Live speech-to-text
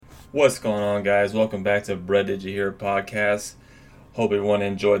What's going on, guys? Welcome back to Bread Did You Hear podcast. Hope everyone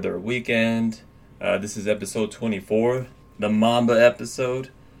enjoyed their weekend. This is episode 24, the Mamba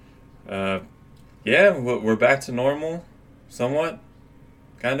episode. Uh, yeah, we're back to normal, somewhat,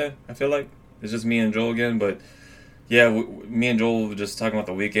 kind of. I feel like it's just me and Joel again, but yeah, me and Joel were just talking about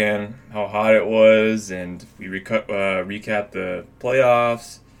the weekend, how hot it was, and we recapped the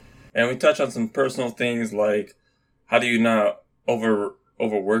playoffs, and we touched on some personal things like how do you not overwork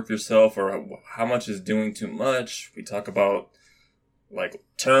yourself, or how much is doing too much. We talk about like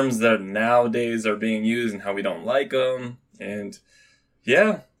terms that nowadays are being used and how we don't like them, and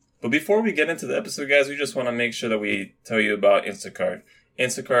yeah. But before we get into the episode, guys, we just want to make sure that we tell you about Instacart.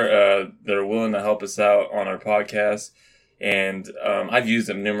 Instacart, they're willing to help us out on our podcast, and I've used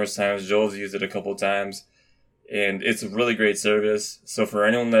it numerous times. Joel's used it a couple times, and it's a really great service. So for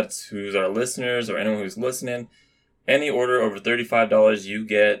anyone who's our listeners or anyone who's listening, any order over $35, you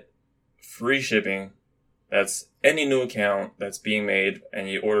get free shipping. That's any new account that's being made, and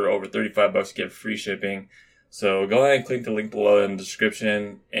you order over $35, you get free shipping. So go ahead and click the link below in the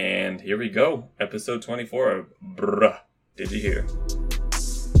description, and here we go. Episode 24 of Bruh, Did You Hear?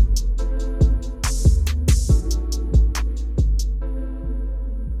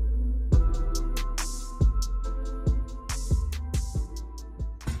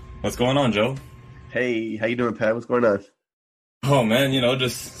 What's going on, Joe? Hey, how you doing, Pat? What's going on? Oh man,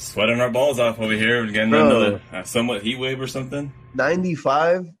 just sweating our balls off over here. We're getting another somewhat heat wave or something.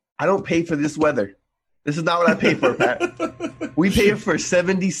 95? I don't pay for this weather. This is not what I pay for, Pat. We pay for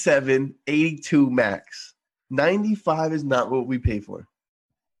 77, 82 max. 95 is not what we pay for.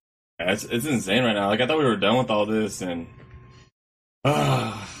 Yeah, it's insane right now. Like, I thought we were done with all this, and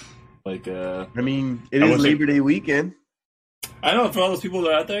I mean, it is Labor Day weekend. I know, for all those people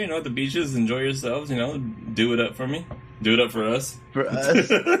that are out there, at the beaches, enjoy yourselves, do it up for me. Do it up for us. For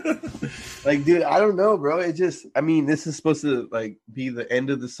us. Like, dude, I don't know, bro. This is supposed to, be the end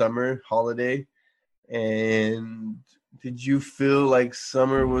of the summer holiday. And did you feel like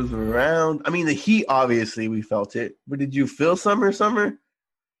summer was around? I mean, the heat, obviously, we felt it. But did you feel summer?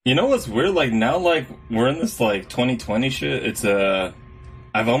 You know what's weird? Like, now, we're in this, 2020 shit. It's, I've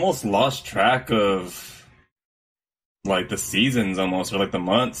almost lost track of the seasons almost, or the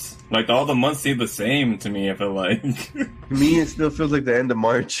months. All the months seem the same to me, I feel like. To me, it still feels like the end of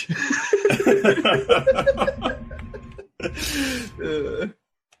March.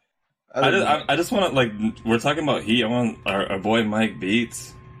 I just want to, we're talking about heat. I want our boy Mike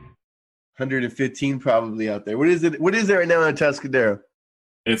Beats. 115 probably out there. What is it right now in Tuscadero?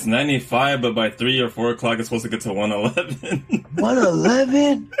 It's 95, but by 3 or 4 o'clock, it's supposed to get to 111.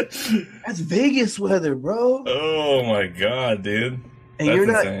 111? That's Vegas weather, bro. Oh, my God, dude. And that's you're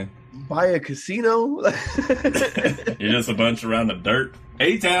not insane. By a casino? You're just a bunch around the dirt.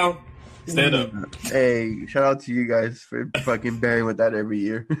 A-Town, stand up. Hey, shout out to you guys for fucking bearing with that every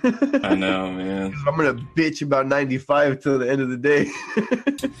year. I know, man. I'm going to bitch about 95 till the end of the day.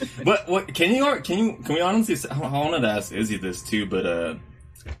 But what can we honestly say, I wanted to ask Izzy this too, but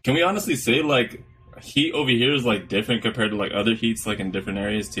can we honestly say heat over here is different compared to other heats in different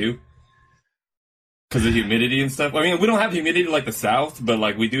areas too? Because of humidity and stuff. I mean, we don't have humidity like the South, but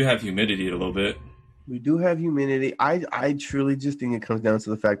we do have humidity a little bit. We do have humidity. I truly just think it comes down to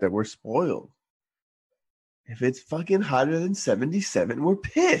the fact that we're spoiled. If it's fucking hotter than 77, we're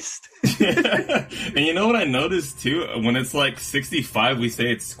pissed. And you know what I noticed too? When it's 65, we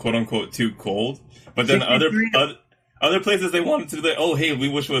say it's quote unquote too cold. But then other places, they want it to be oh, hey, we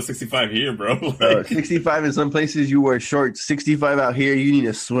wish it was 65 here, bro. 65 in some places, you wear shorts. 65 out here, you need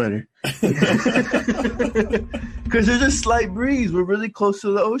a sweater. Because there's a slight breeze. We're really close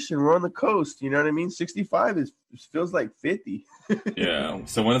to the ocean. We're on the coast. You know what I mean? 65 feels like 50. Yeah.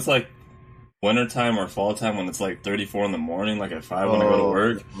 So when it's wintertime or fall time, when it's 34 in the morning, at 5 when I go to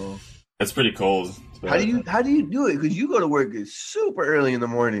work, it's pretty cold. But how do you do it? Because you go to work super early in the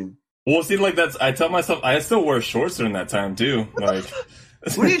morning. Well, see, I tell myself I still wear shorts during that time too. What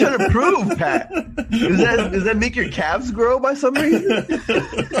are you trying to prove, Pat? Does that make your calves grow by some reason?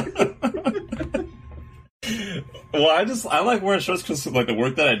 Well, I like wearing shorts because the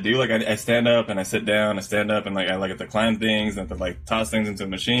work that I do, I stand up and I sit down, I stand up and I have to climb things and to toss things into a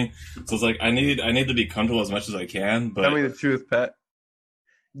machine. So it's I need to be comfortable as much as I can. But tell me the truth, Pat.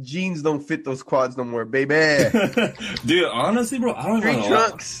 Jeans don't fit those quads no more, baby. Dude, honestly, bro, I don't know.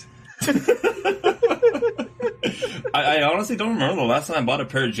 Trunks. I honestly don't remember the last time I bought a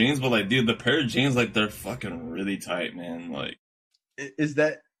pair of jeans, but dude, the pair of jeans, they're fucking really tight, man.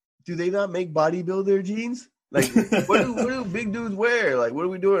 Do they not make bodybuilder jeans? What do big dudes wear? What are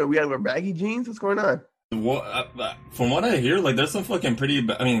we doing? Are we wear baggy jeans? What's going on? From what I hear, like there's some fucking pretty.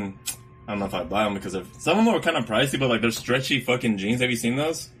 I mean, I don't know if I buy them because some of them are kind of pricey, but like they're stretchy fucking jeans. Have you seen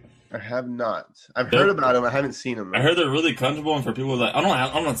those? I have not. I've heard about them. I haven't seen them. I heard they're really comfortable, and for people that I'm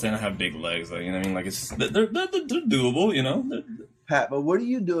not saying I have big legs, like you know what I mean. Like they're doable, you know. Pat, but what are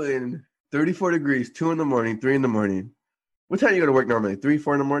you doing? 34 degrees, 2 in the morning, 3 in the morning. What time do you go to work normally? 3,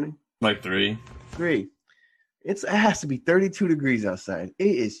 4 in the morning? Like 3. 3. It has to be 32 degrees outside. It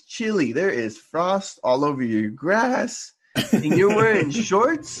is chilly. There is frost all over your grass, and you're wearing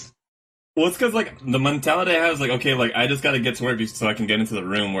shorts. Well, it's because, like, the mentality I have is, like, okay, like, I just got to get to work so I can get into the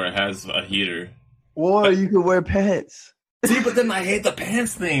room where it has a heater. Or you can wear pants. See, but then I hate the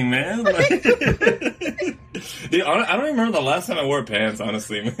pants thing, man. Like, dude, I don't remember the last time I wore pants,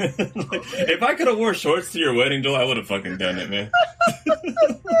 honestly, man. Like, if I could have wore shorts to your wedding, Joel, I would have fucking done it, man.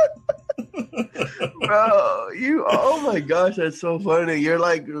 Bro, oh my gosh, that's so funny. You're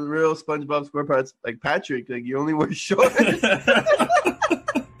like real SpongeBob SquarePants, like Patrick, like you only wear shorts.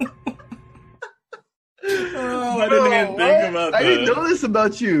 Oh, I didn't even think about that. I didn't know this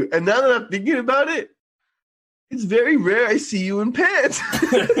about you. And now that I'm thinking about it, it's very rare I see you in pants.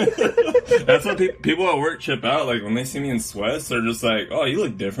 That's what people at work chip out. Like, when they see me in sweats, they're just like, oh, you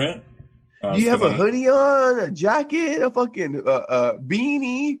look different. Do you have a hoodie on, a jacket, a fucking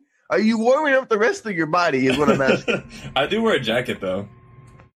beanie? Are you warming up the rest of your body is what I'm asking. I do wear a jacket, though.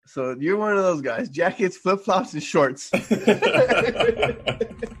 So you're one of those guys. Jackets, flip-flops, and shorts.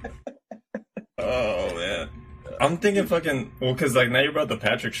 Oh, man. I'm thinking fucking... Well, because, like, now you brought the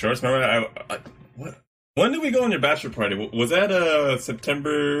Patrick shorts. Remember, what? When did we go on your bachelor party? Was that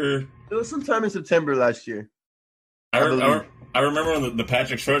September? It was sometime in September last year. I remember the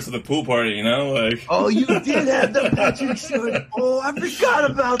Patrick shorts at the pool party, you know? Like, oh, you did have the Patrick shorts. Oh, I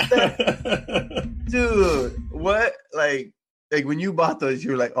forgot about that. Dude, what? Like when you bought those,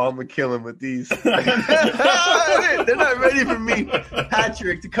 you were like, oh, I'm going to kill him with these. They're not ready for me,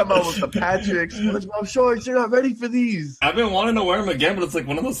 Patrick, to come out with the Patrick SpongeBob shorts. You're not ready for these. I've been wanting to wear them again, but it's like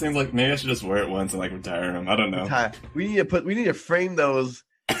one of those things like maybe I should just wear it once and like retire them. I don't know. We need to frame those.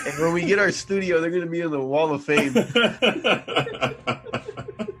 And when we get our studio, they're going to be in the Wall of Fame.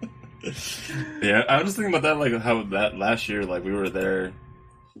 Yeah, I was just thinking about that, like how that last year, like we were there.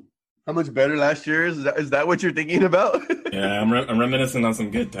 How much better last year is? Is that what you're thinking about? Yeah, I'm reminiscing on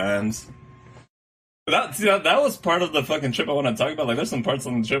some good times. That was part of the fucking trip I want to talk about. Like, there's some parts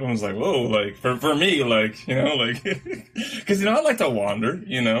on the trip I was like, whoa, like for me, like you know, like because I like to wander,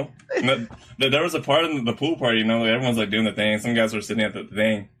 you know. There was a part in the pool party, you know, like everyone's like doing the thing. Some guys were sitting at the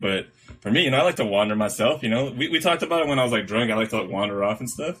thing, but for me, you know, I like to wander myself. You know, we talked about it when I was like drunk. I like to like wander off and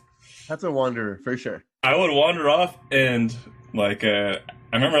stuff. That's a wanderer for sure. I would wander off and like I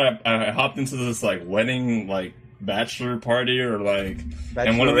remember I hopped into this like wedding like bachelor party or like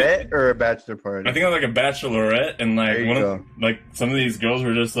bachelorette or a bachelor party. I think it was like a bachelorette and like like some of these girls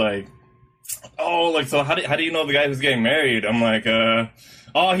were just like, oh, like so how do you know the guy who's getting married? I'm like,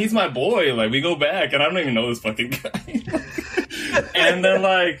 oh, he's my boy. Like we go back and I don't even know this fucking guy. And they're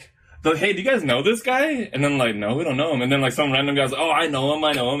like, hey, do you guys know this guy? And then like, no, we don't know him. And then like some random guy's like, oh, I know him.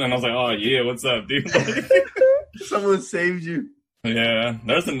 And I was like, oh yeah, what's up, dude? Someone saved you. Yeah,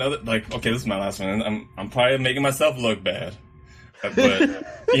 there's another, like, okay, this is my last one. I'm probably making myself look bad. But,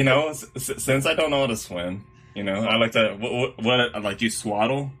 you know, since I don't know how to swim, you know, I like to, what like, you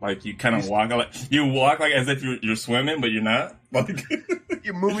swaddle? Like, you kind of walk, like, you walk like as if you're swimming, but you're not. Like,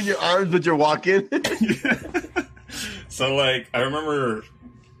 you're moving your arms, but you're walking. So, like, I remember,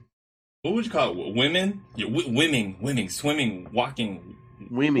 what would you call it? Women, swimming, walking.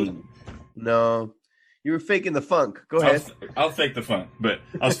 Women. No. You were faking the funk. Go ahead. I'll fake the funk. But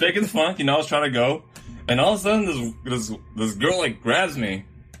I was faking the funk, you know, I was trying to go. And all of a sudden, this girl, like, grabs me.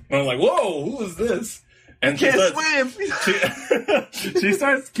 And I'm like, whoa, who is this? And she can't swim. She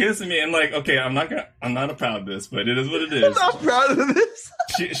starts kissing me. And, like, okay, I'm not proud of this, but it is what it is. I'm not proud of this.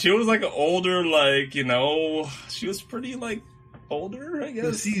 She was, like, an older, like, you know, she was pretty, like, older, I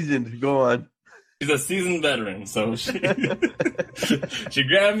guess. Seasoned. Go on. She's a seasoned veteran, so she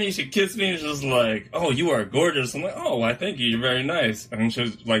grabbed me, she kissed me, and she was like, oh, you are gorgeous. I'm like, oh, why, thank you, you're very nice. And she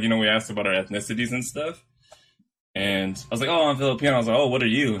was like, you know, we asked about our ethnicities and stuff. And I was like, oh, I'm Filipino. I was like, oh, what are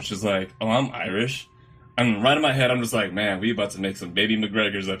you? And she's like, oh, I'm Irish. And right in my head, I'm just like, man, we about to make some baby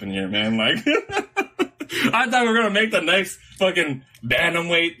McGregors up in here, man. Like, I thought we were going to make the next fucking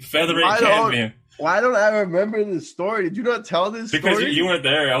bantamweight featherweight champion. Why don't I remember this story? Did you not tell this story? Because you weren't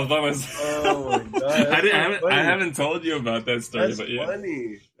there. I was by myself. Oh my god! I haven't told you about that story. That's but yeah.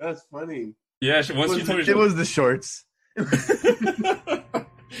 funny. That's funny. Yeah, once you told me, it was the shorts.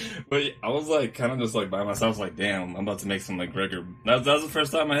 But I was like, kind of just like by myself. Like, damn, I'm about to make some like McGregor. That was the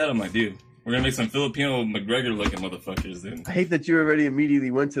first time I had. I'm like, dude, We're gonna make some Filipino McGregor looking motherfuckers then. I hate that you already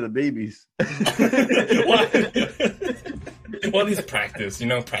immediately went to the babies. Well, these practice,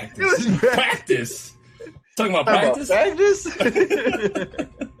 practice. Practice. Talking about practice? Practice?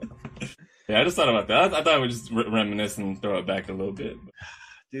 Yeah, I just thought about that. I thought I would just reminisce and throw it back a little bit.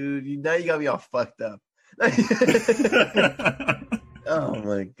 Dude, now you got me all fucked up. Oh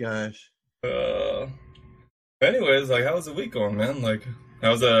my gosh. Anyways, like, how was the week going, man? Like,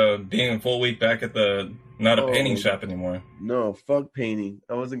 how's being a full week back at the not a painting shop anymore? No, fuck painting.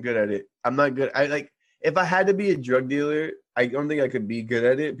 I wasn't good at it. I'm not good. If I had to be a drug dealer, I don't think I could be good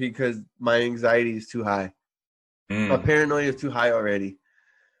at it because my anxiety is too high. My paranoia is too high already.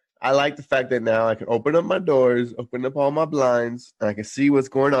 I like the fact that now I can open up my doors, open up all my blinds, and I can see what's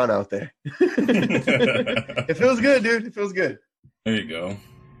going on out there. It feels good, dude. It feels good. There you go.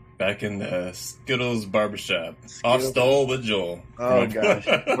 Back in the Skittles barbershop. Off Stole with Joel. Oh, gosh.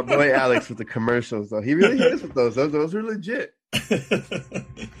 My boy Alex with the commercials, though. He really hits with those. Those are legit.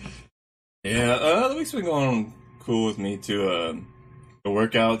 Yeah, the week's been going cool with me, too. The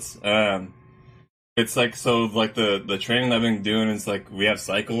workouts. It's like, so, like, the training I've been doing is, like, we have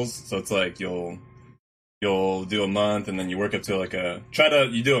cycles. So it's like you'll do a month, and then you work up to, like,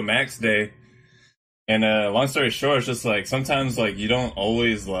 you do a max day. And long story short, it's just like sometimes like you don't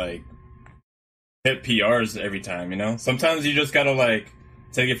always like hit PRs every time, Sometimes you just gotta like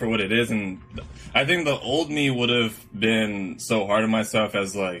take it for what it is. And I think the old me would have been so hard on myself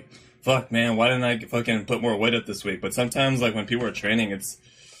as like, fuck man, why didn't I fucking put more weight up this week? But sometimes like when people are training,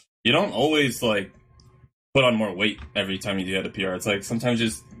 you don't always like put on more weight every time you do hit a PR. It's like sometimes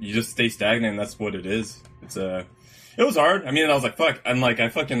you just stay stagnant, and that's what it is. It was hard. I mean, I was like, fuck. I'm like, I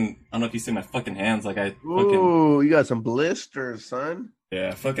don't know if you see my fucking hands. Like, Ooh, you got some blisters, son.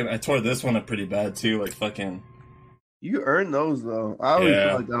 Yeah, I tore this one up pretty bad, too. Like, fucking. You earned those, though. I always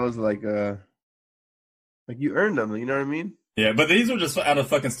feel like that was like you earned them, you know what I mean? Yeah, but these were just out of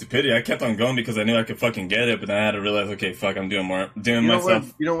fucking stupidity. I kept on going because I knew I could fucking get it, but then I had to realize, okay, fuck, I'm doing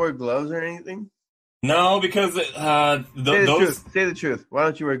myself. You don't wear gloves or anything? No, because Say the truth. Why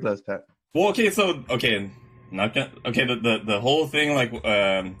don't you wear gloves, Pat? Well, the whole thing, like,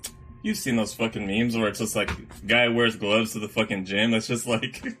 you've seen those fucking memes where it's just like, guy wears gloves to the fucking gym. It's just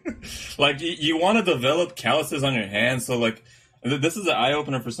like, like, you want to develop calluses on your hands. So, like, this is an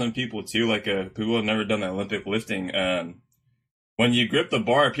eye-opener for some people, too. Like, people who have never done the Olympic lifting. When you grip the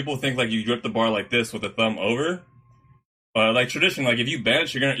bar, people think, like, you grip the bar like this with the thumb over. Like, traditionally, like, if you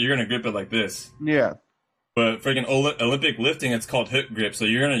bench, you're gonna grip it like this. Yeah. But freaking Olympic lifting, it's called hook grip. So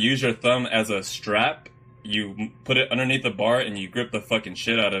you're gonna use your thumb as a strap. You put it underneath the bar and you grip the fucking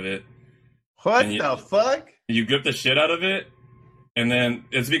shit out of it. What the fuck? You grip the shit out of it, and then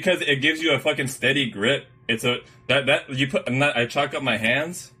it's because it gives you a fucking steady grip. It's I chalk up my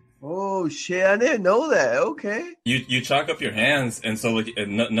hands. Oh shit! I didn't know that. Okay. You chalk up your hands, and so like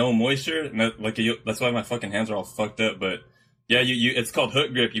no moisture. That's why my fucking hands are all fucked up. But yeah, it's called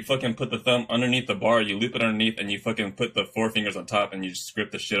hook grip. You fucking put the thumb underneath the bar. You loop it underneath, and you fucking put the four fingers on top, and you just grip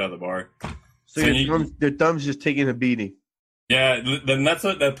the shit out of the bar. So your thumb's just taking a beating. Yeah, then that's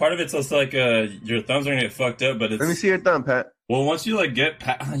what that part of it's also like your thumbs are gonna get fucked up, but it's. Let me see your thumb, Pat. Well, once you like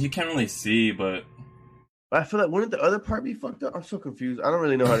you can't really see, but I feel like wouldn't the other part be fucked up? I'm so confused. I don't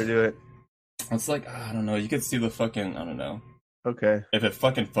really know how to do it. It's like I don't know. You could see the fucking I don't know. Okay. If it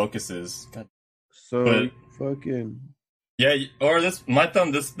fucking focuses. God. So fucking. Yeah, or my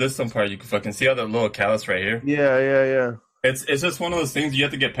thumb. This thumb part you can fucking see all the little callus right here. Yeah. It's just one of those things you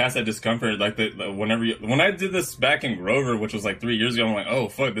have to get past that discomfort. Like when I did this back in Grover, which was like 3 years ago, I'm like, oh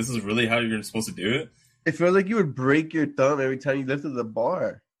fuck, this is really how you're supposed to do it. It feels like you would break your thumb every time you lifted the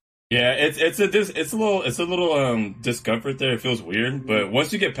bar. Yeah, it's a little discomfort there. It feels weird, but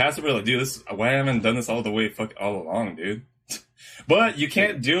once you get past it, we're like, dude, why I haven't done this all the way all along, dude. But you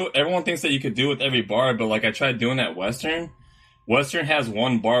can't do. Everyone thinks that you could do with every bar, but like I tried doing that Western. Western has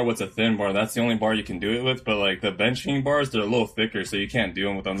one bar with a thin bar. That's the only bar you can do it with. But like the benching bars, they're a little thicker, so you can't do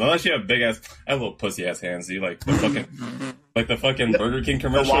them with them unless you have big ass. I have little pussy ass hands. You like the fucking Burger King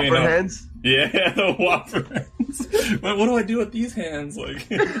commercial. The Whopper hands. Yeah, the Whopper hands. What do I do with these hands? Like,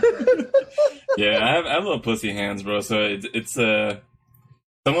 yeah, I have little pussy hands, bro. So it's some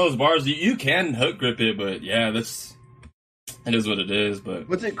of those bars you can hook grip it, but yeah, it is what it is. But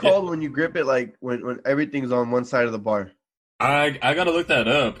what's it called when you grip it? Like when everything's on one side of the bar. I gotta look that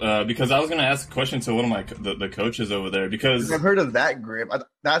up because I was gonna ask a question to one of the coaches over there because I've heard of that grip.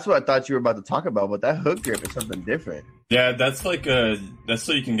 That's what I thought you were about to talk about, but that hook grip is something different. Yeah, that's like that's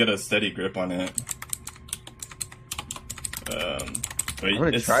so you can get a steady grip on it. I'm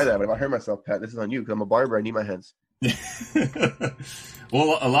gonna try that, but if I hurt myself, Pat, this is on you because I'm a barber. I need my hands.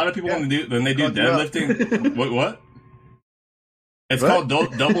 Well, a lot of people when they do deadlifting, what? It's called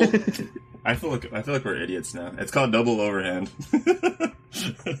double. I feel like we're idiots now. It's called double overhand.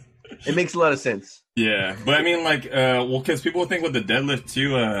 It makes a lot of sense. Yeah, but I mean, like, well, because people think with the deadlift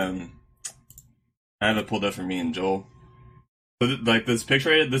too. I have it pulled up for me and Joel. So, like this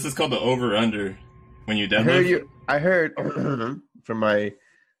picture, this is called the over under when you deadlift. I heard from my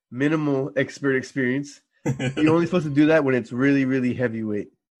minimal expert experience, you're only supposed to do that when it's really, really heavyweight.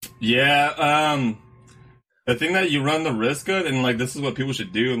 Yeah. The thing that you run the risk of, and like this is what people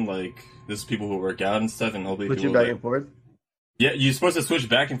should do, and like this is people who work out and stuff, and hopefully switch it back and forth. Yeah, you're supposed to switch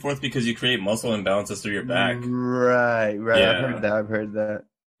back and forth because you create muscle imbalances through your back. Right. Yeah. I've heard that.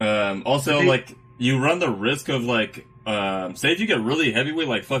 Also, like you run the risk of like, say if you get really heavyweight,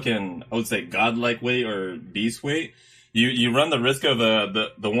 like fucking, I would say godlike weight or beast weight. You run the risk of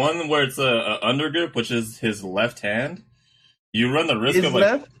the one where it's a undergrip, which is his left hand. You run the risk of like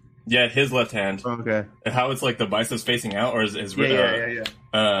left? Yeah, his left hand. Okay. How it's like the biceps facing out, or his yeah.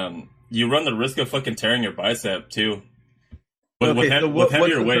 You run the risk of fucking tearing your bicep too. With what's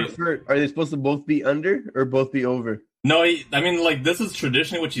heavier the weight. preferred? Are they supposed to both be under or both be over? No, I mean like this is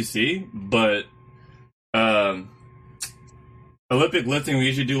traditionally what you see, but Olympic lifting we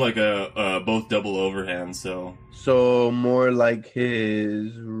usually do like a both double overhand. So more like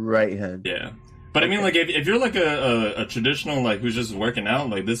his right hand. Yeah. But okay. I mean, like, if you're like a traditional, like, who's just working out,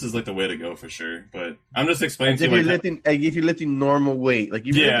 like, this is like the way to go for sure. But I'm just explaining to you, like, if you're lifting normal weight, like,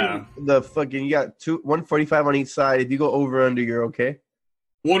 if you're lifting the fucking, you got 145 on each side. If you go over under, you're okay.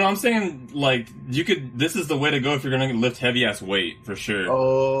 Well, no, I'm saying, like, this is the way to go if you're gonna lift heavy ass weight for sure.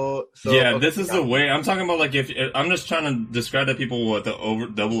 Oh, so yeah, this is the way. I'm talking about like if I'm just trying to describe to people what the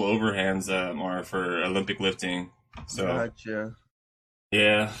double overhands are for Olympic lifting. So. Gotcha.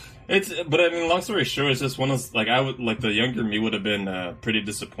 Yeah, but I mean, long story short, it's just one of like I would like the younger me would have been pretty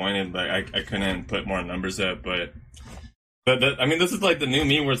disappointed. Like I couldn't put more numbers up, but I mean, this is like the new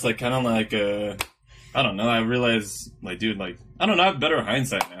me where it's like kind of like I don't know. I realize like, dude, like I don't know. I have better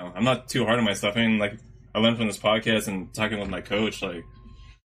hindsight now. I'm not too hard on myself. I mean, like I learned from this podcast and talking with my coach, like.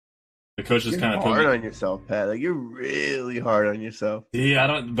 The coach just kind of hard on yourself, Pat. Like you're really hard on yourself.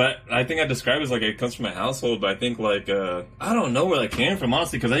 Yeah, but I think I describe it as like it comes from my household. But I think like I don't know where that came from,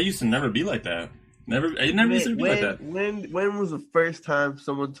 honestly, because I used to never be like that. I never used to be like that. When was the first time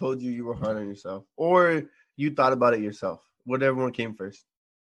someone told you were hard on yourself, or you thought about it yourself? Whatever one came first.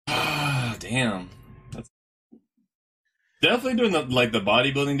 Ah, damn. That's definitely during the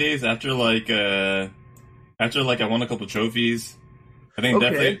bodybuilding days after I won a couple trophies. I think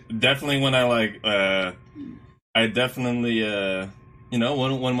definitely when I definitely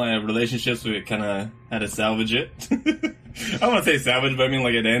when my relationships we kind of had to salvage it. I don't want to say salvage, but I mean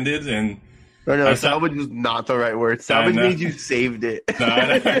like it ended and. No, salvage is not the right word. Salvage means you saved it.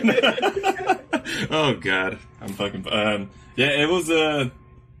 Oh God, I'm fucking. Yeah, it was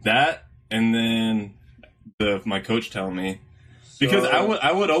that, and then my coach telling me. Because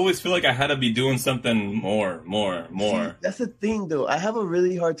I would always feel like I had to be doing something more. See, that's the thing, though. I have a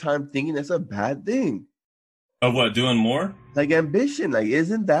really hard time thinking that's a bad thing. Of what? Doing more? Like ambition. Like,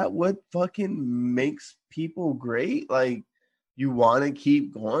 isn't that what fucking makes people great? Like, you want to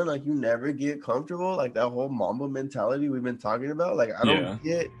keep going. Like, you never get comfortable. Like, that whole Mamba mentality we've been talking about. Like, I don't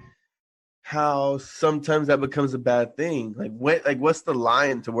get how sometimes that becomes a bad thing. Like, what's the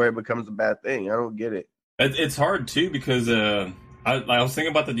line to where it becomes a bad thing? I don't get it. It's hard, too, because... I was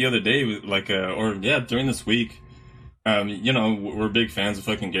thinking about that the other day, during this week. We're big fans of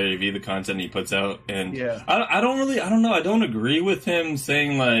fucking Gary Vee, the content he puts out, and I don't agree with him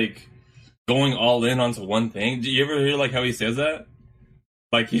saying like going all in onto one thing. Do you ever hear like how he says that?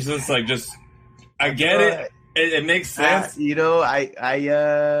 Like he's just like I get it. It makes sense. Me and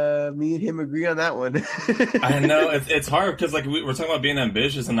him agree on that one. I know it's hard because like we're talking about being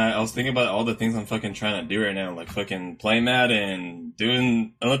ambitious, and I was thinking about all the things I'm fucking trying to do right now, like fucking playing Madden,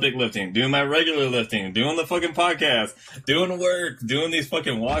 doing Olympic lifting, doing my regular lifting, doing the fucking podcast, doing work, doing these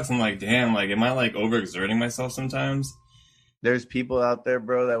fucking walks. I'm like, damn, like am I like overexerting myself sometimes? There's people out there,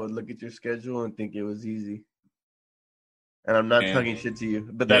 bro, that would look at your schedule and think it was easy. And I'm not talking shit to you,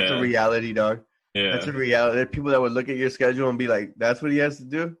 but that's a reality, dog. Yeah. That's a reality. There are people that would look at your schedule and be like, that's what he has to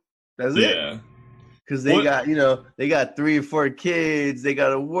do? That's it? Yeah. Because they got 3 or 4 kids. They got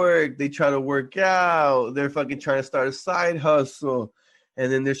to work. They try to work out. They're fucking trying to start a side hustle.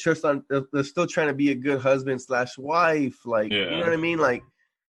 And then they're still trying to be a good husband / wife. Like, you know what I mean? Like,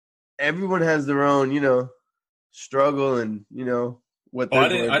 everyone has their own, struggle and, what Oh, they're I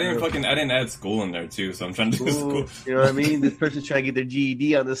didn't. going I didn't through. fucking. I didn't add school in there too. So I'm trying to do school. Ooh, you know what I mean? This person's trying to get their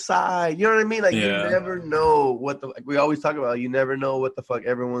GED on the side. You know what I mean? Like you Yeah. never know what the like we always talk about. You never know what the fuck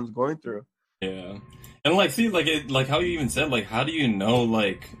everyone's going through. Yeah. And like, see, like it, like how you even said, like, how do you know,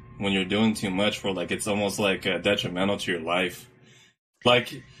 like, when you're doing too much for, like, it's almost like detrimental to your life?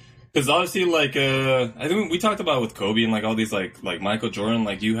 Like, because obviously, like, I think we talked about with Kobe and like all these, like Michael Jordan,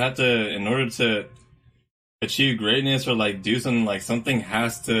 like, you have to, in order to achieve greatness or like do something, like, something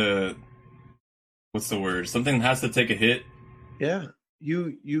has to, what's the word? Something has to take a hit. Yeah,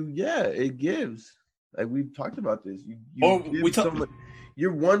 yeah, it gives. Like we've talked about this. You Oh, give we so talk. much.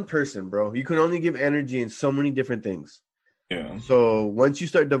 You're one person, bro. You can only give energy in so many different things. Yeah. So once you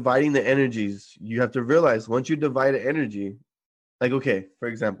start dividing the energies, you have to realize once you divide the energy, like okay, for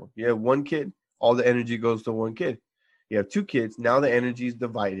example, you have one kid, all the energy goes to one kid. You have two kids, now the energy is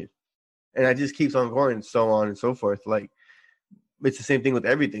divided, and that just keeps on going, so on and so forth. Like it's the same thing with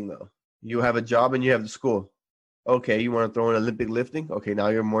everything, though. You have a job and you have the school. Okay, you want to throw in Olympic lifting? Okay, now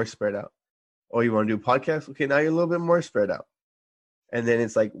you're more spread out. Oh, you want to do podcasts? Okay, now you're a little bit more spread out. And then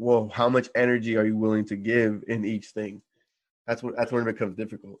it's like, well, how much energy are you willing to give in each thing? That's when it becomes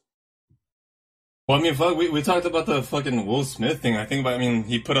difficult. Well, I mean, fuck, we talked about the fucking Will Smith thing. I think about, I mean,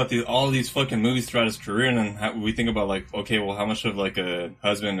 he put out all these fucking movies throughout his career, and then we think about like, okay, well, how much of like a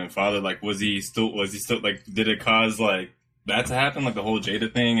husband and father, like, was he still, like, did it cause like that to happen, like the whole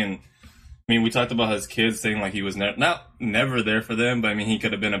Jada thing? And I mean, we talked about his kids saying like he was never there for them, but I mean, he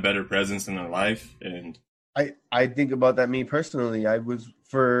could have been a better presence in their life. And I think about that me personally. I was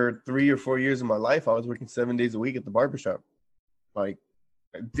for 3 or 4 years of my life, I was working 7 days a week at the barbershop. Like,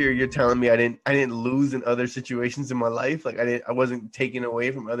 dear, you're telling me I didn't lose in other situations in my life? Like I wasn't taken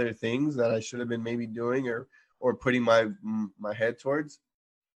away from other things that I should have been maybe doing or putting my head towards.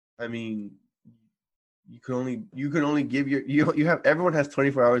 I mean, you can only give you have everyone has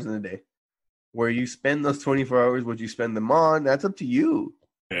 24 hours in a day. Where you spend those 24 hours, what you spend them on, that's up to you.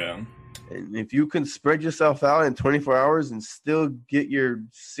 yeah. And if you can spread yourself out in 24 hours and still get your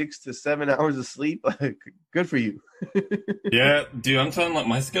 6 to 7 hours of sleep, good for you. Yeah, dude, I'm telling like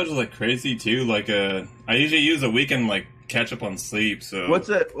my schedule's like crazy too. Like, I usually use a weekend like catch up on sleep. So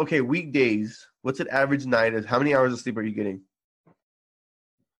Weekdays, what's an average night of how many hours of sleep are you getting?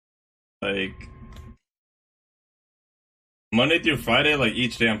 like Monday through Friday, like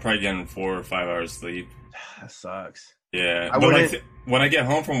each day, I'm probably getting 4 or 5 hours sleep. That sucks. Yeah, I but wouldn't. like when I get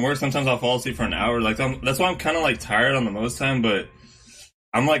home from work, sometimes I'll fall asleep for an hour. Like that's why I'm kind of like tired on the most time. But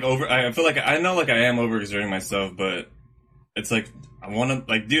I'm like I feel like I know like I am overexerting myself, but it's like I want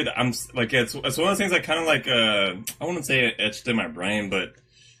to like, dude. I'm like it's one of those things I kind of like. I wouldn't say it etched in my brain, but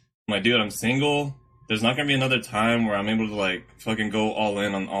I'm like, dude, I'm single. There's not gonna be another time where I'm able to like fucking go all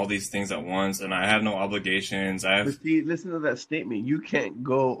in on all these things at once, and I have no obligations. But see, listen to that statement. You can't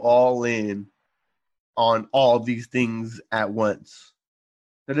go all in on all these things at once.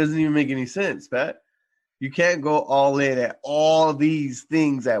 That doesn't even make any sense, Pat. You can't go all in at all these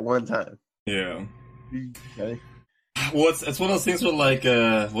things at one time. Yeah. Okay. Well, it's one of those things where like,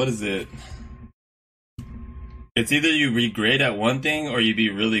 what is it? It's either you be great at one thing or you be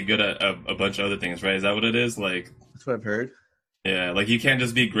really good at a bunch of other things, right? Is that what it is? Like, That's what I've heard. yeah, like you can't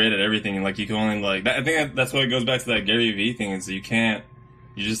just be great at everything. Like you can only like I think that's what it goes back to that Gary Vee thing. Is you can't.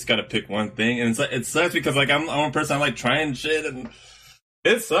 You just gotta pick one thing, and it's like it sucks because like I'm a person I like trying shit, and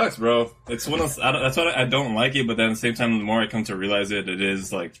it sucks, bro. It's one of that's why I don't like it. But then at the same time, the more I come to realize it, it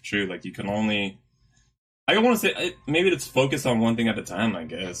is like true. Like you can only. I don't want to say maybe it's focus on one thing at a time. I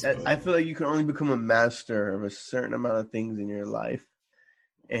guess. I feel like you can only become a master of a certain amount of things in your life.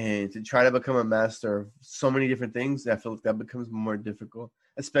 And to try to become a master of so many different things, I feel like that becomes more difficult,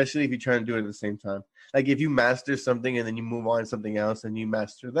 especially if you try to do it at the same time. Like if you master something and then you move on to something else and you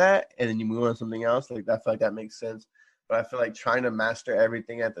master that and then you move on to something else, like I feel like that makes sense. But I feel like trying to master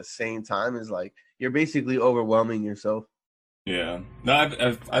everything at the same time is like you're basically overwhelming yourself. Yeah.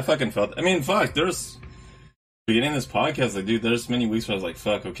 No, I fucking felt. I mean, fuck. There's beginning of this podcast, like, dude, there's many weeks where I was like,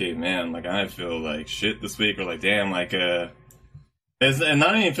 fuck, okay, man, like I feel like shit this week, or like, damn, like, and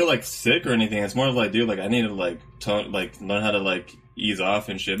I don't even feel like sick or anything. It's more of like, dude, like I need to like learn how to like ease off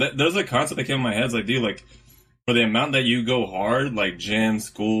and shit. There's a concept that came in my head. It's like, dude, like for the amount that you go hard, like gym,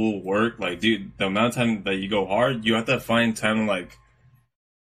 school, work, like, dude, the amount of time that you go hard, you have to find time to like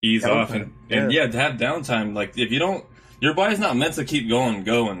ease Downtime. off and to have downtime. Like if you don't, your body's not meant to keep going.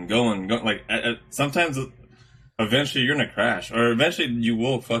 Like sometimes, eventually you're gonna crash, or eventually you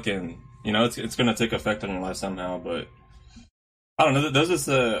will fucking, you know, it's gonna take effect on your life somehow, but. I don't know. There's this.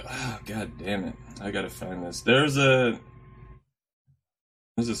 God damn it! I gotta find this. There's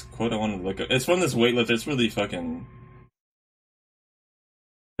this quote I wanted to look up. It's from this weightlifter. It's really fucking.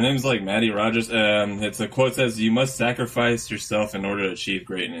 Her name's like Maddie Rogers. It's a quote that says, "You must sacrifice yourself in order to achieve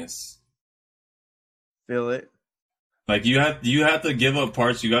greatness." Feel it. Like you have to give up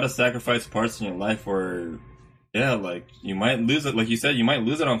parts. You got to sacrifice parts in your life where, yeah, like you might lose it. Like you said, you might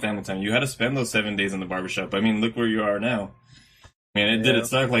lose it on family time. You had to spend those 7 days in the barbershop. I mean, look where you are now. I mean, did it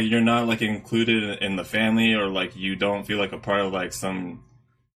suck? Like you're not like included in the family, or like you don't feel like a part of like some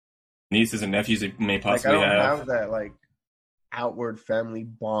nieces and nephews you may possibly like, I don't have. have that like outward family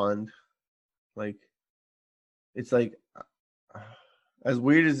bond. Like it's like as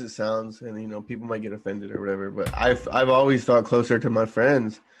weird as it sounds, and you know, people might get offended or whatever, but I've always felt closer to my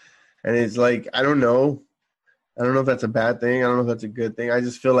friends, and it's like I don't know if that's a bad thing. I don't know if that's a good thing. I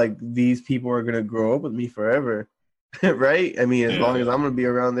just feel like these people are gonna grow up with me forever, right? I mean, as long as I'm gonna be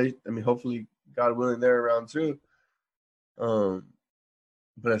around, hopefully, God willing, they're around too.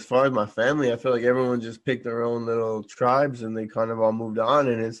 But as far as my family, I feel like everyone just picked their own little tribes, and they kind of all moved on.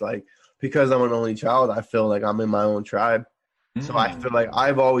 And it's like because I'm an only child, I feel like I'm in my own tribe. So I feel like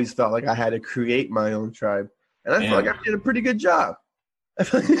I've always felt like I had to create my own tribe. And I feel like I did a pretty good job.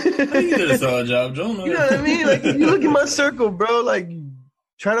 You did a solid job, Joe. You know what I mean? Like, if you look at my circle, bro, like,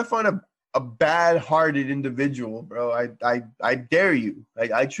 trying to find a bad-hearted individual, bro. I dare you.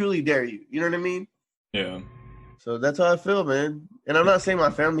 Like, I truly dare you. You know what I mean? Yeah. So that's how I feel, man. And I'm not saying my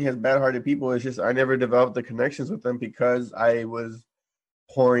family has bad-hearted people. It's just I never developed the connections with them because I was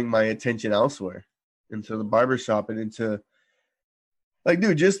pouring my attention elsewhere, into the barbershop and into... Like,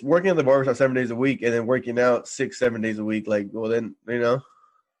 dude, just working at the barbershop 7 days a week and then working out 6-7 days a week, like, well, then, you know,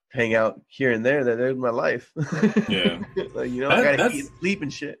 hang out here and there. There's my life. Yeah. Like, you know, I gotta eat and sleep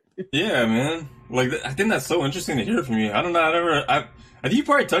and shit. Yeah, man. Like, I think that's so interesting to hear from you. I don't know. I think you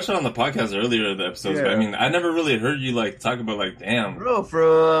probably touched on the podcast earlier in the episodes, but I mean, I never really heard you, like, talk about, like, damn. Bro,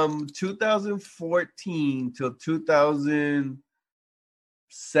 from 2014 till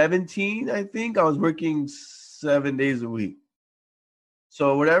 2017, I think, I was working 7 days a week.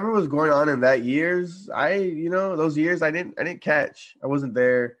 So whatever was going on in those years, I didn't catch. I wasn't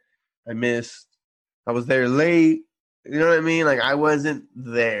there. I missed. I was there late. You know what I mean? Like I wasn't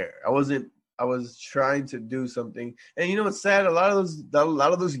there. I was trying to do something. And you know what's sad? A lot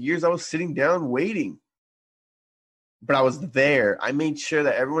of those years I was sitting down waiting. But I was there. I made sure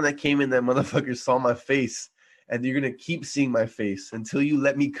that everyone that came in, that motherfucker saw my face. And you're going to keep seeing my face until you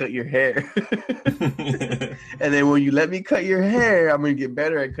let me cut your hair. And then when you let me cut your hair, I'm going to get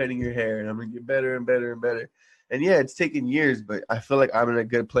better at cutting your hair. And I'm going to get better and better and better. And yeah, it's taken years, but I feel like I'm in a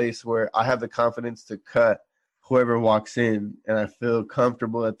good place where I have the confidence to cut whoever walks in. And I feel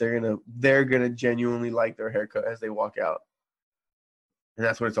comfortable that they're going to genuinely like their haircut as they walk out. And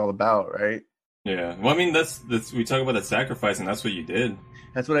that's what it's all about, right? Yeah. Well, I mean, that's we talk about the sacrifice, and that's what you did.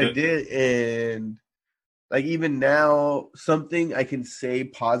 That's what I did. And like even now, something I can say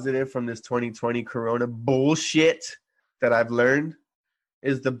positive from this 2020 Corona bullshit that I've learned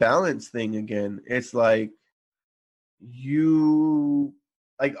is the balance thing again. It's like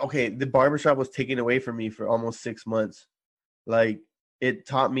okay, the barbershop was taken away from me for almost 6 months. Like it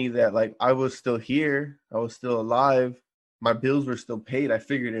taught me that like I was still here. I was still alive. My bills were still paid. I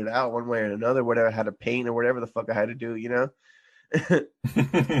figured it out one way or another, whatever I had to paint or whatever the fuck I had to do, you know?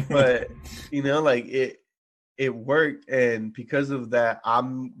 But, you know, like it worked, and because of that,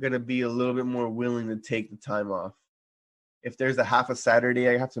 I'm going to be a little bit more willing to take the time off. If there's a half a Saturday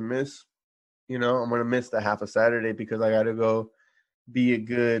I have to miss, you know, I'm going to miss the half a Saturday because I got to go be a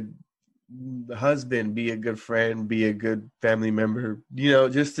good husband, be a good friend, be a good family member, you know,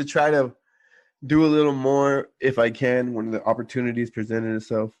 just to try to do a little more if I can when the opportunities presented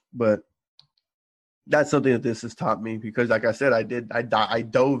itself. But that's something that this has taught me because, like I said, I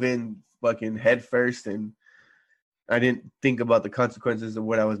dove in fucking head first, and I didn't think about the consequences of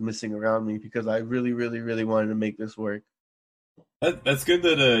what I was missing around me because I really, really, really wanted to make this work. That's good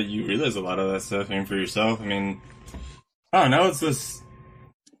that you realize a lot of that stuff, and for yourself. I mean, I don't know. It's just,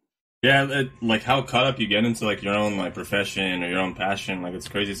 yeah, like how caught up you get into like your own like profession or your own passion. Like it's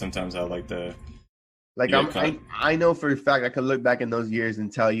crazy sometimes how like I know for a fact I could look back in those years and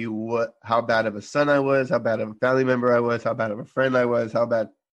tell you how bad of a son I was, how bad of a family member I was, how bad of a friend I was, how bad,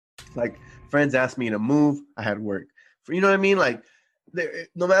 like friends asked me to move, I had work. You know what I mean? Like,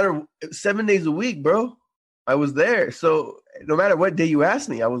 no matter 7 days a week, bro, I was there. So no matter what day you asked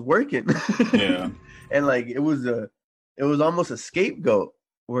me, I was working. Yeah. And like it was almost a scapegoat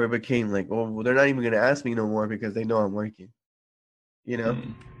where it became like, oh, well, they're not even gonna ask me no more because they know I'm working. You know?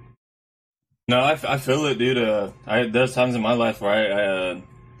 No, I feel it, dude. There's times in my life where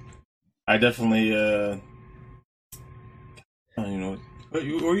I definitely you know, what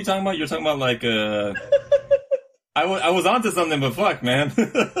were you talking about? You're talking about like I was onto something, but fuck, man.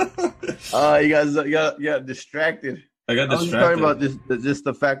 You guys got distracted. I got I was just talking distracted. about this, just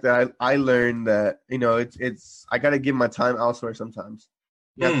the fact that I learned that it's I gotta give my time elsewhere sometimes.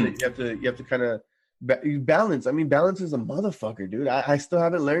 You have to kind of balance. I mean, balance is a motherfucker, dude. I still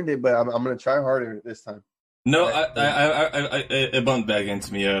haven't learned it, but I'm gonna try harder this time. No, Right? it bumped back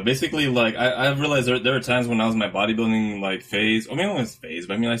into me. Basically, like I realized there were times when I was in my bodybuilding like phase. I mean, I was phase,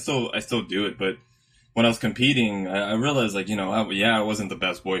 but I mean, I still do it. But when I was competing, I realized like I wasn't the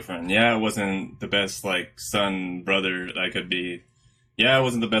best boyfriend. Yeah, I wasn't the best like son, brother I could be. Yeah, I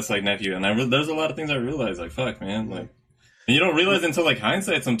wasn't the best like nephew. And there's a lot of things I realized like fuck, man, like and you don't realize until like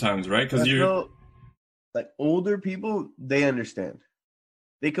hindsight sometimes, right? I Because you're feel like older people, they understand.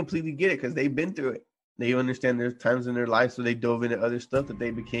 They completely get it because they've been through it. They understand there's times in their life, so they dove into other stuff that they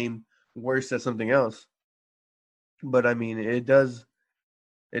became worse at something else. But I mean, it does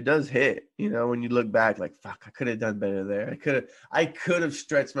hit, when you look back, like fuck, I could have done better there. I could have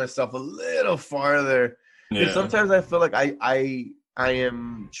stretched myself a little farther. Because yeah. sometimes I feel like I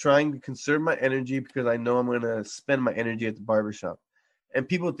am trying to conserve my energy because I know I'm gonna spend my energy at the barbershop. And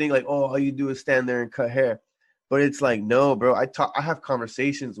people think like, oh, all you do is stand there and cut hair. But it's like, no, bro. I have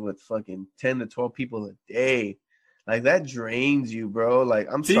conversations with fucking 10 to 12 people a day. Like that drains you, bro. Like,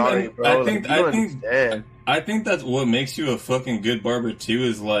 I'm See, sorry, and I bro. Like, think you don't understand. I think that's what makes you a fucking good barber too.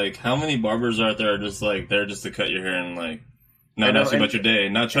 Is like how many barbers are out there are just like there just to cut your hair and like I not know, ask you about your day,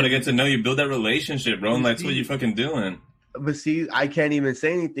 not try to get to know you, build that relationship, bro. And that's what you fucking doing. but see, I can't even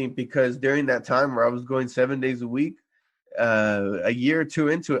say anything because during that time where I was going 7 days a week, a year or two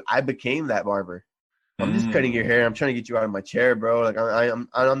into it, I became that barber. I'm just cutting your hair. I'm trying to get you out of my chair, bro. Like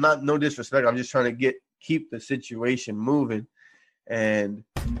I'm not, no disrespect. I'm just trying to keep the situation moving. And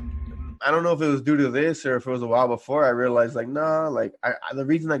I don't know if it was due to this or if it was a while before I realized like, nah, like the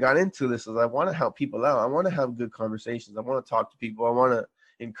reason I got into this is I want to help people out. I want to have good conversations. I want to talk to people. I want to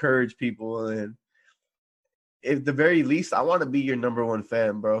encourage people. And at the very least, I want to be your number one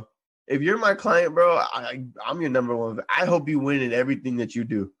fan, bro. If you're my client, bro, I'm your number one. I hope you win in everything that you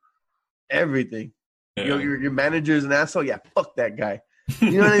do. Everything. Yeah. Your manager is an asshole. Yeah, fuck that guy.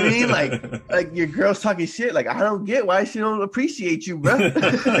 You know what I mean? Like your girl's talking shit. Like I don't get why she don't appreciate you, bro. You know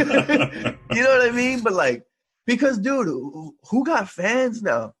what I mean? But like, because dude, who got fans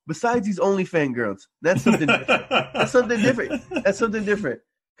now besides these OnlyFans girls? That's something different. That's something different.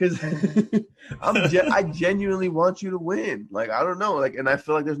 Because I genuinely want you to win. Like I don't know. Like, and I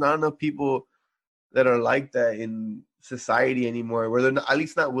feel like there's not enough people that are like that in society anymore, where they're at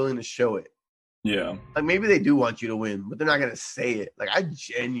least not willing to show it. Yeah. Like maybe they do want you to win, but they're not gonna say it. Like I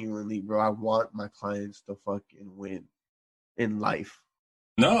genuinely, bro, I want my clients to fucking win in life.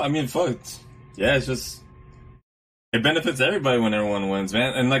 No, I mean fuck. Yeah, it's just it benefits everybody when everyone wins,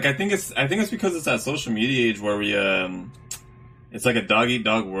 man. And like I think it's because it's that social media age where we it's like a dog eat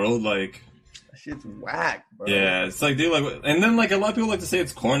dog world, like That shit's whack, bro. yeah, it's like, dude, like, and then like a lot of people like to say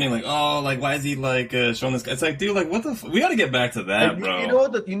it's corny, like, oh, like, why is he like showing this guy? It's like, dude, like, what the? We got to get back to that, Like,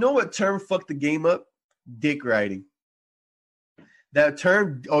 bro. you know what term fucked the game up? Dick riding. That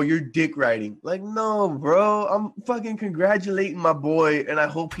term, oh, you're dick riding. Like, no, bro, I'm fucking congratulating my boy, and I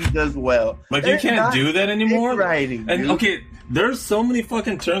hope he does well. Like, you can't do that anymore. Dick riding, and dude. okay, there's so many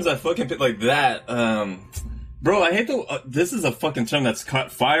fucking terms I fucking pick like that. Bro, I hate the. This is a fucking term that's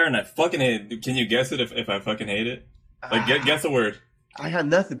caught fire, and I fucking hate it. Can you guess it if I fucking hate it? Like, guess a word. I have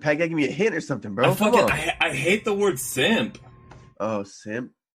nothing. Pat, give me a hint or something, bro. I hate the word simp. Oh,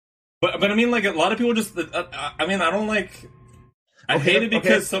 simp. But I mean, like, a lot of people just. I mean, I don't like. I hate it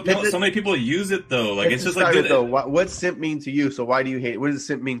because so many people use it though. Like it's just like, dude, though. What's simp mean to you? So why do you hate it? What does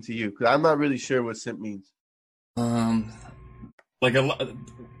simp mean to you? Because I'm not really sure what simp means. Like a lot.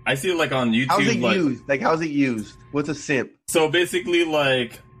 I see it like on YouTube. How's it used? Like how's it used? What's a simp? So basically,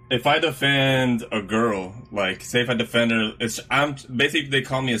 like if I defend a girl, like say if I defend her, I'm basically they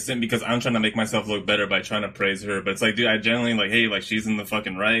call me a simp because I'm trying to make myself look better by trying to praise her. But it's like, dude, I generally like, hey, like she's in the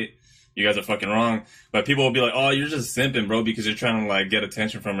fucking right. You guys are fucking wrong. But people will be like, oh, you're just simping, bro, because you're trying to like get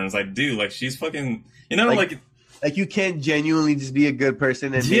attention from her. And it's like, dude, like she's fucking, you know, like you can't genuinely just be a good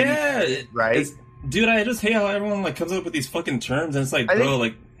person and right? Dude, I just hate how everyone like comes up with these fucking terms, and it's like, bro,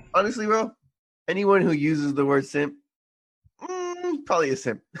 like honestly, bro, anyone who uses the word simp, probably a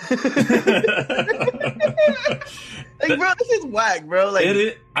simp. Like, bro, this is whack, bro.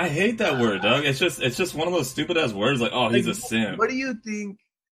 Like, I hate that word, dog. It's just one of those stupid ass words. Like, oh, he's a simp. What do you think?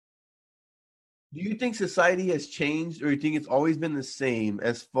 Do you think society has changed, or you think it's always been the same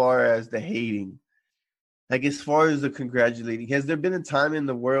as far as the hating? Like, as far as the congratulating, has there been a time in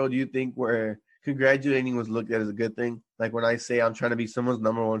the world you think where congratulating was looked at as a good thing? Like when I say I'm trying to be someone's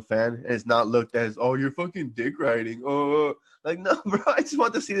number one fan, and it's not looked at as, oh, you're fucking dick riding. Oh, like no, bro. I just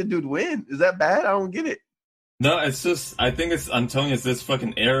want to see the dude win. Is that bad? I don't get it. No, it's just I think I'm telling you, it's this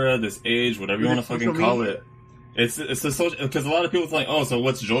fucking era, this age, whatever you want to fucking call it. It's the social, because a lot of people think, oh, so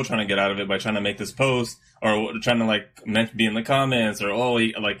what's Joel trying to get out of it by trying to make this post, or trying to like be in the comments, or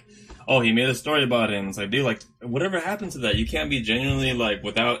he made a story about him. It's like, dude, like whatever happened to that? You can't be genuinely like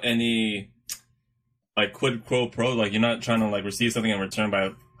without any like quid pro pro, like you're not trying to like receive something in return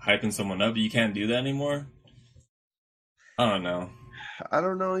by hyping someone up. You can't do that anymore. I don't know. I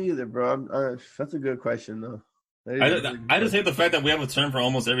don't know either, bro. That's a good question though. I just hate the fact that we have a term for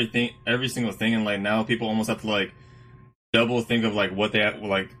almost everything, every single thing, and like now people almost have to like double think of like what they have,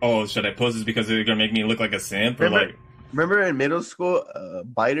 like, oh, should I post this because they're gonna make me look like a simp, or remember in middle school,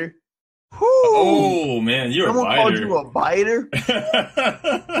 biter. Whew. Oh man, you're Someone a biter. Called you a biter.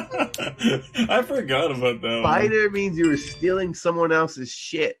 I forgot about that. Biter means you were stealing someone else's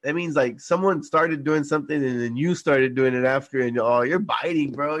shit. That means like someone started doing something and then you started doing it after, and you're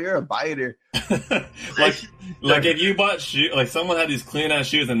biting, bro. You're a biter. like if you bought shoes, like someone had these clean ass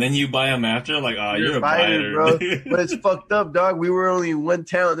shoes and then you buy them after, like, oh, you're a biter, bro. But it's fucked up, dog. We were only in one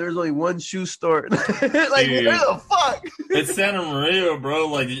town. There was only one shoe store. Like, dude, where the fuck? It's Santa Maria, bro.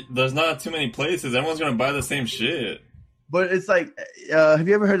 Like, there's not too many places. Everyone's gonna buy the same shit. But it's like, have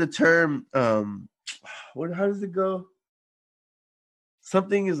you ever heard the term? How does it go?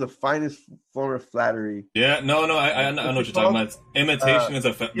 Something is the finest form of flattery. Yeah, no, I know what you're talking about. Imitation is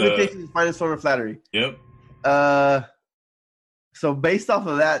imitation is the finest form of flattery. Yep. So based off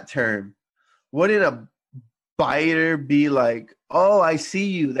of that term, wouldn't a biter be like, oh, I see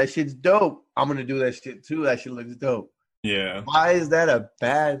you. That shit's dope. I'm gonna do that shit too. That shit looks dope. Yeah. Why is that a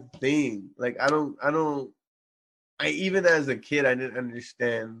bad thing? Like, I even as a kid, I didn't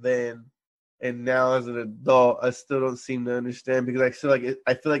understand then. And now as an adult, I still don't seem to understand, because I feel like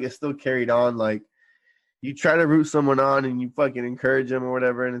it's still carried on. Like, you try to root someone on and you fucking encourage them or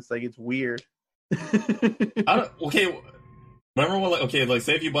whatever, and it's like, it's weird. Okay, remember when, like,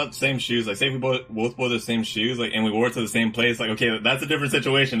 say if you bought the same shoes, like, say if we both bought the same shoes, like, and we wore it to the same place, like, okay, that's a different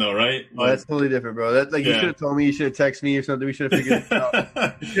situation though, right? Oh, that's totally different, bro. That, like, you should have told me, you should have texted me or something. We should have figured it out.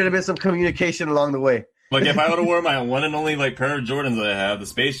 There should have been some communication along the way. Like, if I would have worn my one and only, like, pair of Jordans that I have, the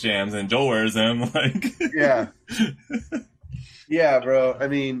Space Jams, and Joel wears them, like... Yeah. Yeah, bro. I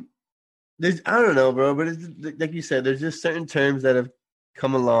mean, I don't know, bro, but it's, like you said, there's just certain terms that have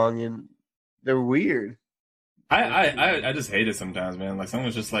come along, and they're weird. I just hate it sometimes, man. Like,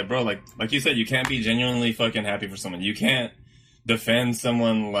 someone's just like, bro, like you said, you can't be genuinely fucking happy for someone. You can't defend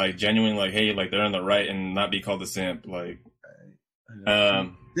someone, like, genuinely, like, hey, like, they're in the right, and not be called a simp. Like,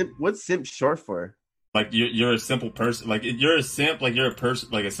 what's simp short for? Like, you're a simple person. Like, you're a simp. Like, you're a person.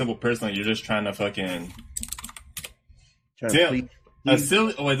 Like, a simple person. Like, you're just trying to fucking. Simp. A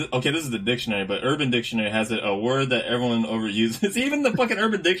silly. Oh, okay, this is the dictionary, but Urban Dictionary has it. A word that everyone overuses. Even the fucking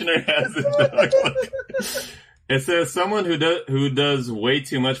Urban Dictionary has it. It says someone who does way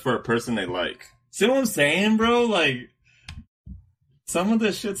too much for a person they like. See what I'm saying, bro? Like, some of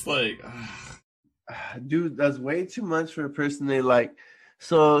this shit's like, dude, does way too much for a person they like.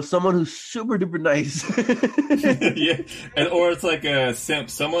 So someone who's super duper nice. Yeah, or it's like a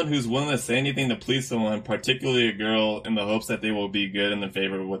simp, someone who's willing to say anything to please someone, particularly a girl, in the hopes that they will be good in the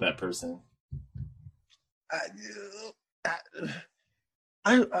favor with that person.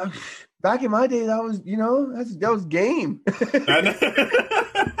 I back in my day, that was, that was game.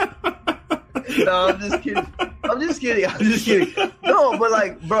 No, I'm just kidding. No, but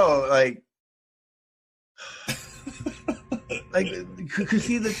like, bro, like. Like, cause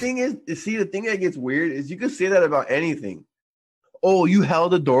see, the thing that gets weird is you can say that about anything. Oh, you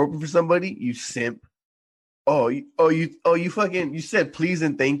held the door open for somebody, you simp. You fucking, you said please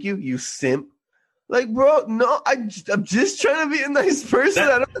and thank you, you simp. Like, bro, no, I'm just trying to be a nice person.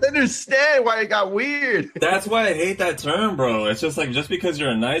 I don't understand why it got weird. That's why I hate that term, bro. It's just like, just because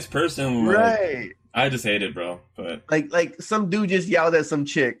you're a nice person, like, right? I just hate it, bro. But like some dude just yelled at some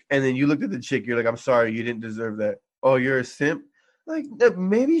chick, and then you looked at the chick, you're like, I'm sorry, you didn't deserve that. Oh, you're a simp? Like,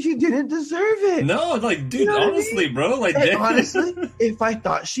 maybe she didn't deserve it. No, like, dude, honestly, bro. Like, honestly, if I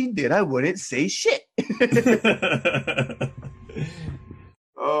thought she did, I wouldn't say shit.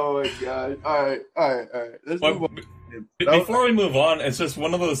 Oh, my God. All right. Let's move on. Before we move on, it's just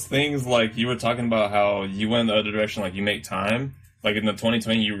one of those things, like, you were talking about how you went in the other direction, like, you make time. Like, in the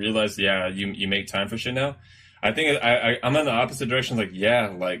 2020, you realize, yeah, you make time for shit now. I think I'm in the opposite direction. Like, yeah,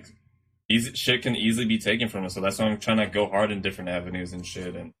 like, shit can easily be taken from us, so that's why I'm trying to go hard in different avenues and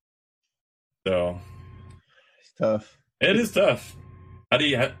shit. And so it's tough. It is tough. How do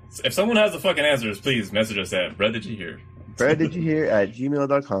you? If someone has the fucking answers, please message us at Brett Did You Hear? Brad, did you hear at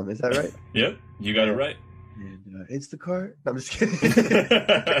gmail.com? Is that right? Yep, you got it right. And Instacart? No, I'm just kidding.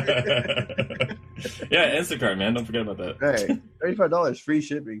 Yeah, Instacart, man. Don't forget about that. Right. $35 free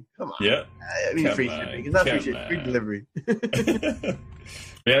shipping. Come on. Yeah. I mean, free shipping. It's not free shipping, free delivery.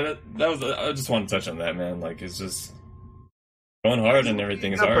 Yeah, that was. I just want to touch on that, man. Like, it's just going hard and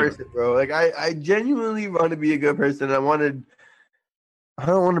everything is hard. Person, bro. Like, I genuinely want to be a good person. I don't want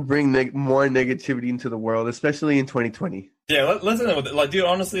to bring more negativity into the world, especially in 2020. Yeah, listen, like, dude,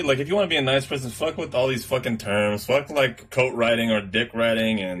 honestly, like, if you want to be a nice person, fuck with all these fucking terms. Fuck, like, coat riding or dick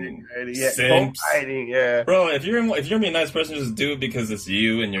riding and simps. Coat riding, yeah. Bro, if you're gonna be a nice person, just do it because it's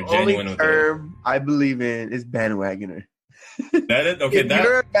you and you're genuine with it. The only term I believe in is bandwagoner. That it? Okay, if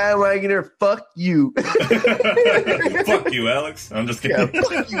you're a bandwagoner, fuck you. Fuck you, Alex. I'm just kidding. Yeah,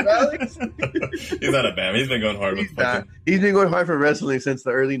 fuck you, Alex. He's not a band. He's been going hard with fucking... He's been going hard for wrestling since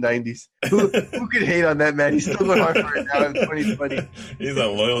the early 90s. Who could hate on that, man? He's still going hard for it now in 2020. He's a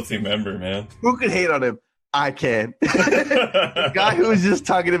loyalty member, man. Who could hate on him? I can. The guy who was just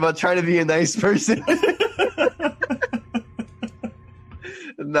talking about trying to be a nice person.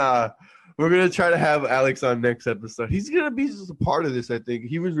 Nah. We're going to try to have Alex on next episode. He's going to be just a part of this, I think.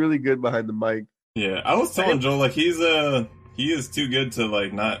 He was really good behind the mic. Yeah, I was telling Joel, like, he is too good to,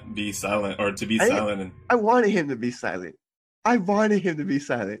 like, not be silent or to be silent. I wanted him to be silent. But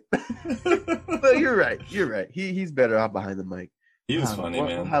you're right. He's better off behind the mic. He was funny,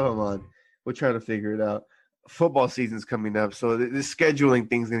 man. We'll have him on. We'll try to figure it out. Football season's coming up, so this scheduling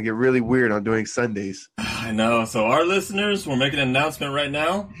thing's going to get really weird on doing Sundays. I know. So our listeners, we're making an announcement right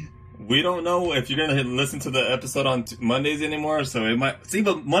now. We don't know if you're going to listen to the episode on Mondays anymore, so it might... See,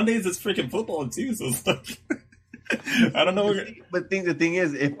 but Mondays is freaking football, too, so it's like... I don't know. But the thing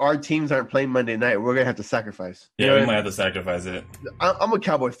is, if our teams aren't playing Monday night, we're going to have to sacrifice. Yeah, we might have to sacrifice it. I'm a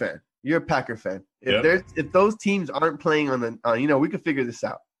Cowboy fan. You're a Packer fan. If those teams aren't playing on the... we can figure this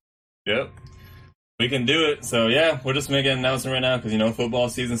out. Yep. We can do it. So, yeah, we're just making an announcement right now because, football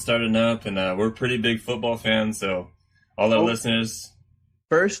season's starting up, and we're pretty big football fans, so all our listeners...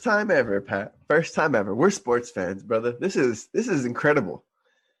 First time ever, Pat. First time ever. We're sports fans, brother. This is incredible.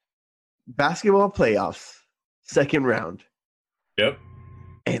 Basketball playoffs, second round. Yep.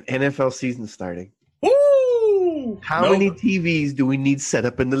 And NFL season starting. Woo! How many TVs do we need set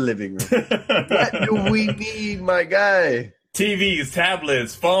up in the living room? What do we need, my guy? TVs,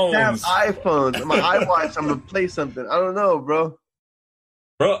 tablets, phones. iPhones. My iWatch, I'm going to play something. I don't know, bro.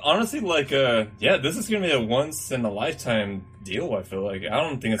 Bro, honestly, like, this is gonna be a once-in-a-lifetime deal, I feel like. I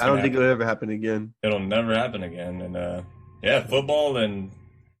don't think it'll ever happen again. It'll never happen again. And, football and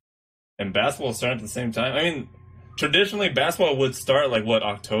basketball starting at the same time. I mean, traditionally, basketball would start, like, what,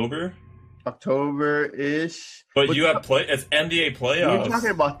 October? October-ish. But you have it's NBA playoffs. You're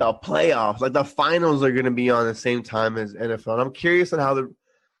talking about the playoffs. Like, the finals are gonna be on the same time as NFL. And I'm curious on how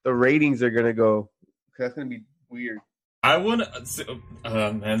the ratings are gonna go. Because that's gonna be weird. I want to,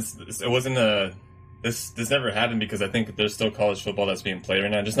 man. It wasn't this never happened because I think there's still college football that's being played right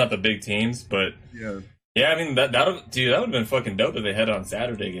now. Just not the big teams, but yeah. I mean that would have been fucking dope if they had on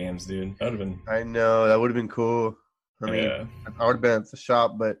Saturday games, dude. That would have been. I know that would have been cool. I mean, I would have been at the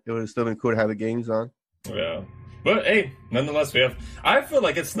shop, but it would have still been cool to have the games on. Yeah, but hey, nonetheless, I feel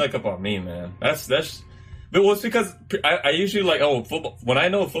like it snuck up on me, man. That's. But it's because I usually football. When I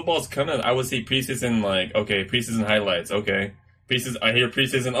know football's coming, I would see preseason preseason highlights. Okay, preseason. I hear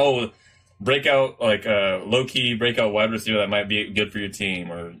preseason. Breakout low key breakout wide receiver that might be good for your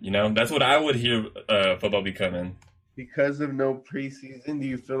team, or that's what I would hear. Football becoming. Because of no preseason, do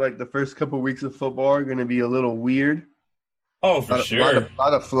you feel like the first couple of weeks of football are going to be a little weird? Oh, for sure. A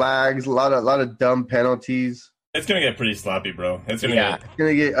lot of flags, a lot of dumb penalties. It's gonna get pretty sloppy, bro. It's gonna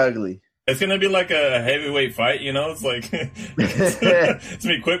get ugly. It's gonna be like a heavyweight fight, It's like it's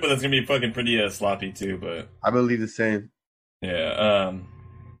gonna be quick, but it's gonna be fucking pretty sloppy too. But I believe the same. Yeah.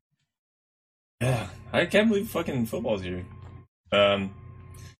 Yeah. I can't believe fucking football's here. I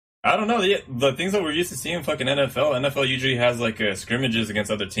don't know. The things that we're used to seeing fucking NFL usually has scrimmages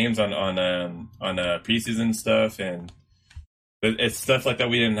against other teams on preseason stuff, and it's stuff like that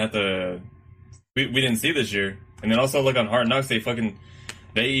we didn't have to. We didn't see this year, and then also on Hard Knocks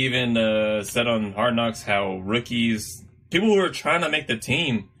They even said on Hard Knocks how rookies, people who are trying to make the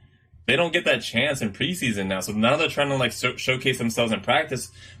team, they don't get that chance in preseason now. So now they're trying to showcase themselves in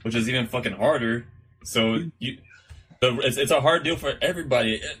practice, which is even fucking harder. So it's a hard deal for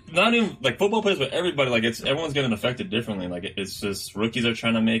everybody. Not even football players, but everybody. Everyone's getting affected differently. It's just rookies are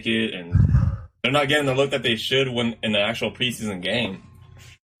trying to make it, and they're not getting the look that they should when in the actual preseason game.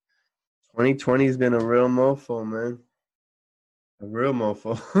 2020 has been a real mofo, man. A real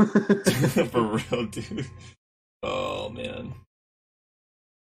mofo. For real, dude. Oh man.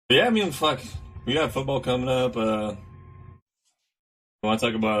 But yeah, I mean, fuck. We got football coming up. You want to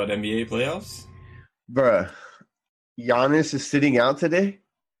talk about NBA playoffs? Bruh, Giannis is sitting out today?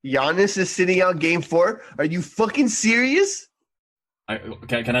 Giannis is sitting out game 4? Are you fucking serious?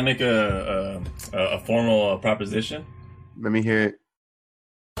 Can I make a formal proposition? Let me hear it.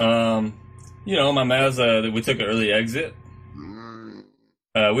 My Mavs, we took an early exit.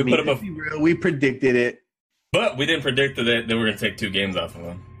 We predicted it. But we didn't predict that they were going to take 2 games off of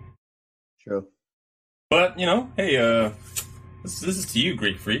them. True. But, hey, this is to you,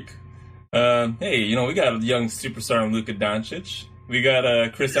 Greek Freak. Hey, we got a young superstar in Luka Doncic. We got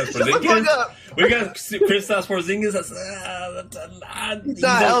Kristaps Porzingis. We got Kristaps Porzingis. He's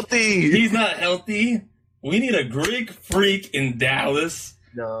not healthy. He's not healthy. We need a Greek Freak in Dallas.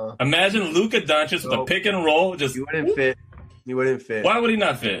 No. Imagine Luka Doncic with a pick and roll. Just He wouldn't fit. He wouldn't fit. Why would he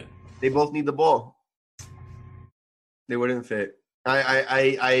not fit? They both need the ball. They wouldn't fit.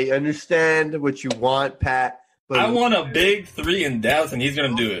 I understand what you want, Pat. But I want a big 3 in Dallas, and he's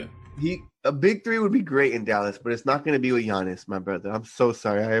going to do it. A big 3 would be great in Dallas, but it's not going to be with Giannis, my brother. I'm so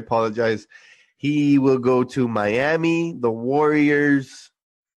sorry. I apologize. He will go to Miami, the Warriors.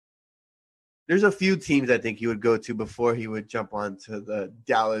 There's a few teams I think he would go to before he would jump onto the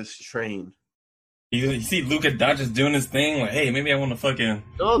Dallas train. You see Luka Doncic doing his thing, like, hey, maybe I want to fucking...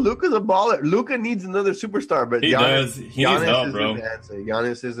 No, Luka's a baller. Luka needs another superstar, but he does. He needs help, bro.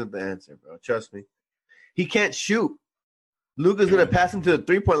 Giannis isn't the answer, bro. Trust me. He can't shoot. Luka's going to pass him to the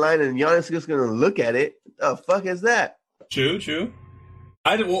 3-point line, and Giannis is just going to look at it. The fuck is that? True.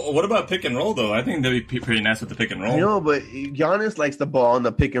 What about pick and roll, though? I think that'd be pretty nice with the pick and roll. I know, but Giannis likes the ball on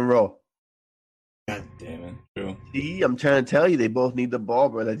the pick and roll. God damn it. True. See, I'm trying to tell you, they both need the ball,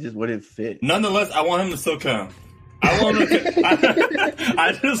 bro. That just wouldn't fit. Nonetheless, I want him to still come.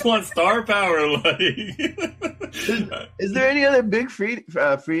 I just want star power. Like, is there any other big free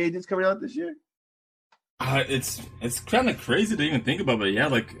agents coming out this year? It's kind of crazy to even think about, but yeah,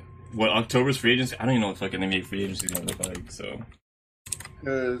 like what October's free agency? I don't even know what fucking NBA free agency is gonna look like. So,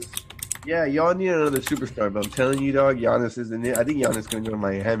 because y'all need another superstar, but I'm telling you, dog, Giannis isn't it. I think Giannis is gonna go to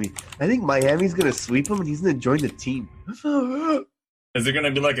Miami. I think Miami's gonna sweep him, and he's gonna join the team. Is it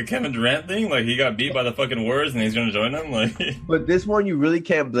gonna be like a Kevin Durant thing? Like he got beat by the fucking Warriors, and he's gonna join them? Like, but this one you really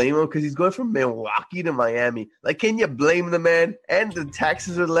can't blame him because he's going from Milwaukee to Miami. Like, can you blame the man? And the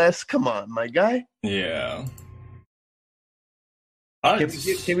taxes are less. Come on, my guy. Yeah.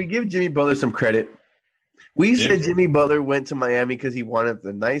 Can we give Jimmy Butler some credit? We said Jimmy Butler went to Miami because he wanted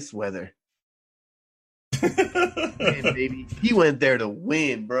the nice weather. Man, baby, he went there to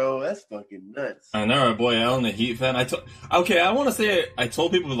win, bro. That's fucking nuts. I know, our boy Allen, a Heat fan. I want to say I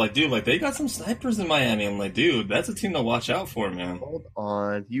told people, like, dude, like they got some snipers in Miami. I'm like, dude, that's a team to watch out for, man. Hold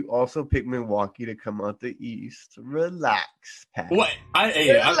on, you also picked Milwaukee to come out the East. Relax, Pat. What?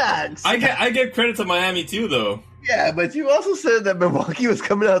 Relax. I give credit to Miami too, though. Yeah, but you also said that Milwaukee was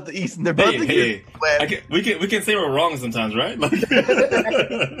coming out the East, and they're about to get swept. We can say we're wrong sometimes, right? Like,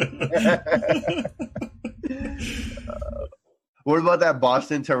 what about that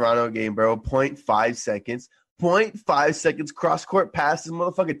Boston-Toronto game, bro? 0.5 seconds. 0.5 seconds. Cross-court pass. This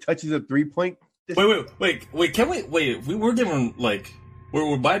motherfucker touches a 3-point. Wait. Can we... Wait, we were giving, like... We're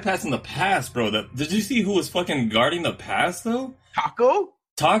bypassing the pass, bro. Did you see who was fucking guarding the pass, though? Taco?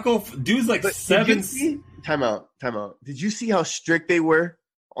 Dude's like 7... Time out. Did you see how strict they were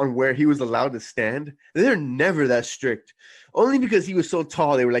on where he was allowed to stand? They're never that strict. Only because he was so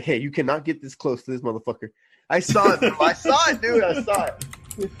tall, they were like, hey, you cannot get this close to this motherfucker. I saw it, bro. I saw it, dude. I saw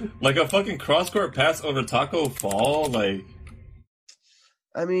it. Like a fucking cross-court pass over Taco Fall? Like...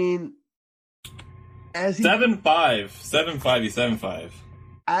 I mean... 7'5". 7'5", he's 7'5".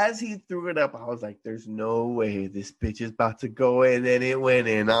 As he threw it up, I was like, there's no way this bitch is about to go in, and it went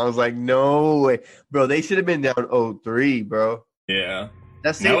in. I was like, no way. Bro, they should have been down 0-3, bro. Yeah.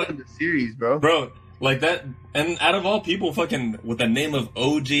 That's saving the series, bro. Bro, like that, and out of all people, fucking, with the name of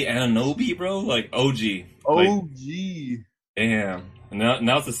OG Anunoby, bro, like OG. OG. Damn.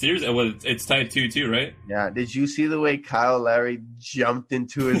 Now it's a series. It's tied 2-2, right? Yeah. Did you see the way Kyle Lowry jumped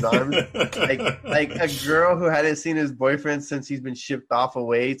into his arms? like a girl who hadn't seen his boyfriend since he's been shipped off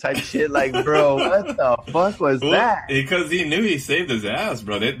away type shit. Like, bro, what the fuck was that? Because he knew he saved his ass,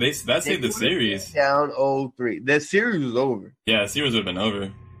 bro. That saved the series. Down 0-3. The series was over. Yeah, the series would have been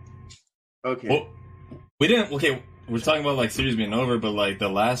over. Okay. Well, we didn't. Okay, we're talking about like series being over, but like the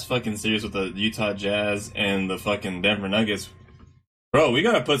last fucking series with the Utah Jazz and the fucking Denver Nuggets. Bro, we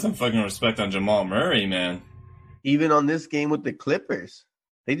gotta put some fucking respect on Jamal Murray, man. Even on this game with the Clippers.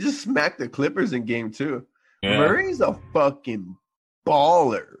 They just smacked the Clippers in game 2. Yeah. Murray's a fucking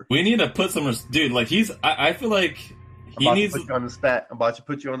baller. We need to put some, dude. Like I feel like he needs. To put you on the spot. I'm about to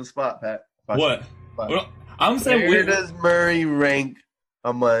put you on the spot, Pat. What? Well, I'm saying, where does Murray rank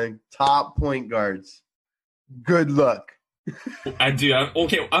among top point guards? Good luck. I do.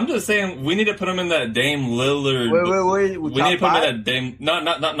 I'm just saying we need to put him in that Dame Lillard. Wait. We need to put him in that Dame.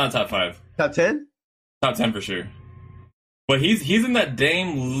 Not top 5. Top 10. Top 10 for sure. But he's in that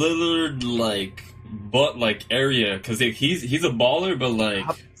Dame Lillard area because he's a baller, but like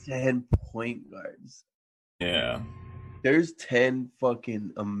top 10 point guards. Yeah. There's 10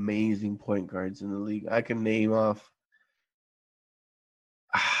 fucking amazing point guards in the league. I can name off.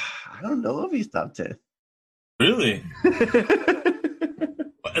 I don't know if he's top 10. Really?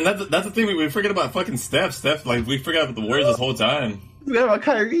 And that's the thing. We forget about fucking Steph. Steph, like, we forgot about the Warriors this whole time. We forgot about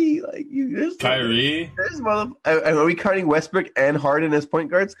Kyrie. Kyrie? Are we counting Westbrook and Harden as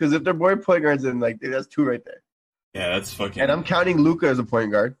point guards? Because if they're both point guards, then, like, that's 2 right there. Yeah, that's fucking... And I'm counting Luka as a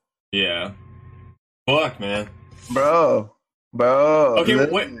point guard. Yeah. Fuck, man. Bro. Okay,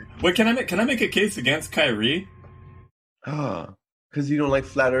 wait, can I make a case against Kyrie? Because you don't like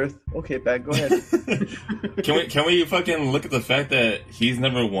flat Earth? Okay, Pat, go ahead. Can we fucking look at the fact that he's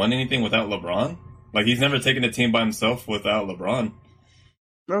never won anything without LeBron? Like, he's never taken a team by himself without LeBron.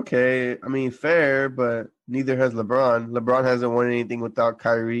 Okay, I mean, fair, but neither has LeBron. LeBron hasn't won anything without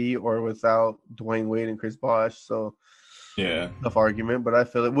Kyrie or without Dwayne Wade and Chris Bosh, so yeah, tough argument. But I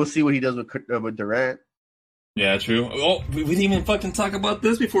feel it. We'll see what he does with Durant. Yeah, true. Oh, we didn't even fucking talk about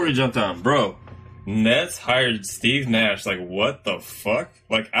this before we jumped on, bro. Nets hired Steve Nash. Like, what the fuck?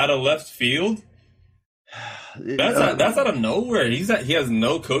 Like, out of left field? That's out of nowhere. He has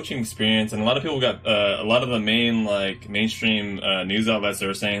no coaching experience, and a lot of people got a lot of the mainstream news outlets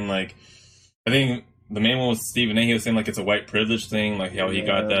are saying, like, I think the main one was Stephen A. He was saying, like, it's a white privilege thing, like how he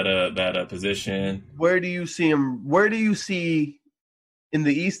got that position. Where do you see him? Where do you see in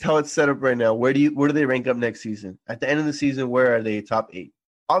the East how it's set up right now? Where do they rank up next season? At the end of the season, where are they? Top 8.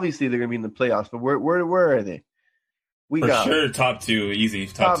 Obviously, they're going to be in the playoffs, but where are they? For sure, top 2, easy.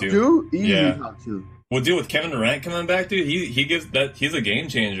 Top 2? Easy, yeah. Top 2. Well, dude, with Kevin Durant coming back, dude, he gives that. He's a game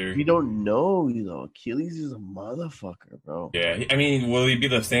changer. We don't know, Achilles is a motherfucker, bro. Yeah, I mean, will he be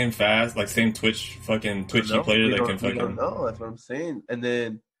the same same twitchy player that can fucking? We don't know. That's what I'm saying. And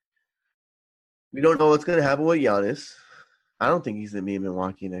then we don't know what's gonna happen with Giannis. I don't think he's gonna be in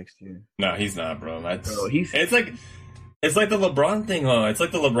Milwaukee next year. No, he's not, bro. It's like the LeBron thing, huh? It's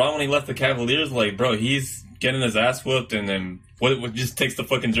like the LeBron when he left the Cavaliers. Like, bro, he's getting his ass whooped, and then what just takes the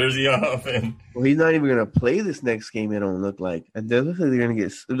fucking jersey off. And well, he's not even gonna play this next game. It don't look like, and they look like they're gonna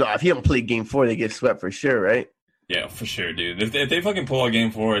get. If he don't play Game 4, they get swept for sure, right? Yeah, for sure, dude. If they fucking pull a Game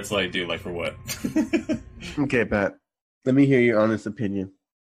 4, it's like, dude, like for what? Okay, Pat. Let me hear your honest opinion.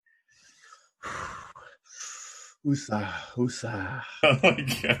 Usa. Oh my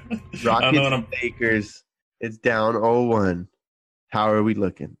god. Rockets Lakers. It's down 0-1. How are we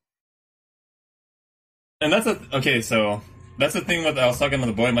looking? And so that's the thing I was talking to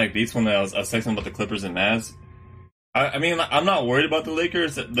the boy Mike Beats when I was texting about the Clippers and Mavs. I mean, I'm not worried about the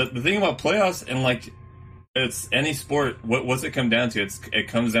Lakers. The thing about playoffs and like it's any sport, what's it come down to? It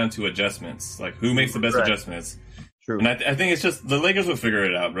comes down to adjustments. Like who makes the best adjustments. True. And I think it's just the Lakers will figure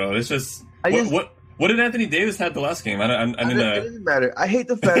it out, bro. It's just what did Anthony Davis have the last game? It doesn't matter. I hate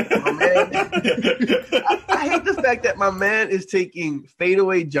the fact that my man. I hate the fact that my man is taking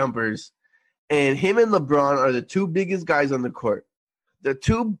fadeaway jumpers, and him and LeBron are the 2 biggest guys on the court. The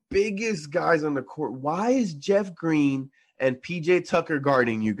 2 biggest guys on the court. Why is Jeff Green and PJ Tucker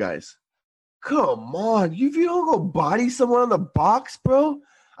guarding you guys? Come on, if you don't go body someone on the box, bro.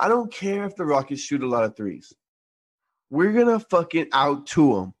 I don't care if the Rockets shoot a lot of threes. We're gonna fucking out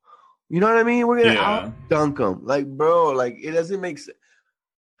to them. You know what I mean? We're going to out-dunk them. Like, bro, like, it doesn't make sense.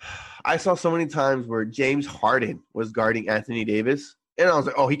 I saw so many times where James Harden was guarding Anthony Davis, and I was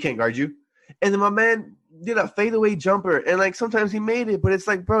like, oh, he can't guard you. And then my man did a fadeaway jumper, and, like, sometimes he made it, but it's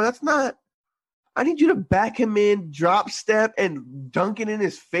like, bro, that's not – I need you to back him in, drop step, and dunk it in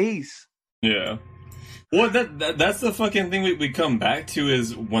his face. Yeah. Well, that's the fucking thing we come back to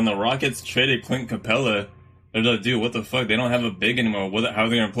is when the Rockets traded Clint Capella – they're like, dude, what the fuck? They don't have a big anymore. How are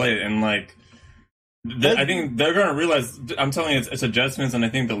they going to play it? And, like, I think they're going to realize, I'm telling you, it's adjustments, and I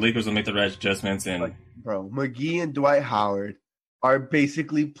think the Lakers will make the right adjustments. And like, bro, McGee and Dwight Howard are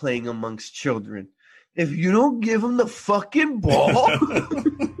basically playing amongst children. If you don't give them the fucking ball,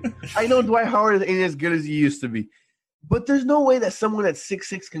 I know Dwight Howard ain't as good as he used to be, but there's no way that someone at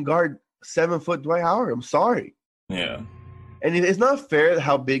 6'6" can guard 7-foot Dwight Howard. I'm sorry. Yeah. And it's not fair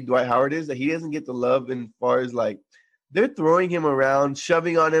how big Dwight Howard is, that he doesn't get the love as far as, like, they're throwing him around,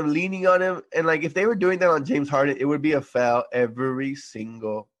 shoving on him, leaning on him, and like if they were doing that on James Harden, it would be a foul every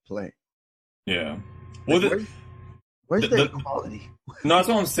single play. Yeah. Well, like, where's the equality? No, that's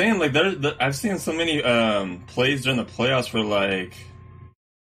what I'm saying. Like, I've seen so many plays during the playoffs for like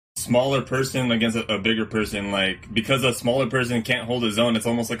smaller person against a bigger person. Like, because a smaller person can't hold his own, it's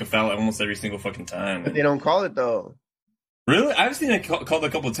almost like a foul almost every single fucking time. But they don't call it though. Really? I've seen it called a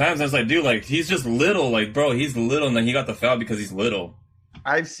couple of times. I was like, dude, like, he's just little. Like, bro, he's little, and then he got the foul because he's little.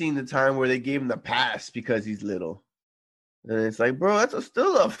 I've seen the time where they gave him the pass because he's little. And it's like, bro, that's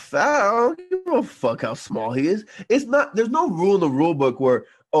still a foul. You don't fuck how small he is. It's not. There's no rule in the rule book where,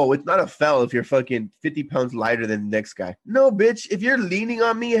 oh, it's not a foul if you're fucking 50 pounds lighter than the next guy. No, bitch. If you're leaning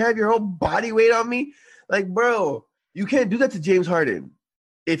on me and have your whole body weight on me, like, bro, you can't do that to James Harden.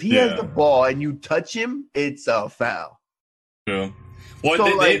 If he has the ball and you touch him, it's a foul. True. Well,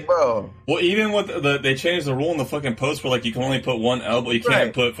 so, bro. Well, even with they changed the rule in the fucking post where like you can only put one elbow, you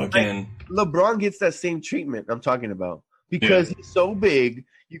can't put fucking. Like, LeBron gets that same treatment I'm talking about because he's so big.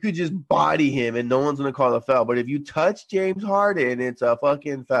 You could just body him and no one's gonna call a foul. But if you touch James Harden, it's a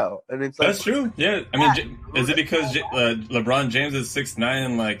fucking foul. And it's like, that's true. Yeah, I mean, is it because LeBron James is 6'9"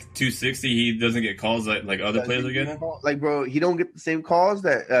 and like 260? He doesn't get calls like other players are getting. Like, bro, he don't get the same calls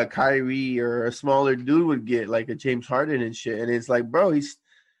that Kyrie or a smaller dude would get, like a James Harden and shit. And it's like, bro,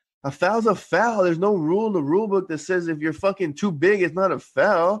 a foul's a foul. There's no rule in the rule book that says if you're fucking too big, it's not a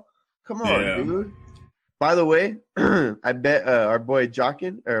foul. Come on, dude. By the way, I bet our boy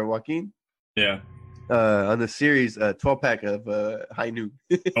Joaquin, on the series 12-pack of High Noon.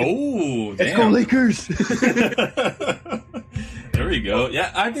 Oh, damn. Let's go Lakers. There we go.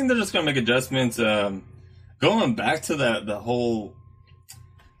 Yeah, I think they're just going to make adjustments. Going back to the whole...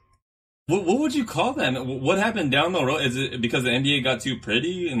 What would you call that? What happened down the road? Is it because the NBA got too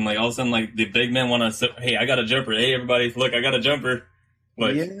pretty and like all of a sudden like the big men want to... Hey, I got a jumper. Hey, everybody, look, I got a jumper.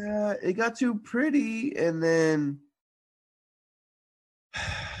 Like, yeah, it got too pretty, and then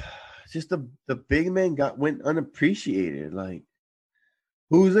just the big man went unappreciated. Like,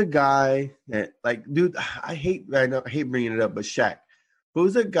 who's a guy that, like, dude? I hate bringing it up, but Shaq.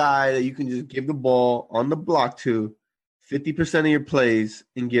 Who's a guy that you can just give the ball on the block to 50% of your plays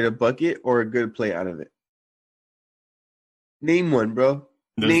and get a bucket or a good play out of it? Name one, bro.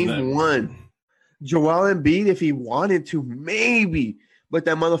 Name one. Joel Embiid, if he wanted to, maybe. But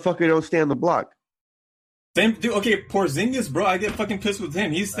that motherfucker don't stay on the block. Same dude. Okay, Porzingis, bro. I get fucking pissed with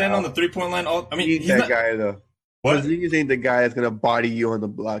him. He's standing on the 3-point line. He's that guy though. What? Porzingis ain't the guy that's gonna body you on the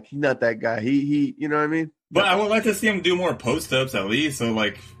block. He's not that guy. He you know what I mean? But I would like to see him do more post ups at least. So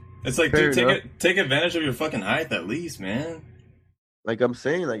like, it's like, dude, take advantage of your fucking height at least, man. Like I'm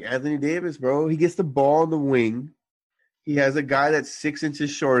saying, like Anthony Davis, bro. He gets the ball on the wing. He has a guy that's 6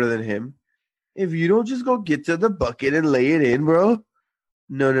 inches shorter than him. If you don't just go get to the bucket and lay it in, bro.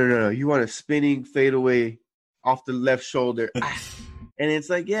 No. You want a spinning fadeaway off the left shoulder. And it's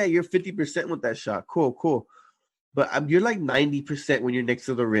like, yeah, you're 50% with that shot. Cool. But you're like 90% when you're next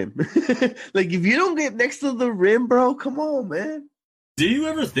to the rim. Like, if you don't get next to the rim, bro, come on, man. Do you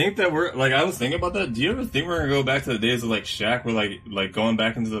ever think that I was thinking about that. Do you ever think we're going to go back to the days of, like, Shaq, where, like going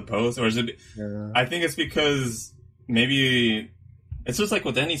back into the post? Or is it, I think it's because maybe, it's just like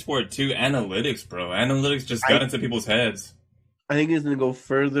with any sport, too, analytics, bro. Analytics just got into people's heads. I think it's going to go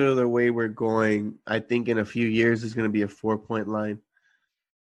further the way we're going. I think in a few years, it's going to be a 4-point line.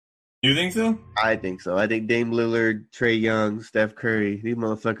 You think so? I think so. I think Dame Lillard, Trae Young, Steph Curry, these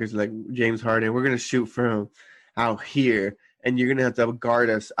motherfuckers like James Harden, we're going to shoot from out here, and you're going to have guard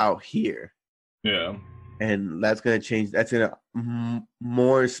us out here. Yeah. And that's going to change. That's going to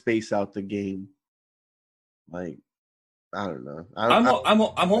more space out the game. Like, I don't know.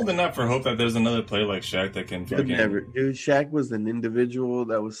 I'm holding out for hope that there's another player like Shaq that can fucking... Dude, Shaq was an individual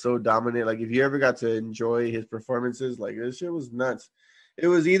that was so dominant. Like, if you ever got to enjoy his performances, like, this shit was nuts. It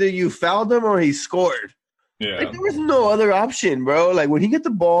was either you fouled him or he scored. Yeah. Like, there was no other option, bro. Like, when he get the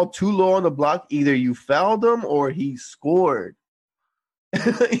ball too low on the block, either you fouled him or he scored.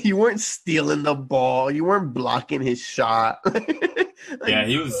 You weren't stealing the ball. You weren't blocking his shot. Yeah,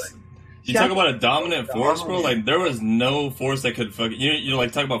 he was... You talk about a dominant force, bro. Like, there was no force that could fucking... You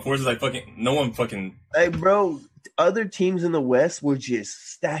like, talk about forces like fucking... No one fucking... Like, bro, other teams in the West were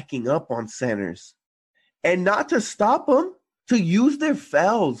just stacking up on centers. And not to stop them, to use their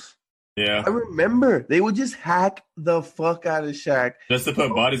fouls. Yeah. I remember. They would just hack the fuck out of Shaq. Just to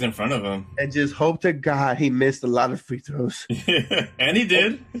put bodies in front of him. And just hope to God he missed a lot of free throws. Yeah. And he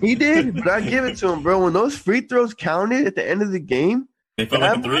did. He did, but I give it to him, bro. When those free throws counted at the end of the game... They felt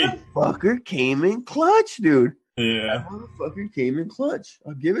like a 3. Motherfucker came in clutch, dude. Yeah. That motherfucker came in clutch.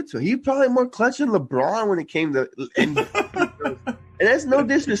 I'll give it to him. He probably more clutch than LeBron when it came to and that's no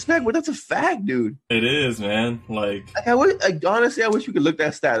disrespect, but that's a fact, dude. It is, man. Honestly, I wish we could look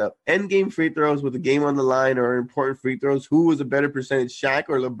that stat up. End game free throws with a game on the line or important free throws. Who was a better percentage, Shaq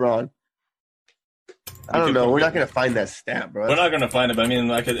or LeBron? I don't know. We're not gonna find that stat, bro. We're not gonna find it, but I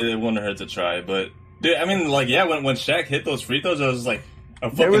mean, it wouldn't hurt to try. But dude, I mean, like, yeah, when Shaq hit those free throws, I was like,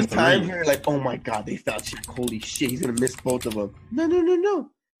 there was time here, like, oh my god, they found Shaq. Holy shit, he's gonna miss both of them.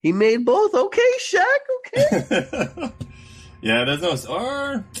 No. He made both. Okay, Shaq. Okay. Yeah, there's no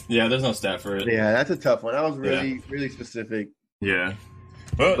stat for it. Yeah, that's a tough one. That was really specific. Yeah,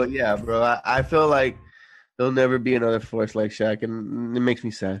 but yeah, bro, I feel like there'll never be another force like Shaq, and it makes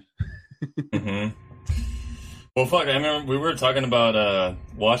me sad. Mm-hmm. Well, fuck, I remember we were talking about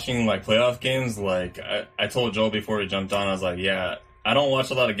watching like playoff games. Like I told Joel before he jumped on, I was like, yeah, I don't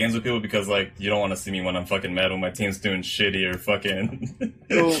watch a lot of games with people because like you don't want to see me when I'm fucking mad when my team's doing shitty or fucking.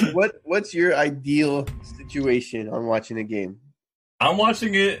 So what's your ideal situation on watching a game? I'm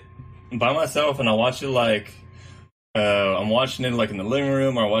watching it by myself, and I watch it like I'm watching it like in the living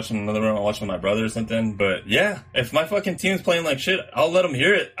room, or watching in another room, or watching with my brother or something. But yeah, if my fucking team's playing like shit, I'll let them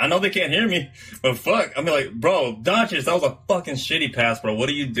hear it. I know they can't hear me, but fuck, I'll be like, bro, Doncic, that was a fucking shitty pass, bro. What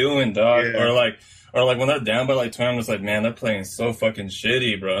are you doing, dog? Yeah. Or like when they're down by like 20, I'm just like, man, they're playing so fucking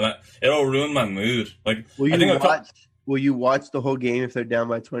shitty, bro. And it'll ruin my mood. Like, will you watch the whole game if they're down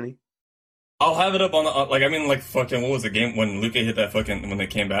by 20? I'll have it up on the fucking, what was the game when Luka hit that fucking, when they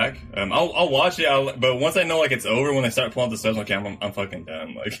came back? I'll watch it, but once I know like it's over, when they start pulling out the subs, okay, I'm fucking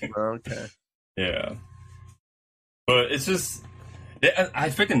done. Like, okay. Yeah. But it's just, I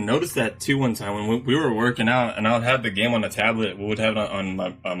freaking noticed that too one time when we were working out, and I would have the game on the tablet. We would have it on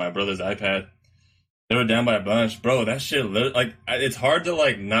my brother's iPad. They were down by a bunch, bro. That shit, like, it's hard to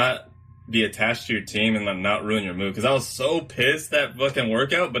like not be attached to your team and like, not ruin your mood. Because I was so pissed that fucking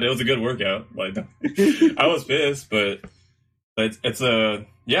workout, but it was a good workout. Like, I was pissed, but it's a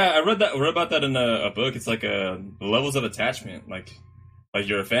I read about that in a book. It's like levels of attachment. Like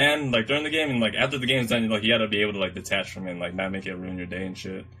you're a fan, like during the game, and like after the game's done, like you gotta be able to like detach from it, and like not make it ruin your day and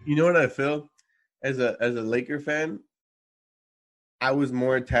shit. You know what I feel as a Laker fan? I was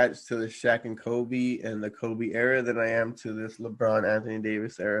more attached to the Shaq and Kobe and the Kobe era than I am to this LeBron, Anthony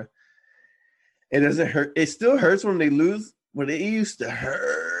Davis era. It doesn't hurt. It still hurts when they lose, but it used to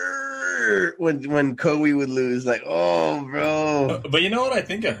hurt when Kobe would lose. Like, oh, bro. But you know what I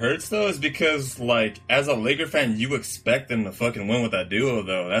think it hurts, though, is because, like, as a Laker fan, you expect them to fucking win with that duo,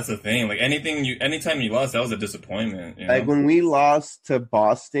 though. That's the thing. Like, anytime you lost, that was a disappointment. You know? Like, when we lost to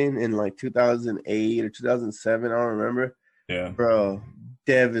Boston in, like, 2008 or 2007, I don't remember. Yeah. Bro,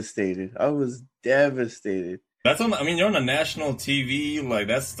 devastated. I was devastated. You're on a national TV, like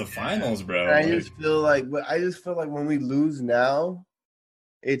that's the finals, bro. I just feel like when we lose now,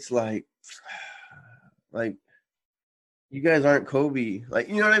 it's like you guys aren't Kobe. Like,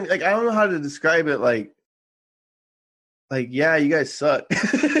 you know what I mean? Like, I don't know how to describe it. Like yeah, you guys suck.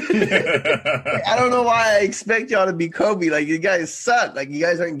 Like, I don't know why I expect y'all to be Kobe. Like, you guys suck. Like, you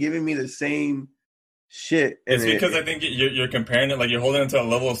guys aren't giving me the same shit. It's because I think you're comparing it, like you're holding it to a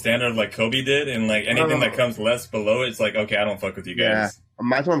level of standard like Kobe did, and like anything that comes less below it's like, okay, I don't fuck with you guys.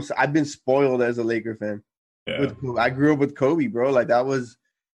 Yeah, I've been spoiled as a Laker fan. Yeah. I grew up with Kobe, bro. Like, that was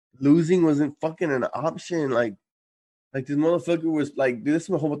losing wasn't fucking an option. Like this motherfucker was like, dude, this is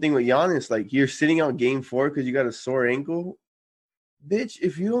the whole thing with Giannis. Like, you're sitting out game 4 because you got a sore ankle, bitch.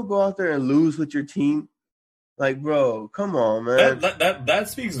 If you don't go out there and lose with your team. Like, bro, come on, man. That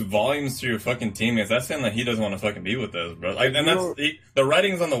speaks volumes to your fucking teammates. That's saying that he doesn't want to fucking be with us, bro. Like, and the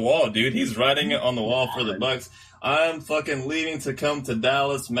writing's on the wall, dude. He's writing it on the wall for the Bucks. I'm fucking leaving to come to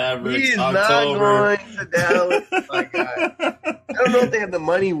Dallas Mavericks. He's October. not going to Dallas. My God. I don't know if they have the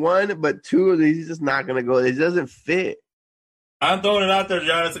money, one, but two of these, he's just not going to go. It doesn't fit. I'm throwing it out there,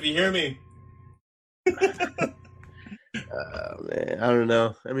 Giannis, if you hear me. Man, I don't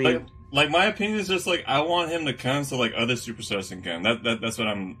know. I mean, like my opinion is just like I want him to come so like other superstars can come. That's what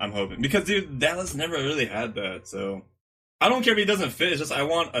I'm hoping, because dude, Dallas never really had that. So I don't care if he doesn't fit. It's just I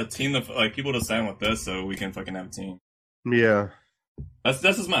want a team of like people to sign with us so we can fucking have a team. Yeah, that's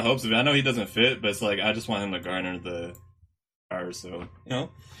just my hopes of it. I know he doesn't fit, but it's like I just want him to garner the power. So you know,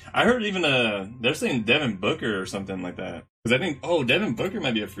 I heard even they're saying Devin Booker or something like that, because I think Devin Booker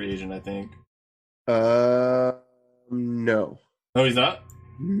might be a free agent. I think. No. No, he's not?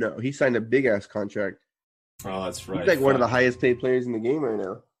 No, he signed a big-ass contract. Oh, that's right. He's like one of the highest-paid players in the game right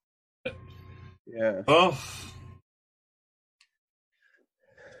now. Yeah. Oh.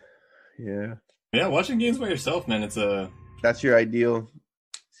 Yeah. Yeah, watching games by yourself, man, it's That's your ideal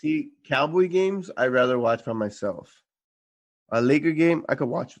See, Cowboy games, I'd rather watch by myself. A Laker game, I could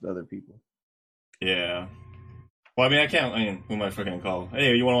watch with other people. Yeah. Well, I mean, I can't. I mean, who am I fucking call?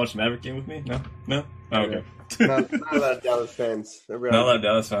 Hey, you want to watch the Maverick game with me? No, no. Oh, okay. Not a lot of Dallas fans. Not a lot of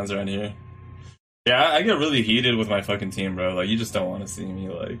Dallas fans around here. Yeah, I get really heated with my fucking team, bro. Like, you just don't want to see me,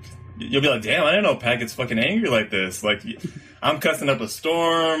 like... You'll be like, damn, I didn't know Pat gets fucking angry like this. Like, I'm cussing up a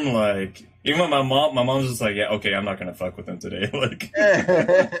storm, like... Even when my mom's just like, yeah, okay, I'm not gonna fuck with him today. Like...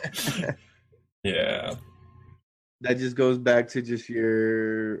 Yeah. That just goes back to just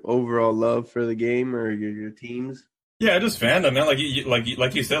your overall love for the game or your teams. Yeah, just fandom, man. Like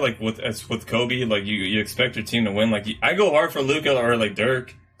you said, like with Kobe, like you expect your team to win. Like I go hard for Luka or like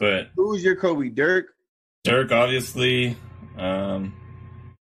Dirk, but who's your Kobe? Dirk, obviously. Yeah,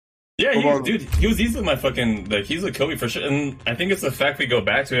 dude, he was easily my fucking like he's a Kobe for sure. And I think it's the fact we go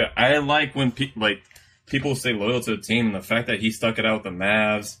back to it. I like when people stay loyal to the team, and the fact that he stuck it out with the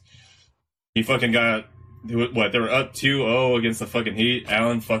Mavs. He fucking got. What, they were up 2-0 against the fucking Heat.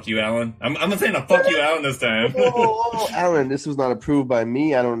 Allen, fuck you, Allen. I'm not saying a fuck you, Allen, this time. Allen, this was not approved by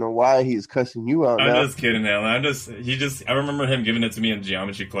me. I don't know why he's cussing you out now. I'm just kidding, Allen. I remember him giving it to me in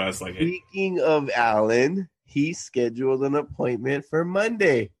geometry class. Like, speaking of Allen, he scheduled an appointment for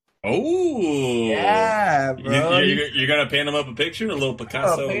Monday. Oh. Yeah, bro. You're going to paint him up a picture? A little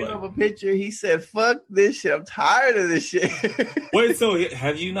Picasso? Paint him up a picture. He said, fuck this shit. I'm tired of this shit. Wait, so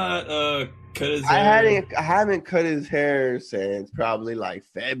have you not cut his hair? I haven't cut his hair since probably like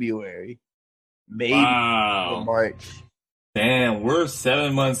February. Maybe March. Damn, we're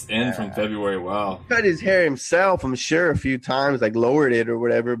 7 months in from February. Wow. Cut his hair himself, I'm sure, a few times, like lowered it or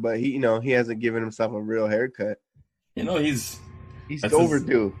whatever, but he hasn't given himself a real haircut. He's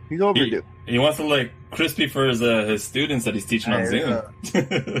overdue. He's overdue. He wants to look crispy for his students that he's teaching on Zoom.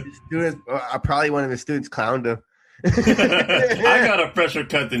 His students, probably one of his students clowned him. I got a fresher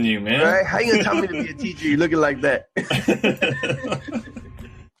cut than you, man. Right? How you gonna tell me to be a teacher? You looking like that?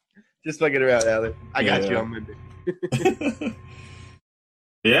 Just fucking around, Alan. I got you on Monday.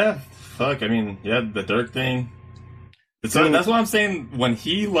 Yeah, fuck. I mean, the Dirk thing. So that's what I'm saying. When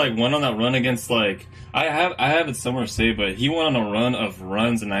he like went on that run against like I have it somewhere saved, but he went on a run of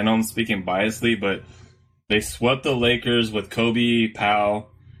runs, and I know I'm speaking biasly, but they swept the Lakers with Kobe, Powell.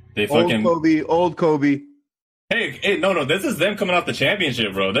 They fucking old Kobe. Hey, no, this is them coming off the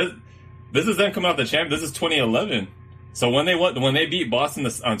championship, bro. This is them coming off the champ. This is 2011. So when they beat Boston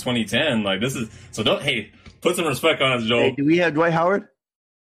on 2010, like this is so don't put some respect on us, Joel. Hey, do we have Dwight Howard?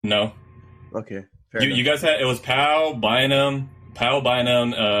 No. Okay. You guys had it was Powell, Bynum.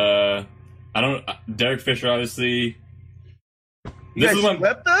 Derek Fisher, obviously. You guys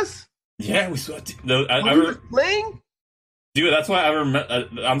swept us? Yeah, we swept. We were playing. Dude, that's why I remember.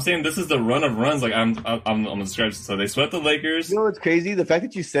 I'm saying this is the run of runs. Like I'm describing. So they swept the Lakers. You know what's crazy? The fact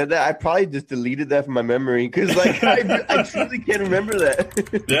that you said that, I probably just deleted that from my memory because, like, I truly can't remember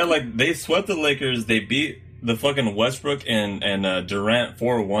that. Yeah, like they swept the Lakers. They beat the fucking Westbrook and Durant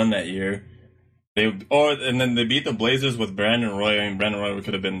 4-1 that year. And then they beat the Blazers with Brandon Roy. I mean, Brandon Roy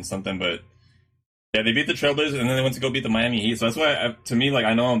could have been something, but yeah, they beat the Trailblazers, and then they went to go beat the Miami Heat. So that's why, to me, like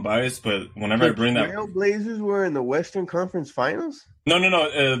I know I'm biased, but whenever I bring that, Trailblazers were in the Western Conference Finals. No.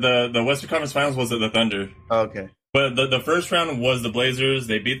 The Western Conference Finals was the Thunder. Oh, okay. But the first round was the Blazers.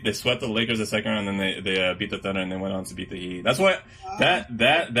 They swept the Lakers the second round, and then they beat the Thunder, and they went on to beat the Heat. That's why that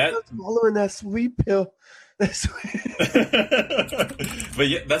following that sweep hill. But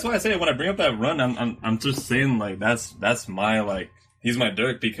yeah, that's why I say when I bring up that run, I'm just saying like that's my like he's my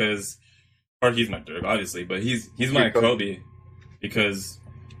Dirk because. Or he's my Dirk, obviously, but he's my Kobe because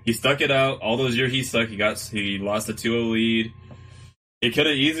he stuck it out all those years. He stuck. He lost a 2-0 lead. He could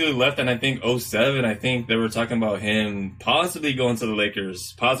have easily left, and I think 2007. I think they were talking about him possibly going to the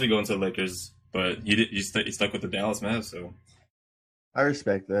Lakers, but he stuck with the Dallas Mavs. So I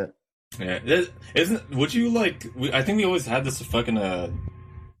respect that. Yeah, would you like? I think we always had this fucking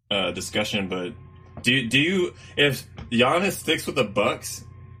discussion, but do you if Giannis sticks with the Bucks?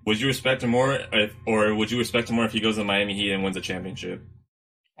 Would you respect him more, or would you respect him more if he goes to Miami Heat and wins a championship?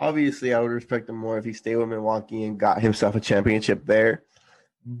 Obviously, I would respect him more if he stayed with Milwaukee and got himself a championship there.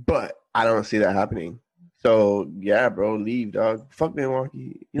 But I don't see that happening. So, yeah, bro, leave, dog. Fuck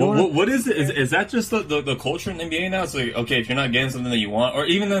Milwaukee. What is it? Is that just the culture in the NBA now? It's like, okay, if you're not getting something that you want, or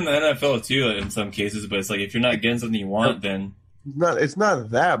even in the NFL too, in some cases, but it's like, if you're not getting something you want, then... It's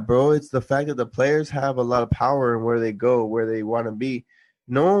not that, bro. It's the fact that the players have a lot of power in where they go, where they want to be.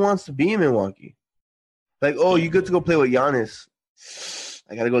 No one wants to be in Milwaukee. Like, oh, you get to go play with Giannis.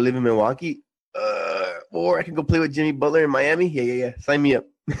 I got to go live in Milwaukee. Or I can go play with Jimmy Butler in Miami. Yeah. Sign me up.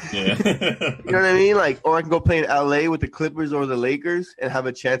 Yeah. You know what I mean? Like, or I can go play in LA with the Clippers or the Lakers and have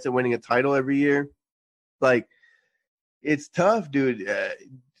a chance at winning a title every year. Like, it's tough, dude.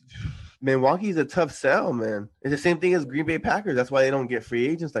 Milwaukee's a tough sell, man. It's the same thing as Green Bay Packers. That's why they don't get free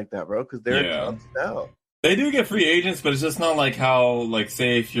agents like that, bro, because they're a Yeah. tough sell. They do get free agents, but it's just not like how, like,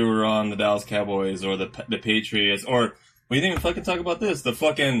 say if you were on the Dallas Cowboys or the Patriots, or we didn't even fucking talk about this, the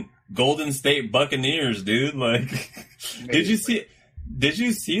fucking Golden State Buccaneers, dude. Like, did you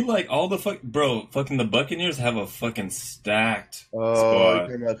see like all the fucking the Buccaneers have a fucking stacked squad.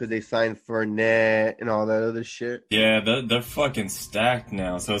 Because they signed Fournette and all that other shit. Yeah, they're fucking stacked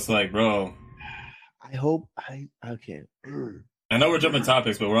now. So it's like, bro. Okay. I know we're jumping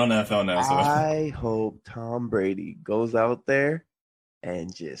topics, but we're on NFL now. So I hope Tom Brady goes out there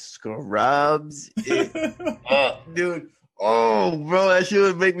and just scrubs it up, dude. Oh, bro, that shit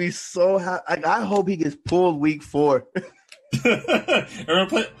would make me so happy. I hope he gets pulled week 4.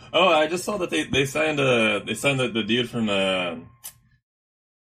 I just saw that they signed the dude from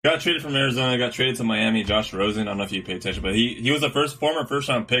got traded from Arizona, got traded to Miami, Josh Rosen. I don't know if you pay attention, but he was a former first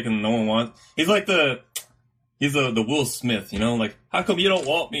round pick and no one wants. He's like the Will Smith, you know, like, how come you don't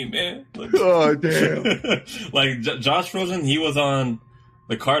want me, man? Like, oh, damn. Like, Josh Rosen, he was on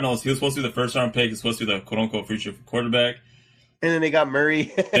the Cardinals. He was supposed to be the first round pick. He was supposed to be the quote unquote future quarterback. And then they got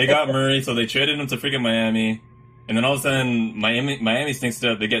Murray. They got Murray, so they traded him to freaking Miami. And then all of a sudden, Miami stinks it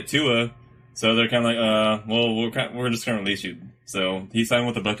up. They get Tua. So they're kind of like, we're just going to release you. So he signed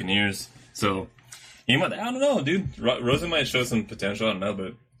with the Buccaneers. So I don't know, dude. Rosen might show some potential. I don't know,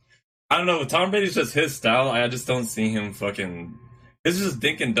 but I don't know. Tom Brady's just his style. I just don't see him fucking. It's just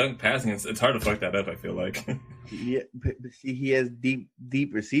dink and dunk passing. It's hard to fuck that up, I feel like. Yeah, but see, he has deep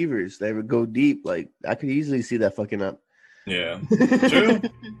receivers that would go deep. Like, I could easily see that fucking up. Yeah. True.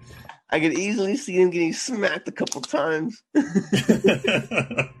 I could easily see him getting smacked a couple times. No,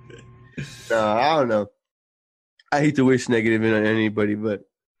 I don't know. I hate to wish negative on anybody, but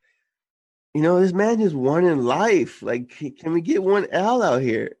you know, this man just won in life. Like, can we get one L out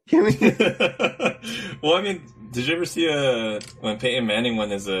here? Can we? Well, I mean, did you ever see when Peyton Manning won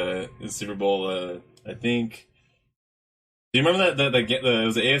his Super Bowl? I think. Do you remember that it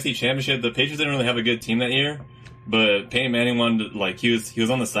was the AFC Championship? The Patriots didn't really have a good team that year, but Peyton Manning won. Like, he was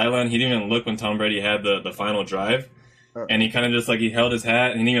on the sideline. He didn't even look when Tom Brady had the final drive, and he kind of just like he held his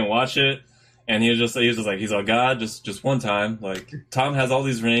hat and he didn't even watch it. And he was just like, he's like, God, just one time. Like, Tom has all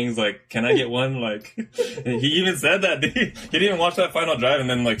these rings. Like, can I get one? Like, he even said that. He didn't even watch that final drive. And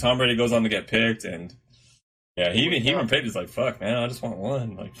then, like, Tom Brady goes on to get picked. And, yeah, he even picked. He's like, fuck, man, I just want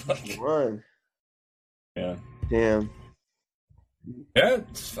one. Like, fuck. One. Yeah. Damn. Yeah,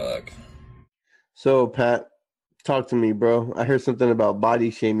 fuck. So, Pat, talk to me, bro. I heard something about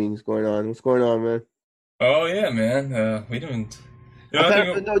body shamings going on. What's going on, man? Oh, yeah, man. We didn't...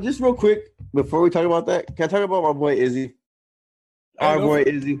 No, just real quick before we talk about that, can I talk about my boy Izzy? Our boy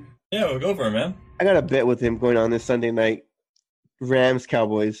Izzy. Yeah, we'll go for it, man. I got a bet with him going on this Sunday night. Rams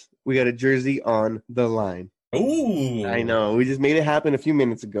Cowboys. We got a jersey on the line. Ooh, I know. We just made it happen a few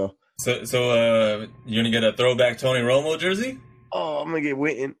minutes ago. So you're gonna get a throwback Tony Romo jersey? Oh, I'm gonna get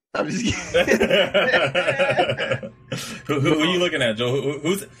Witten. I'm just kidding. Who are you looking at, Joe?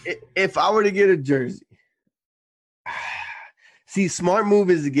 Who's? If I were to get a jersey. See, smart move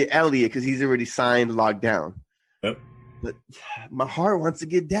is to get Elliott because he's already signed, locked down. Yep. But my heart wants to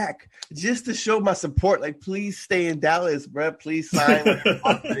get Dak just to show my support. Like, please stay in Dallas, bro. Please sign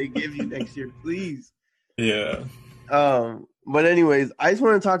what they give you next year, please. Yeah. But anyways, I just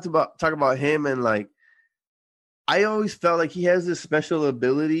want to talk about him, and like, I always felt like he has this special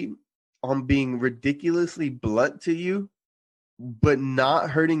ability on being ridiculously blunt to you, but not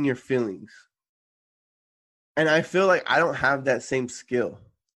hurting your feelings. And I feel like I don't have that same skill.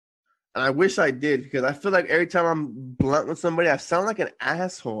 And I wish I did, because I feel like every time I'm blunt with somebody, I sound like an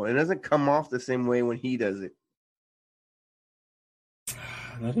asshole. It doesn't come off the same way when he does it.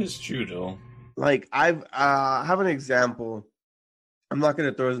 That is true, Joel. Like, I have an example. I'm not going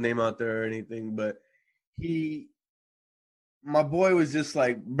to throw his name out there or anything, but my boy was just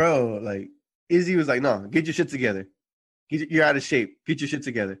like, bro, like, Izzy was like, no, get your shit together. You're out of shape. Get your shit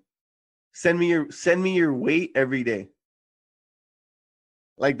together. Send me your weight every day.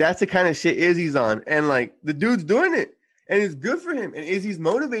 Like, that's the kind of shit Izzy's on. And like, the dude's doing it. And it's good for him. And Izzy's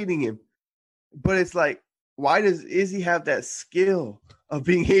motivating him. But it's like, why does Izzy have that skill of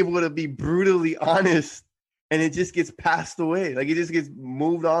being able to be brutally honest and it just gets passed away? Like, it just gets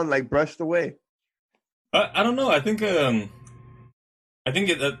moved on, like brushed away. I don't know. I think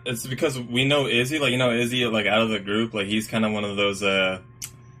it's because we know Izzy. Like, you know, Izzy, like, out of the group, like, he's kind of one of those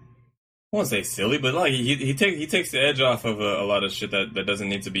I won't say silly, but like he takes the edge off of a lot of shit that doesn't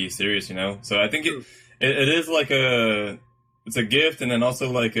need to be serious, you know. So I think it is like it's a gift, and then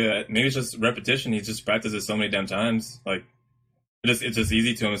also like maybe it's just repetition. He just practices so many damn times, like it's just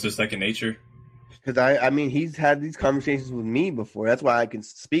easy to him. It's just second nature. Because I mean, he's had these conversations with me before. That's why I can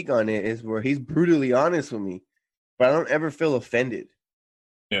speak on it. Is where he's brutally honest with me, but I don't ever feel offended.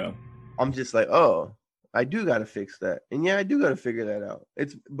 Yeah, I'm just like, oh, I do got to fix that, and yeah, I do got to figure that out.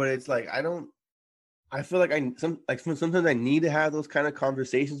 But it's like I don't. I feel like sometimes I need to have those kind of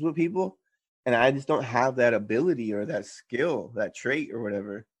conversations with people, and I just don't have that ability or that skill, that trait or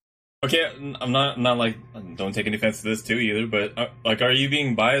whatever. okay, I'm not like don't take any offense to this too either, but like, are you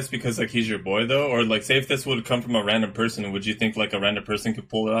being biased because like he's your boy though, or like say if this would come from a random person, would you think like a random person could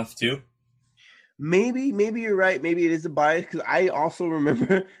pull it off too? Maybe you're right. Maybe it is a bias because I also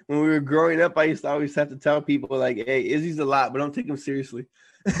remember when we were growing up, I used to always have to tell people like, "Hey, Izzy's a lot, but don't take him seriously."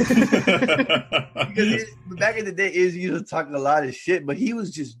 Because back in the day, Izzy used to talk a lot of shit, but he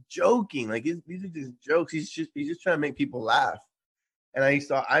was just joking. Like these are just jokes. He's just trying to make people laugh. And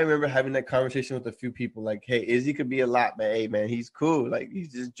I remember having that conversation with a few people, like, "Hey, Izzy could be a lot, but hey, man, he's cool. Like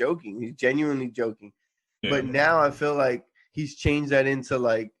he's just joking. He's genuinely joking." Yeah. But now I feel like he's changed that into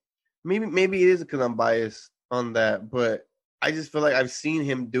like. Maybe it is because I'm biased on that, but I just feel like I've seen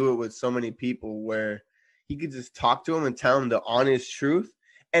him do it with so many people where he could just talk to him and tell him the honest truth.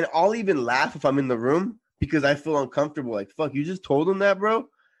 And I'll even laugh if I'm in the room because I feel uncomfortable. Like, fuck, you just told him that, bro?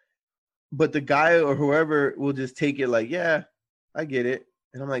 But the guy or whoever will just take it like, yeah, I get it.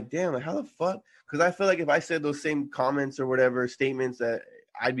 And I'm like, damn, like, how the fuck? Because I feel like if I said those same comments or whatever, statements, that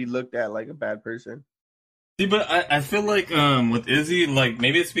I'd be looked at like a bad person. See, but I feel like with Izzy, like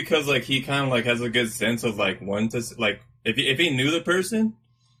maybe it's because like he kind of like has a good sense of like when to like if he knew the person,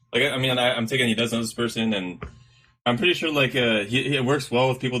 like I mean I'm taking he does know this person, and I'm pretty sure like he works well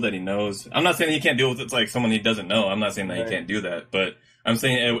with people that he knows. I'm not saying he can't deal with like someone he doesn't know. I'm not saying that he can't do that, but I'm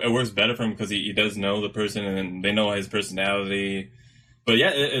saying it works better for him because he does know the person and they know his personality. But yeah,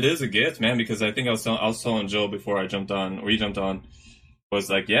 it is a gift, man. Because I think I was telling Joe before I jumped on or he jumped on. Was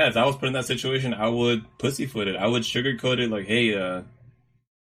like, yeah, if I was put in that situation, I would pussyfoot it. I would sugarcoat it like, hey,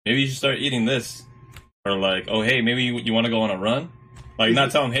 maybe you should start eating this. Or like, oh, hey, maybe you want to go on a run? Like,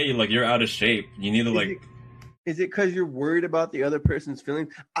 not tell them, hey, like, you're out of shape. You need to, like... Is it because you're worried about the other person's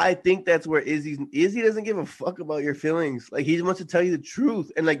feelings? I think that's where Izzy doesn't give a fuck about your feelings. Like, he wants to tell you the truth.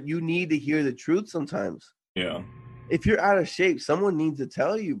 And, like, you need to hear the truth sometimes. Yeah. If you're out of shape, someone needs to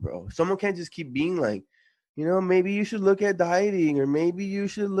tell you, bro. Someone can't just keep being like, you know, maybe you should look at dieting or maybe you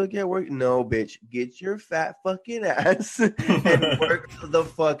should look at work. No, bitch, get your fat fucking ass and work the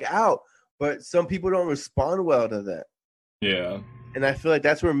fuck out. But some people don't respond well to that. Yeah. And I feel like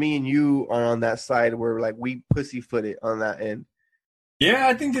that's where me and you are on that side where like we pussyfoot it on that end. Yeah,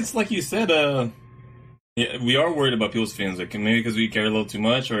 I think it's like you said, yeah, we are worried about people's feelings. Like maybe because we care a little too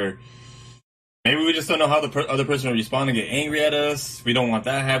much or maybe we just don't know how the other person will respond and get angry at us. We don't want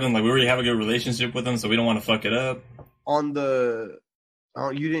that to happen. Like, we already have a good relationship with them, so we don't want to fuck it up. On the,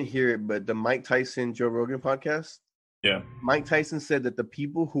 you didn't hear it, but the Mike Tyson, Joe Rogan podcast? Yeah. Mike Tyson said that the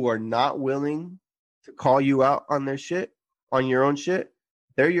people who are not willing to call you out on their shit, on your own shit,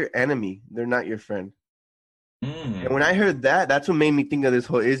 they're your enemy. They're not your friend. And when I heard that, that's what made me think of this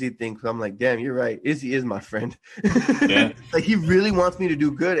whole Izzy thing. Because I'm like, damn, you're right. Izzy is my friend. Yeah. Like, he really wants me to do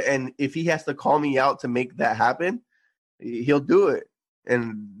good. And if he has to call me out to make that happen, he'll do it.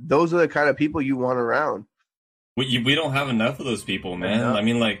 And those are the kind of people you want around. We don't have enough of those people, man. I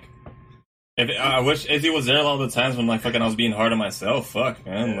mean, like, I wish Izzy was there a lot of the times when like fucking I was being hard on myself. Fuck,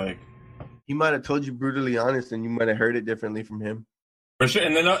 man. Like, he might have told you brutally honest, and you might have heard it differently from him. For sure.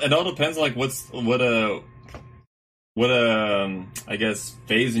 And then it all depends, like, what I guess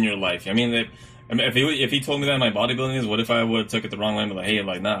phase in your life. I mean, if he told me that my bodybuilding is, what if I would have took it the wrong way and be like, hey,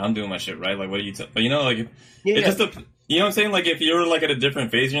 like, nah, I'm doing my shit right. Like, what are you? But you know, like, just you know what I'm saying? Like, if you were like at a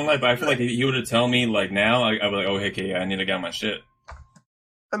different phase in your life, I feel like if he would have tell me like now, I'd be like, oh, hey, okay, I need to get on my shit.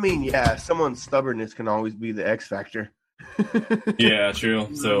 I mean, yeah, someone's stubbornness can always be the X factor. Yeah,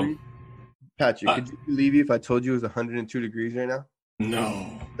 true. So, Patrick, could you believe you if I told you it was 102 degrees right now?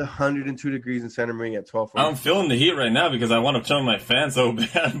 No. The 102 degrees in Santa Maria at 12:40. I'm feeling the heat right now because I want to turn on my fan so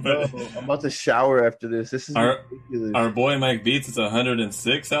bad. But I'm about to shower after this. This is ridiculous. Our boy Mike Beats, it's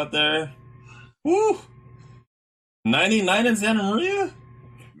 106 out there. Woo! 99 in Santa Maria?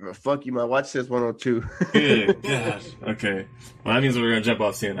 Fuck you, my watch says 102. Good gosh. Okay. Well, that means we're going to jump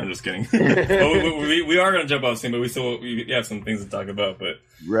off soon. I'm just kidding. we are going to jump off soon, but we have some things to talk about. But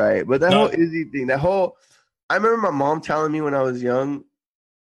right. But that whole Izzy thing, I remember my mom telling me when I was young,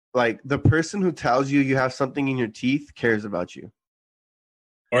 like, the person who tells you you have something in your teeth cares about you.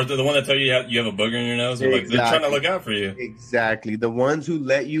 Or the one that tell you have a booger in your nose, or like they're trying to look out for you. Exactly. The ones who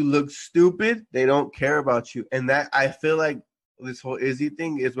let you look stupid, they don't care about you. And that, I feel like this whole Izzy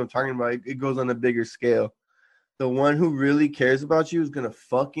thing is what I'm talking about. It goes on a bigger scale. The one who really cares about you is gonna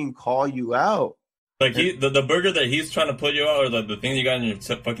fucking call you out. Like the burger that he's trying to put you out, or the thing you got in your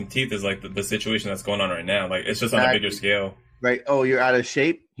fucking teeth is like the situation that's going on right now. Like it's just on a bigger scale. Right. Oh, you're out of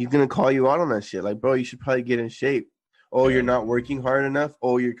shape. He's gonna call you out on that shit. Like, bro, you should probably get in shape. Oh, you're not working hard enough.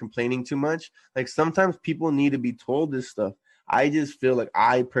 Oh, you're complaining too much. Like sometimes people need to be told this stuff. I just feel like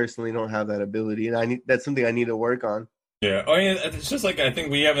I personally don't have that ability, and that's something I need to work on. Yeah. Oh, yeah. It's just like I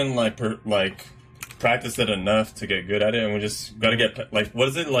think we haven't practiced it enough to get good at it, and we just got to get like, what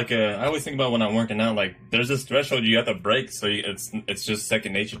is it like? I always think about when I'm working out, like there's this threshold you have to break, so it's just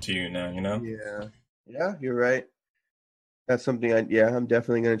second nature to you now, you know? Yeah, you're right. That's something I'm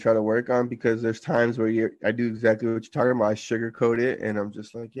definitely going to try to work on, because there's times where I do exactly what you're talking about. I sugarcoat it, and I'm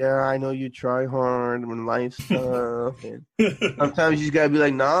just like, yeah, I know you try hard when life stuff. And sometimes you just got to be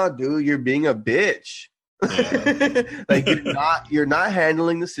like, nah, dude, you're being a bitch. Yeah. Like you're not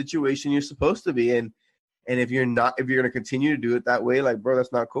handling the situation you're supposed to be in. And if you're going to continue to do it that way, like, bro,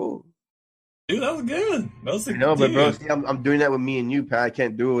 that's not cool. Dude, that was good. That was but bro, see, I'm doing that with me and you, Pat. I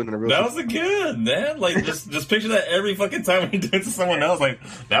can't do it in a real. That was good, man. Like just picture that every fucking time when you do it to someone else. Like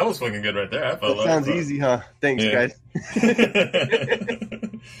that was fucking good right there. I felt that sounds easy, huh? Thanks, guys.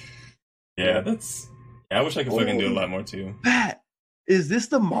 Yeah, I wish I could fucking do a lot more too. Pat, is this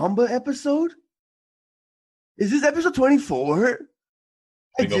the Mamba episode? Is this episode 24?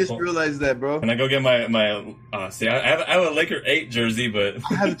 I just realized that, bro. Can I go get my see, I have a Laker 8 jersey, but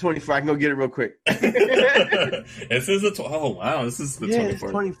I have the 24. I can go get it real quick. This is oh wow, this is the 24. It's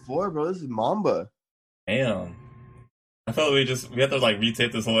 24, bro. This is Mamba. Damn. I felt we have to like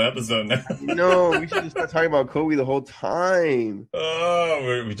retape this whole episode now. No, we should just start talking about Kobe the whole time.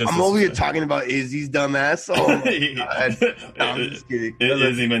 Oh, I'm over here talking about Izzy's dumbass. Oh my God. No, I'm just kidding.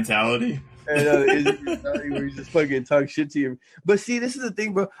 Izzy mentality. Izzy where he just fucking talk shit to you. But see, this is the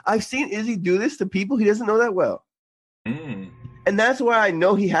thing, bro. I've seen Izzy do this to people he doesn't know that well. And that's why I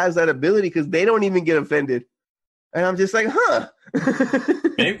know he has that ability, because they don't even get offended. And I'm just like, huh.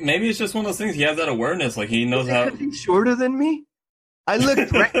 maybe it's just one of those things. He has that awareness. Like he knows how. He's shorter than me. I look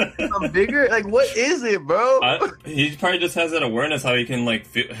threatening. I'm bigger. Like, what is it, bro? He probably just has that awareness how he can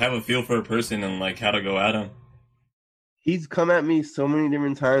like have a feel for a person and like how to go at him. He's come at me so many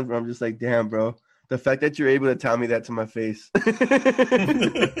different times where I'm just like, damn, bro. The fact that you're able to tell me that to my face.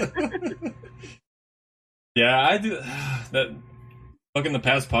 Yeah, I do. That. Look, in the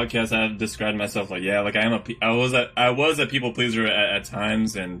past podcasts, I've described myself like, yeah, like I was a people pleaser at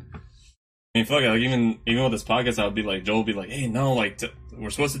times, and I mean, fuck it, like even with this podcast, I would be like, Joel would be like, hey, no, like we're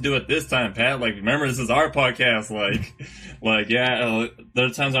supposed to do it this time, Pat. Like, remember, this is our podcast. Like, yeah, there are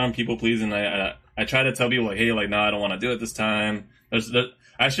times I'm people pleasing. I try to tell people like, hey, like, no, I don't want to do it this time.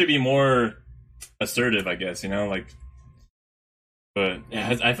 I should be more assertive, I guess, you know, like. But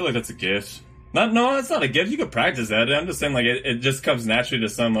yeah, I feel like that's a gift. No, it's not a gift. You can practice that. I'm just saying, like, it just comes naturally to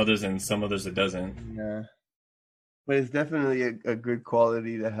some others, and some others it doesn't. Yeah, but it's definitely a good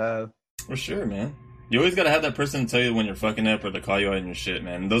quality to have. For sure, man. You always gotta have that person tell you when you're fucking up or to call you out on your shit,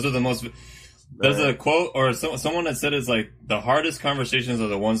 man. Those are the most. There's a quote or someone that said it's like the hardest conversations are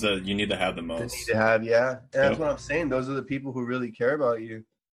the ones that you need to have the most. You need to have, yeah. And that's what I'm saying. Those are the people who really care about you.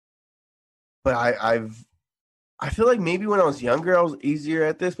 But I feel like maybe when I was younger, I was easier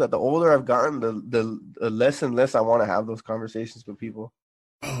at this. But the older I've gotten, the less and less I want to have those conversations with people.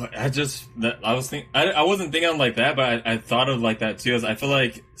 Oh, I wasn't thinking like that, but I thought of like that too. As I feel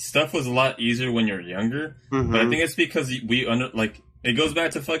like stuff was a lot easier when you're younger, but I think it's because it goes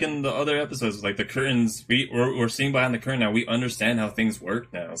back to fucking the other episodes, like the curtains. We're seeing behind the curtain now. We understand how things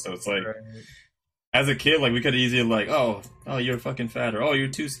work now, so it's like. Right. As a kid, like we could easily like, oh, you're fucking fat, or oh, you're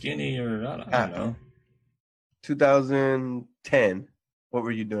too skinny, or I don't know. 2010. What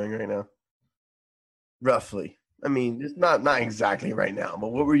were you doing right now? Roughly. I mean, it's not exactly right now,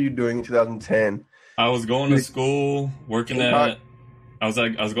 but what were you doing in 2010? I was going to school, working Hancock. I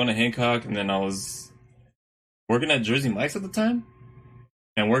was going to Hancock, and then I was working at Jersey Mike's at the time,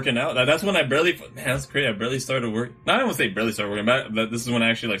 and working out. That's when that's crazy. I barely started work. Not I don't want to say barely started working, but this is when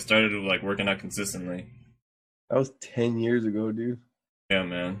I actually like started like working out consistently. That was 10 years ago, dude. Yeah,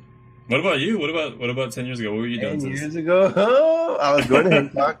 man. What about you? What about 10 years ago? What were you doing? 10 years ago? Oh, I was going to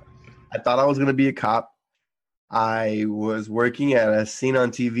Hancock. I thought I was going to be a cop. I was working at a scene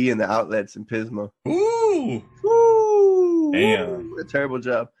on TV in the outlets in Pismo. Ooh! Damn. A terrible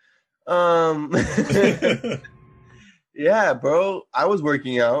job. Yeah, bro. I was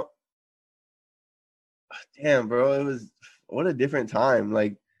working out. Damn, bro. It was what a different time.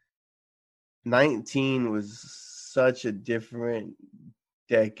 Like 19 was such a different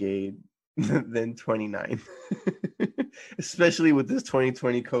decade than 29. Especially with this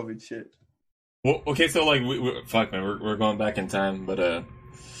 2020 COVID shit. Well, okay, so like, fuck man, we're going back in time, but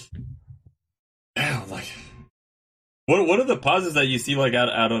yeah, like, what are the positives that you see like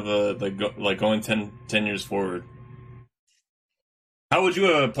out of like going 10 years forward? How would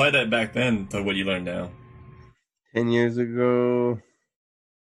you apply that back then to what you learned now? 10 years ago,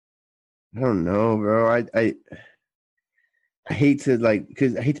 I don't know, bro. I hate to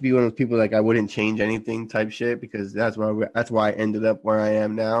because I hate to be one of those people like I wouldn't change anything type shit because that's why I ended up where I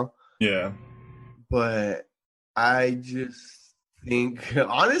am now. Yeah. But I just think,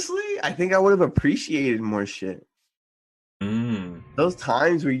 honestly, I think I would have appreciated more shit. Those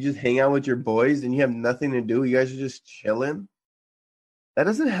times where you just hang out with your boys and you have nothing to do, you guys are just chilling. That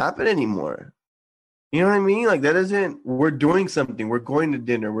doesn't happen anymore. You know what I mean? Like that doesn't. We're doing something. We're going to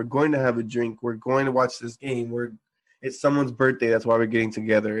dinner. We're going to have a drink. We're going to watch this game. It's someone's birthday. That's why we're getting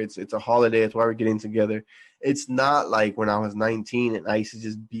together. It's a holiday. That's why we're getting together. It's not like when I was 19 and I used to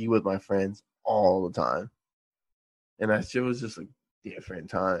just be with my friends all the time. And that shit was just a different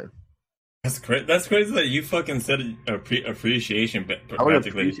time. That's crazy. That's crazy that you fucking said appreciation. I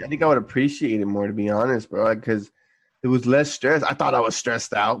think I would appreciate it more, to be honest, bro. Because it was less stress. I thought I was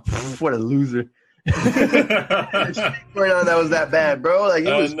stressed out. What a loser. That was that bad, bro. Like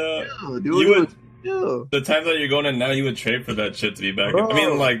it was chill, dude. The times that you're going in now, you would trade for that shit to be back. Bro, I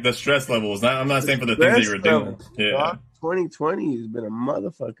mean, like the stress levels. I'm not saying for the things that you were doing. Yeah. 2020 has been a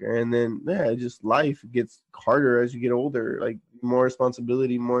motherfucker, and then just life gets harder as you get older. Like more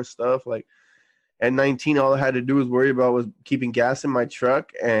responsibility, more stuff. Like at 19, all I had to do was worry about was keeping gas in my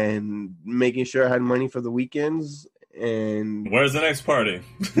truck and making sure I had money for the weekends. And where's the next party?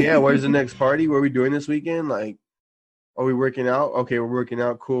 Where's the next party? What are we doing this weekend? Like, are we working out? Okay, we're working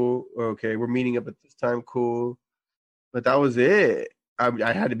out. Cool. Okay, we're meeting up at this time. Cool. But that was it.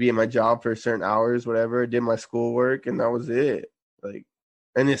 I had to be in my job for certain hours, whatever. Did my schoolwork, and that was it. Like,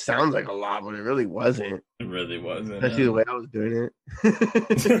 and it sounds like a lot, but it really wasn't. It really wasn't. Especially the way I was doing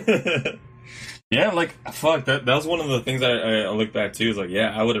it. Yeah, like fuck. That was one of the things I look back to. Is like,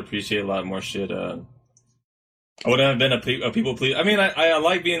 yeah, I would appreciate a lot more shit. I wouldn't have been a people pleaser. I mean, I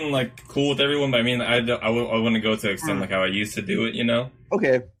like being like cool with everyone, but I mean, I wouldn't go to the extent like how I used to do it. You know?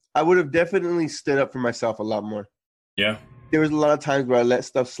 Okay, I would have definitely stood up for myself a lot more. Yeah. There was a lot of times where I let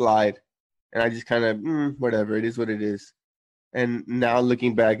stuff slide, and I just kind of whatever. It is what it is. And now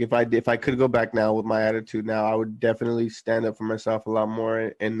looking back, if I could go back now with my attitude now, I would definitely stand up for myself a lot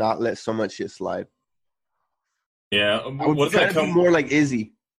more and not let so much shit slide. Yeah. I would try to be more like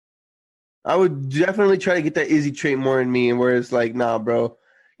Izzy. I would definitely try to get that Izzy trait more in me, and where it's like, nah, bro,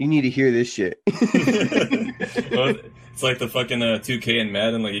 you need to hear this shit. Well, it's like the fucking 2K and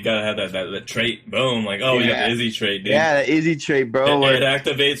Madden. Like you gotta have that trait. Boom. Like you got the Izzy trait, dude. Yeah, that Izzy trait, bro. It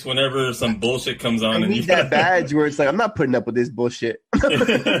activates whenever some bullshit comes on. I need that badge where it's like, I'm not putting up with this bullshit.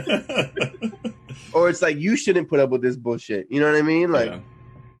 Or it's like, you shouldn't put up with this bullshit. You know what I mean? Like,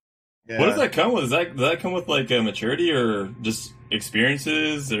 yeah. What does that come with? Does that come with like maturity or just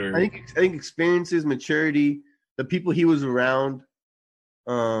experiences? Or I think experiences, maturity, the people he was around.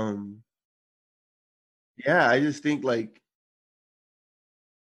 I just think like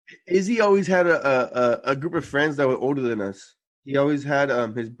Izzy always had a group of friends that were older than us. He always had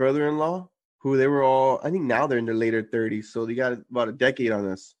his brother-in-law, who they were all, I think now they're in their later 30s, so they got about a decade on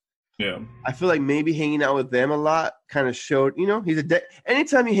us. Yeah. I feel like maybe hanging out with them a lot kind of showed,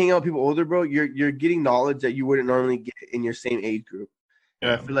 anytime you hang out with people older, bro, you're getting knowledge that you wouldn't normally get in your same age group. And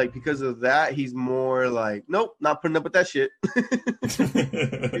I feel like because of that, he's more like, nope, not putting up with that shit.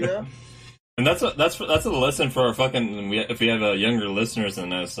 You know? And that's a lesson for our fucking, if we have younger listeners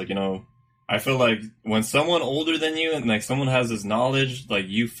than us, like, I feel like when someone older than you and like someone has this knowledge, like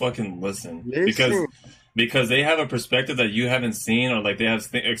you fucking listen. Because they have a perspective that you haven't seen, or like they have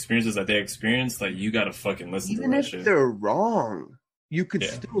experiences that they experienced. Like you gotta fucking listen to that shit. Even if they're wrong, you could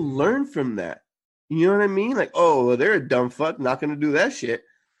still learn from that. You know what I mean? Like, oh, well, they're a dumb fuck, not gonna do that shit.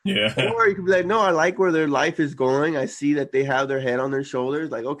 Yeah. Or you could be like, no, I like where their life is going. I see that they have their head on their shoulders.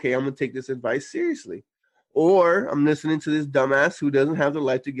 Like, okay, I'm gonna take this advice seriously. Or I'm listening to this dumbass who doesn't have their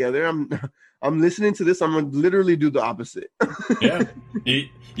life together. I'm listening to this. I'm gonna literally do the opposite. Yeah. You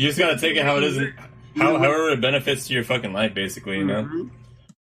just gotta take it how it is. However it benefits to your fucking life, basically, you know? Mm-hmm.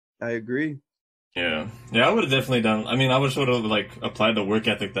 I agree. Yeah. Yeah, I would have definitely done, I mean, I would sort of, like, applied the work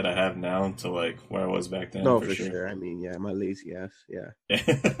ethic that I have now to, like, where I was back then. No, for sure. I mean, yeah, my lazy ass, yeah.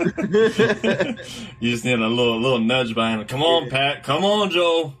 You just need a little nudge behind it. Come on, Pat. Come on,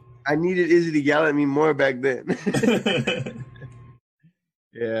 Joe. I needed Izzy to yell at me more back then.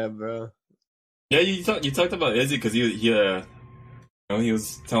 Yeah, bro. Yeah, you talked about Izzy because he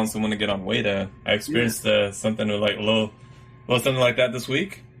was telling someone to get on weight. I experienced something like a little something like that this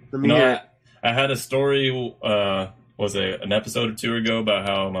week. Let me hear it. I had a story. Was it an episode or two ago about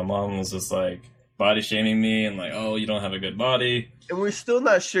how my mom was just like body shaming me and like, oh, you don't have a good body. And we're still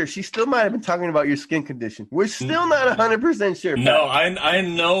not sure. She still might have been talking about your skin condition. We're still not 100% sure. No, I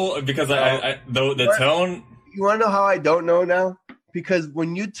know because the tone. You want to know how I don't know now? Because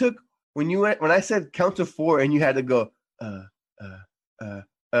when I said count to 4 and you had to go,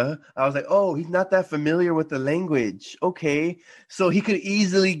 I was like, oh, he's not that familiar with the language. Okay. So he could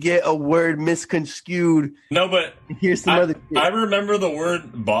easily get a word misconstrued. No, but here's some other shit. I remember the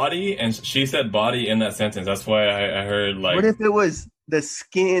word body, and she said body in that sentence. That's why I heard like. What if it was the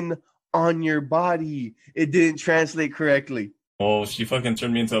skin on your body? It didn't translate correctly. Well, she fucking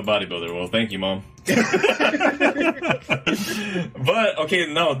turned me into a bodybuilder. Well, thank you, Mom. But,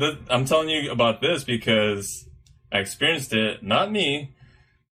 okay, no, I'm telling you about this because I experienced it, not me,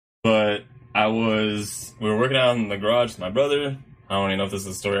 but we were working out in the garage with my brother. I don't even know if this is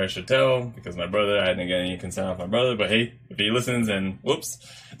a story I should tell because I didn't get any consent off my brother, but hey, if he listens, and whoops.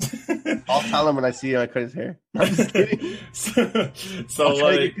 I'll tell him when I see him I cut his hair. I'm just kidding. so I'll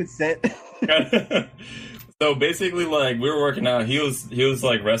try to get consent. So basically, like, we were working out. He was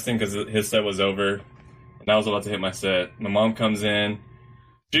like resting because his set was over, and I was about to hit my set. My mom comes in.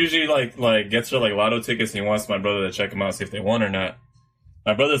 She usually like gets her like lotto tickets, and he wants my brother to check them out, see if they won or not.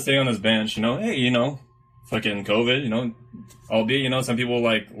 My brother's sitting on his bench, hey, fucking COVID, albeit, some people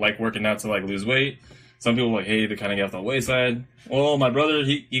like working out to like lose weight. Some people like, hey, they kind of get off the wayside. Well, my brother,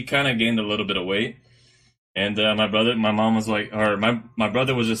 he kind of gained a little bit of weight. And my mom was like, or my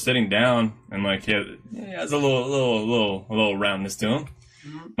brother was just sitting down and like he has a little roundness to him.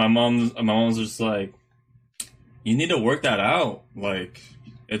 Mm-hmm. My mom was just like, you need to work that out. Like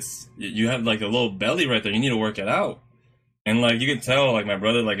you have like a little belly right there. You need to work it out. And like you could tell, like my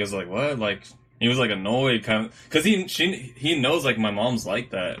brother like is like what, like he was like annoyed kind of because he knows like my mom's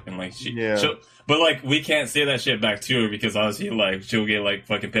like that and like but like we can't say that shit back to her because obviously like she'll get like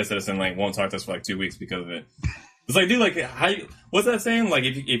fucking pissed at us and like won't talk to us for like 2 weeks because of it. It's like, dude, like what's that saying? Like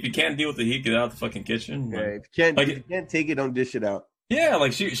if you can't deal with the heat, get out of the fucking kitchen. Like, if you can't take it, don't dish it out. Yeah,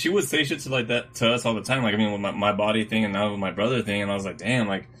 like she would say shit to like that to us all the time. Like I mean with my body thing and now with my brother thing, and I was like, damn,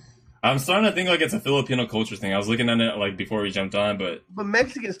 like I'm starting to think like it's a Filipino culture thing. I was looking at it like before we jumped on, but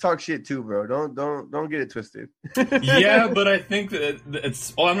Mexicans talk shit too, bro. Don't get it twisted. Yeah, but I think that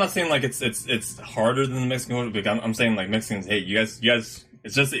it's. Oh, I'm not saying like it's harder than the Mexican culture. But I'm saying like Mexicans, hey, you guys,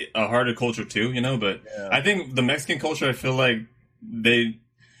 it's just a harder culture too, But yeah. I think the Mexican culture, I feel like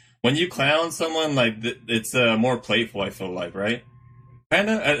when you clown someone, like it's more playful. I feel like, right?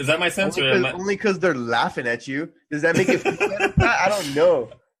 Kinda. Is that my sense? Only because they're laughing at you. Does that make it feel better? I don't know.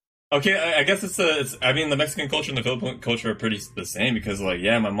 Okay, I guess I mean, the Mexican culture and the Filipino culture are pretty the same because, like,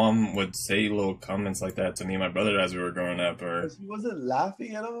 yeah, my mom would say little comments like that to me and my brother as we were growing up. Or she wasn't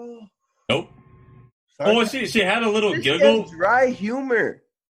laughing at all. Nope. Sorry. Oh, she had a little giggle. Dry humor.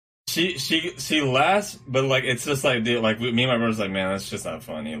 She laughs, but like it's just like, dude, like me and my brother's like, man, that's just not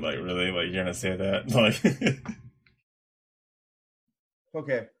funny. Like, really, like you're gonna say that? Like,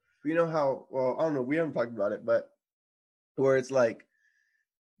 okay, you know how? Well, I don't know. We haven't talked about it, but where it's like.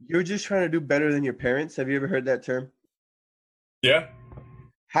 You're just trying to do better than your parents. Have you ever heard that term? Yeah.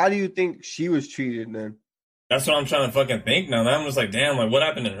 How do you think she was treated then? That's what I'm trying to fucking think now. I'm just like, damn, like what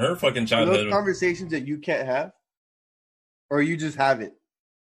happened in her fucking childhood? Those conversations that you can't have? Or you just have it?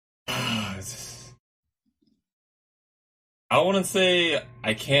 I wouldn't say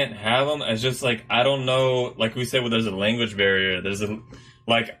I can't have them. It's just like, I don't know. Like we said, well, there's a language barrier.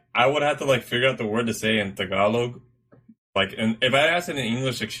 I would have to like figure out the word to say in Tagalog. Like, and if I asked it in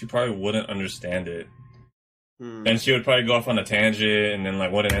English, like she probably wouldn't understand it, and she would probably go off on a tangent and then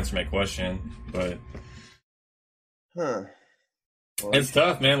like wouldn't answer my question. But, well, it's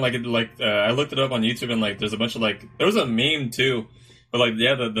tough, man. Like, I looked it up on YouTube and like there's a bunch of like there was a meme too, but like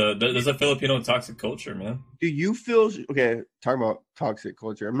yeah, there's a Filipino toxic culture, man. Do you feel okay? Talking about toxic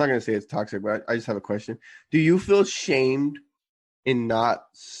culture, I'm not gonna say it's toxic, but I just have a question. Do you feel shamed in not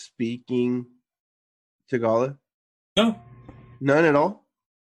speaking Tagalog? No. None at all?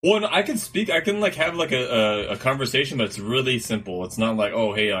 Well, I can speak. I can like have like a conversation, but it's really simple. It's not like,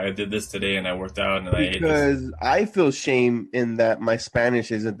 oh, hey, I did this today and I worked out and I ate this. Because I feel shame in that my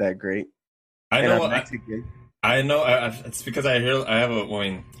Spanish isn't that great. I know. I know. It's because growing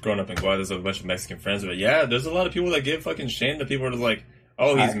up in Guadalajara, there's a bunch of Mexican friends, but yeah, there's a lot of people that give fucking shame to people who are like,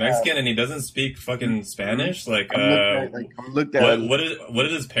 oh, I he's have, Mexican and he doesn't speak fucking Spanish. Like, I'm looked at as what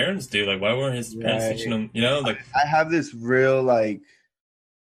did his parents do? Like, why weren't his parents teaching right. him? You know, like, I have this real like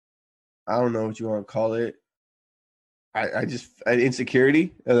I don't know what you want to call it. I just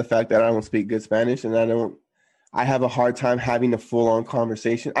insecurity of the fact that I don't speak good Spanish and I have a hard time having a full on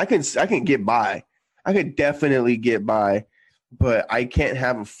conversation. I can get by. I could definitely get by, but I can't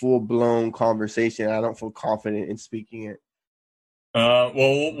have a full blown conversation. I don't feel confident in speaking it.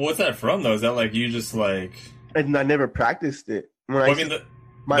 well, what's that from though? Is that like you just like? And I never practiced it. When Well, I I mean, say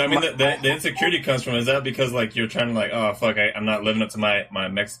my, my the insecurity comes from is that because like you're trying to like, oh fuck, I'm not living up to my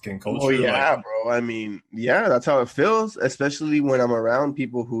Mexican culture. oh yeah, Like, bro. I mean, yeah, that's how it feels, especially when I'm around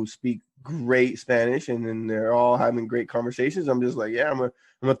people who speak great Spanish and then they're all having great conversations. I'm just like, yeah, I'm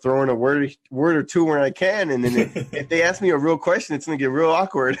gonna throw in a word or two when I can, and then if they ask me a real question, it's gonna get real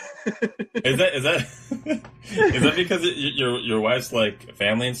awkward. is that is that because your wife's like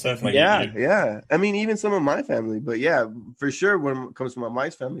family and stuff? Like, Yeah, you yeah. I mean, even some of my family, but yeah, for sure when it comes to my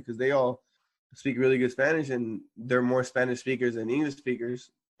wife's family, because they all speak really good Spanish and they're more Spanish speakers than English speakers,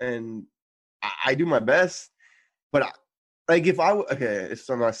 and I do my best. But like if okay, it's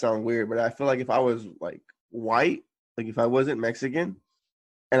gonna sound weird, but I feel like if I was like white, like if I wasn't Mexican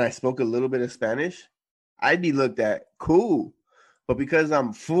and I spoke a little bit of Spanish, I'd be looked at cool. But because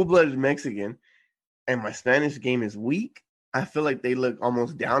I'm full-blooded Mexican and my Spanish game is weak, I feel like they look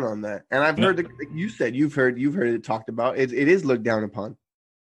almost down on that. And I've no, heard like you said you've heard it talked about. It is looked down upon.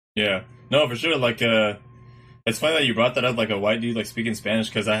 yeah, no, for sure. Like, it's funny that you brought that up, like a white dude like speaking Spanish,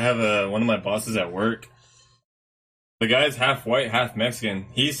 because I have one of my bosses at work. The guy's half white, half Mexican.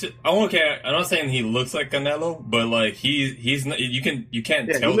 He's okay. I'm not saying he looks like Canelo, but like he's not, you can't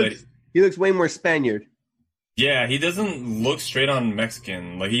Yeah, tell that. he looks way more Spaniard. Yeah, he doesn't look straight on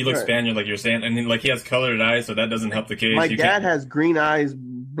Mexican. Like he looks Right. Spaniard, like you're saying, and then, like he has colored eyes, so that doesn't help the case. My You dad can't- has green eyes,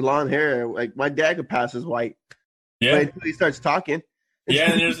 blonde hair. Like my dad could pass as white, yeah, but until he starts talking.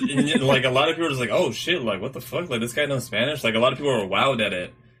 yeah, and like a lot of people are just like, oh shit, like what the fuck, like this guy knows Spanish. Like a lot of people are wowed at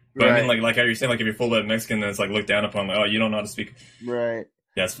it. But I mean, Right. like how you're saying, like if you're full-blooded Mexican, then it's like looked down upon. Like, oh, you don't know how to speak. Right.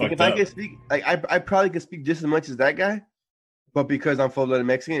 Yeah, it's Like fucked if I up. could speak, like I probably could speak just as much as that guy, but because I'm full-blooded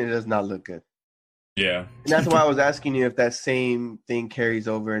Mexican, it does not look good. Yeah, And that's why I was asking you if that same thing carries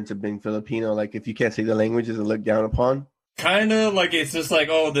over into being Filipino. Like if you can't say the language, is it looked down upon? kind of like it's just like,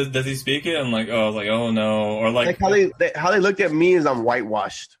 oh, does he speak it? I'm like, oh, like oh no, or Like like how they looked at me is I'm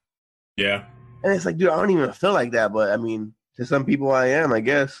whitewashed, yeah. and it's like, dude, I don't even feel like that. But I mean, to some people, I am, I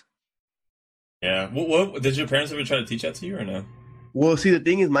guess. Yeah. What did your parents ever try to teach that to you or no? Well, see, the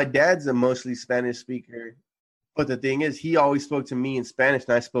thing is, my dad's a mostly Spanish speaker, but the thing is, he always spoke to me in Spanish,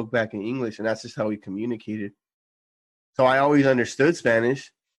 and I spoke back in English, and that's just how we communicated. So I always understood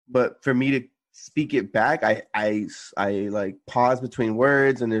Spanish, but for me to speak it back, I like pause between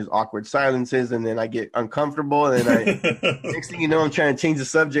words, and there's awkward silences, and then I get uncomfortable, and then I next thing you know, I'm trying to change the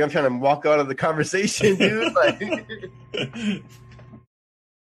subject. I'm trying to walk out of the conversation, dude. Like,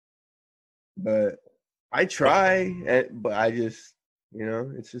 but I try, but I just,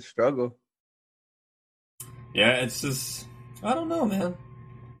 it's a struggle. Yeah, it's just I don't know, man.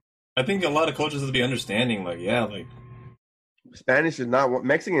 I think a lot of cultures would be understanding, like yeah, like Spanish is not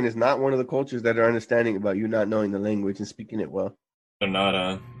Mexican is not one of the cultures that are understanding about you not knowing the language and speaking it well. they're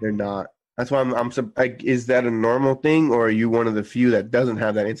not. They're not. That's why like, is that a normal thing, or are you one of the few that doesn't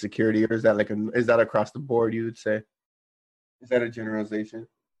have that insecurity, or is that is that across the board? You would say, is that a generalization?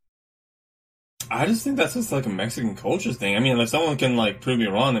 I just think that's just like a Mexican culture thing. I mean, if someone can like prove me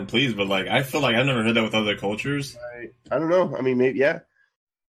wrong, then please. But like, I feel like I've never heard that with other cultures. I don't know. I mean, maybe yeah.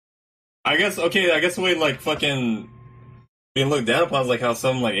 I guess okay. I guess the way like fucking being looked down upon is like how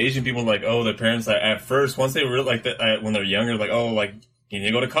some like Asian people like oh their parents like, at first once they were like that when they're younger like oh like you need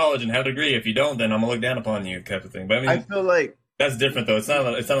to go to college and have a degree. If you don't, then I'm gonna look down upon you type of thing. But I mean, I feel like that's different though. It's not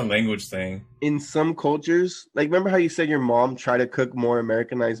a language thing. in some cultures, like remember how you said your mom tried to cook more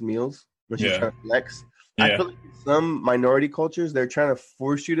Americanized meals when she's Yeah. trying to flex? Yeah. I feel like in some minority cultures, they're trying to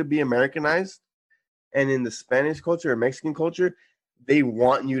force you to be Americanized. And in the Spanish culture or Mexican culture, they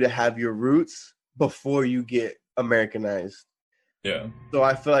want you to have your roots before you get Americanized. Yeah. So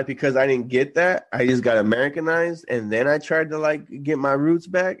I feel like because I didn't get that, I just got Americanized, and then I tried to like get my roots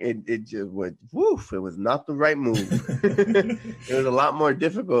back. It just went woof. It was not the right move. It was a lot more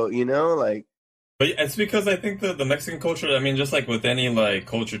difficult, like. But it's because I think the Mexican culture. I mean, just like with any like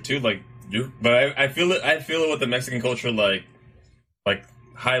culture too, like you. But I feel it. I feel it with the Mexican culture, like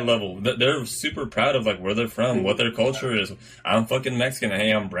high level. They're super proud of like where they're from, what their culture is. I'm fucking Mexican.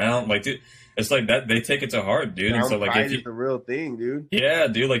 Hey, I'm brown. Like, dude, it's like that. They take it to heart, dude. Brown and so like, pride if you, is the real thing, dude. yeah,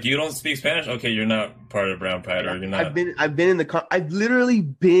 dude, like you don't speak Spanish, okay, you're not part of brown pride, or you're not. I've literally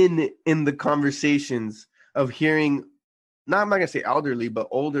been in the conversations of hearing, I'm not gonna say elderly, but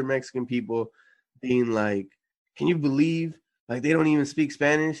older Mexican people being like, "Can you believe like they don't even speak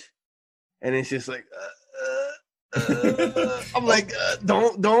Spanish?" And it's just like, I'm like,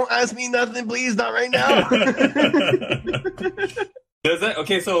 don't ask me nothing, please, not right now. Does that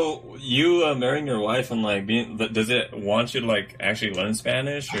okay? So you marrying your wife and like being, does it want you to like actually learn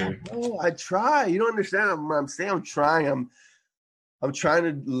Spanish or? No, I try. You don't understand what I'm saying. I'm trying. I'm trying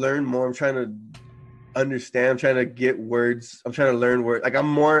to learn more. I'm trying to understand. I'm trying to get words. I'm trying to learn words. Like I'm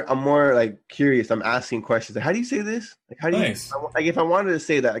more like curious. I'm asking questions. Like, how do you say this? Like, how do Nice. you? Like, if I wanted to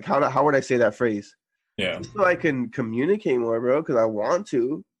say that, like, how would I say that phrase? Yeah. Just so I can communicate more, bro. Because I want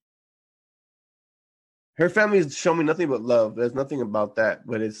to. Her family's shown me nothing but love. There's nothing about that,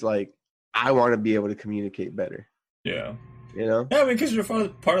 but it's like I want to be able to communicate better. Yeah. You know? Yeah, because you're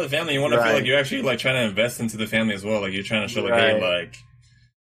part of the family. You want to feel like you're actually like trying to invest into the family as well. Like you're trying to show like, hey, like.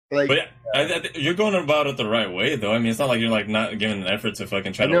 But yeah, you're going about it the right way, though. I mean, it's not like you're like not giving an effort to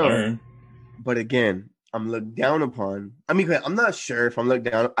fucking try to learn. But again, I'm looked down upon. I mean, I'm not sure if I'm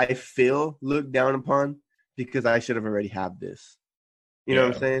looked down. I feel looked down upon because I should have already had this. You know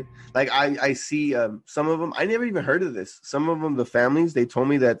what I'm saying? Like I see some of them. I never even heard of this. Some of them, the families, they told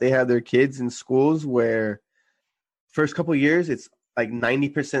me that they have their kids in schools where first couple years it's like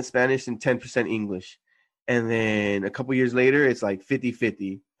 90% Spanish and 10% English. And then a couple years later, it's like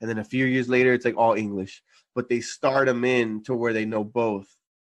 50-50. And then a few years later, it's like all English. But they start them in to where they know both.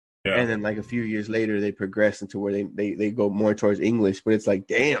 Yeah. And then like a few years later, they progress into where they go more towards English. But it's like,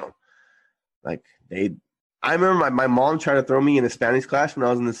 damn. Like I remember my mom tried to throw me in a Spanish class when I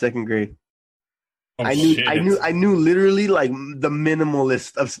was in the second grade. Oh, I knew literally like the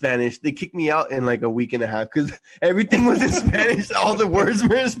minimalist of Spanish. They kicked me out in like a week and a half because everything was in Spanish. All the words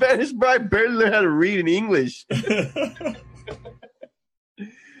were in Spanish, but I barely learned how to read in English.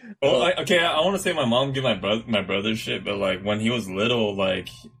 Well, I want to say my mom gave my brother shit, but like when he was little, like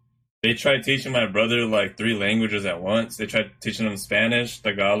they tried teaching my brother like 3 languages at once. They tried teaching him Spanish,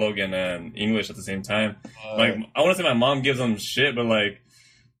 Tagalog, and English at the same time. Like I want to say my mom gives him shit, but like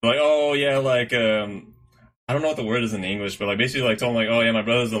oh yeah, like I don't know what the word is in English, but like basically like told him like, oh yeah, my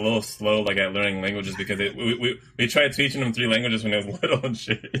brother's a little slow like at learning languages because we tried teaching him 3 languages when he was little and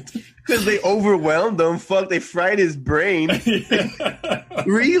shit. Because they overwhelmed him. Fuck, they fried his brain.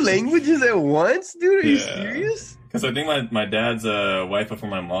 3 languages at once, dude? Are you serious? Because I think my dad's wife before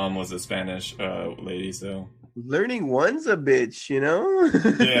my mom was a Spanish lady, so learning one's a bitch, you know?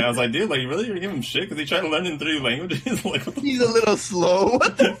 Yeah, I was like, dude, like, really, you're giving him shit because he tried to learn in 3 languages? Like, what the He's a little slow.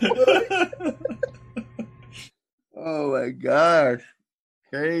 What the fuck? Oh my gosh.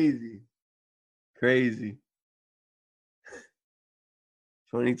 Crazy.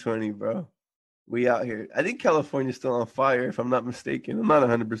 2020, bro. We out here. I think California's still on fire, if I'm not mistaken. I'm not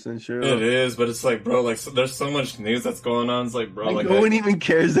 100% sure. It is, but it's like, bro, like, so, there's so much news that's going on. It's like, bro, like no one even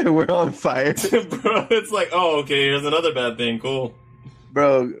cares that we're on fire. Bro, it's like, oh, okay, here's another bad thing. Cool.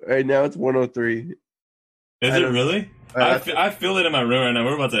 Bro, right now it's 103. Is it really? I feel it in my room right now.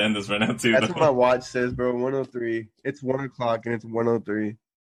 We're about to end this right now, too. That's what my watch says, bro. 103. It's 1 o'clock and it's 103.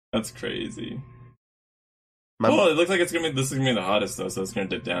 That's crazy. Well, it looks like this is gonna be the hottest though, so it's gonna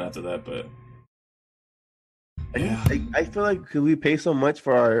dip down after that. But yeah. I feel like because we pay so much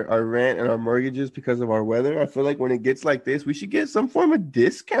for our rent and our mortgages because of our weather, I feel like when it gets like this, we should get some form of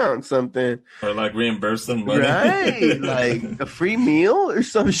discount, something, or like reimburse some money, right? Like a free meal or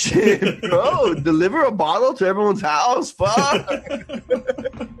some shit, bro. Deliver a bottle to everyone's house. Fuck,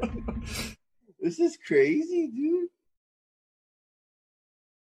 this is crazy, dude.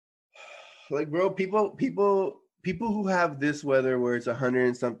 Like, bro, people who have this weather where it's 100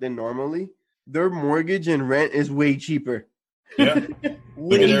 and something normally, their mortgage and rent is way cheaper. Yeah.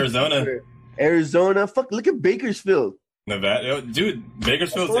 Look at Arizona. Cheaper. Arizona. Fuck, look at Bakersfield. Nevada. Dude,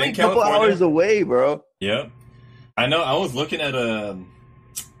 Bakersfield's in California. A couple hours away, bro. Yep. I know. I was looking at I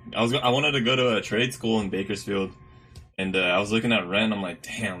wanted to go to a trade school in Bakersfield. And I was looking at rent. I'm like,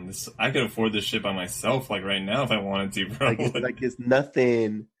 damn, I could afford this shit by myself, like right now, if I wanted to, bro. Like it's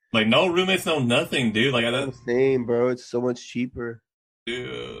nothing. Like, no roommates, no nothing, dude. Like, I'm saying, bro, it's so much cheaper.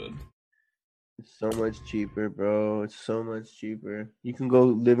 Dude. It's so much cheaper, bro. It's so much cheaper. You can go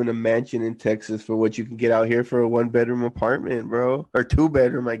live in a mansion in Texas for what you can get out here for a 1-bedroom apartment, bro. Or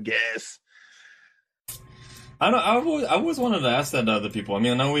 2-bedroom, I guess. I don't. I always wanted to ask that to other people. I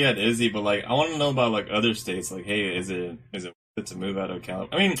mean, I know we had Izzy, but like, I want to know about like other states. Like, hey, is it to move out of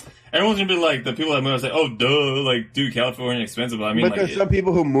California. I mean, everyone's gonna be like the people that move. Say, "Oh, duh!" Like, dude, California expensive. But I mean, but there's some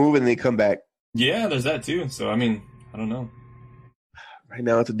people who move and they come back. Yeah, there's that too. So I mean, I don't know. Right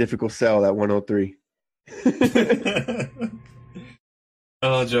now, it's a difficult sell at 103.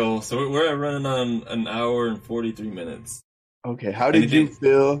 Oh, Joel. So we're running on an hour and 43 minutes. Okay, how did you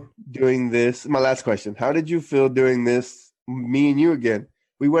feel doing this? My last question. How did you feel doing this, me and you again?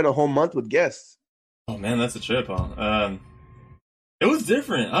 We went a whole month with guests. Oh, man, that's a trip, huh? It was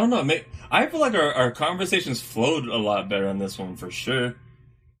different. I don't know. I feel like our conversations flowed a lot better on this one, for sure.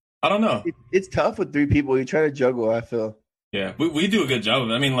 I don't know. It's tough with 3 people. You try to juggle, I feel. Yeah, we do a good job of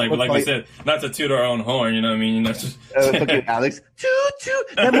it. I mean, like we said, not to toot our own horn, you know what I mean? You know, just fucking Alex. Toot.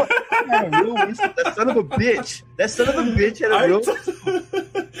 That son of a bitch. That son of a bitch had a real...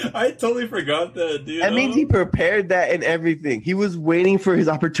 I totally forgot that, dude. That means he prepared that and everything. He was waiting for his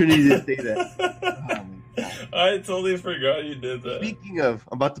opportunity to say that. I totally forgot you did that. Speaking of,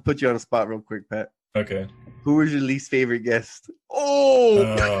 I'm about to put you on the spot real quick, Pat. Okay. Who was your least favorite guest?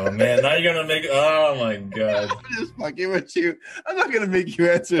 Oh man, now you're gonna make. Oh my god! I'm just fucking with you. I'm not gonna make you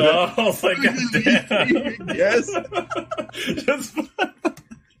answer that. Oh my god! Yes.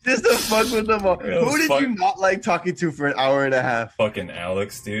 Just to fuck with them all. Who did you not like talking to for an hour and a half? Fucking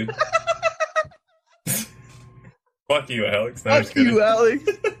Alex, dude. Fuck you, Alex. No, fuck you, Alex.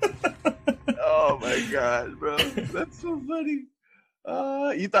 Oh my god, bro, that's so funny.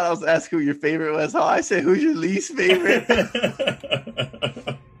 You thought I was asking who your favorite was. How I said, who's your least favorite?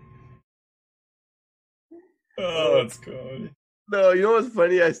 Oh, that's cool. No, you know what's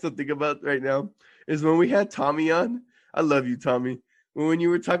funny? I still think about right now is when we had Tommy on. I love you, Tommy. When you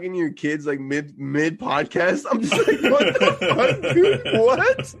were talking to your kids like mid podcast, I'm just like, what the fuck, dude?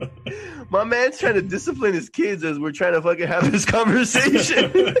 What? My man's trying to discipline his kids as we're trying to fucking have this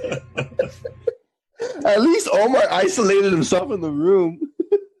conversation. At least Omar isolated himself in the room.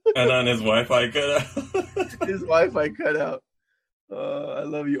 And then his Wi-Fi cut out. His Wi-Fi cut out. I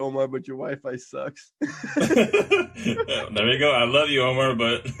love you, Omar, but your Wi-Fi sucks. Yeah, there we go. I love you, Omar,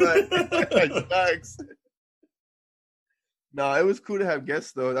 but it sucks. No, it was cool to have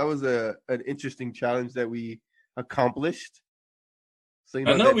guests, though. That was an interesting challenge that we accomplished. So,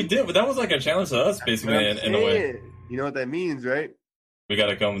 I know we did, but that was like a challenge to us, basically, in a way. You know what that means, right? We got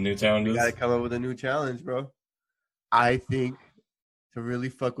to come with new challenges. We got to come up with a new challenge, bro. I think to really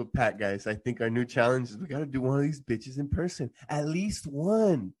fuck with Pat, guys, I think our new challenge is we got to do one of these bitches in person. At least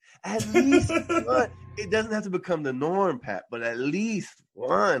one. At least one. It doesn't have to become the norm, Pat, but at least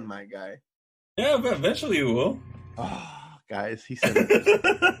one, my guy. Yeah, but eventually you will. Oh, guys, he said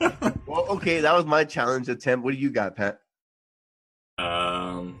it. Well, okay, that was my challenge attempt. What do you got, Pat?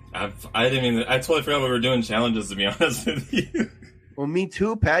 I totally forgot we were doing challenges, to be honest with you. Well, me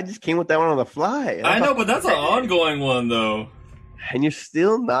too, Pat. Just came with that one on the fly. I know, but that's an ongoing one, though. And you're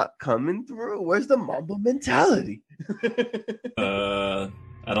still not coming through. Where's the Mamba mentality? I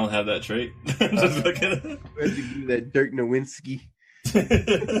don't have that trait. Just looking at where's that Dirk Nowitzki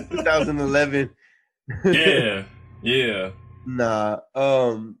 2011. Yeah. Nah.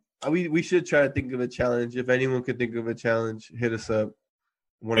 We should try to think of a challenge. If anyone could think of a challenge, hit us up.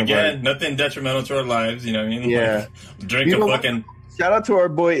 Nothing detrimental to our lives, you know what I mean? Yeah. Like, drink a fucking... Shout out to our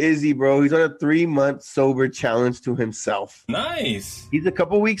boy Izzy, bro. He's on a 3-month sober challenge to himself. Nice. He's a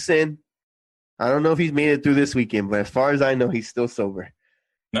couple weeks in. I don't know if he's made it through this weekend, but as far as I know, he's still sober.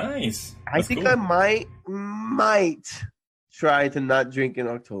 Nice. I think cool. I might try to not drink in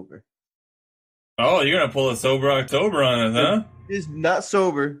October. Oh, you're gonna pull a sober October on us, huh? It's not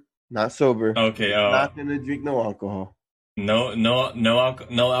sober. Not sober. Okay. Not gonna drink no alcohol. No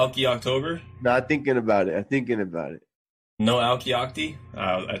alky October. Not thinking about it. I'm thinking about it. No alky octi.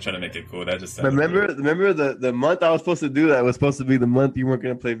 I try to make it cool. That just remember the month I was supposed to do that was supposed to be the month you weren't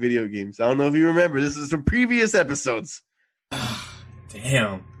gonna play video games. I don't know if you remember. This is from previous episodes.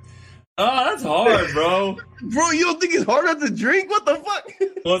 Damn. Oh, that's hard, bro. Bro, you don't think it's hard not to drink? What the fuck?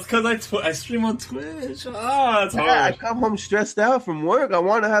 Well, it's because I stream on Twitch. That's hard. I come home stressed out from work. I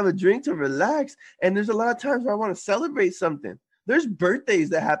want to have a drink to relax. And there's a lot of times where I want to celebrate something. There's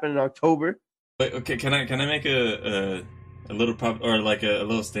birthdays that happen in October. Wait, okay, can I make a little or like a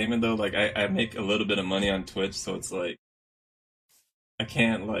little statement though? Like I make a little bit of money on Twitch, so it's like I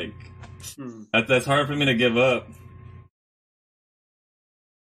can't like that's hard for me to give up.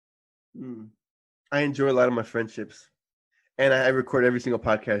 I enjoy a lot of my friendships, and I record every single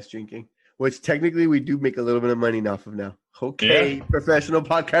podcast drinking, which technically we do make a little bit of money off of now. Okay, yeah. Professional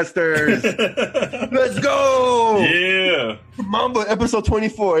podcasters, let's go! Yeah, Mamba episode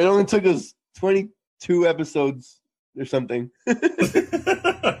 24. It only took us 22 episodes or something.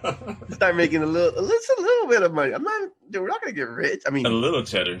 Start making a little bit of money. Dude, we're not gonna get rich. I mean, A little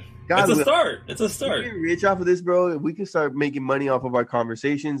cheddar. God, It's a start. It's a we're start. getting rich off of this, bro. We can start making money off of our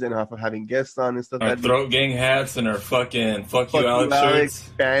conversations and off of having guests on and stuff. Our throat gang hats and our fucking fuck you, Alex shirts,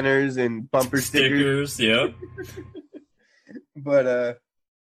 banners and bumper stickers. Yep. But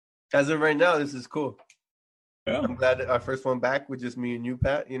as of right now, this is cool. Yeah. I'm glad that our first one back with just me and you,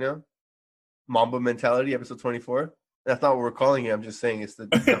 Pat. You know, Mamba Mentality, episode 24. That's not what we're calling it. I'm just saying it's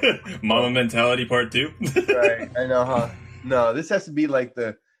the Mama Mentality Part 2. Right. I know, huh? No, this has to be like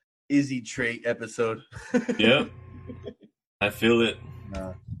the Izzy trait episode. Yep. I feel it.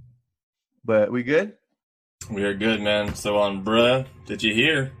 But we good? We are good, man. So on Bruh, did you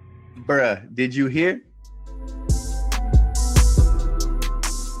hear? Bruh, did you hear?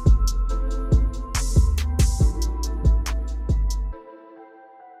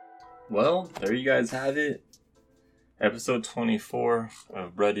 Well, there you guys have it. Episode 24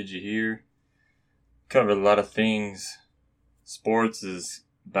 of Bruh, Did You Hear? Covered a lot of things. Sports is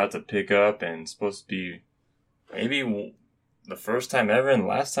about to pick up and supposed to be maybe the first time ever and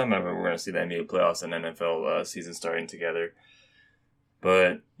last time ever we're going to see the NBA playoffs and NFL season starting together.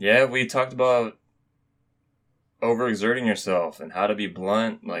 But yeah, we talked about overexerting yourself and how to be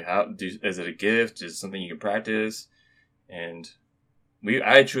blunt. Like, is it a gift? Is it something you can practice? And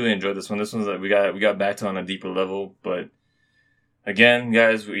I truly enjoyed this one. This one's like we got back to on a deeper level. But again,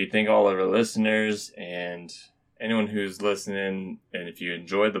 guys, we thank all of our listeners and anyone who's listening. And if you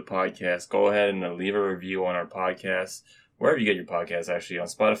enjoyed the podcast, go ahead and leave a review on our podcast, wherever you get your podcasts, actually, on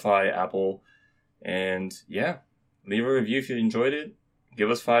Spotify, Apple. And yeah, leave a review if you enjoyed it.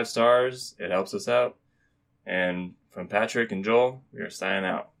 Give us 5 stars. It helps us out. And from Patrick and Joel, we are signing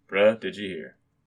out. Bruh, did you hear?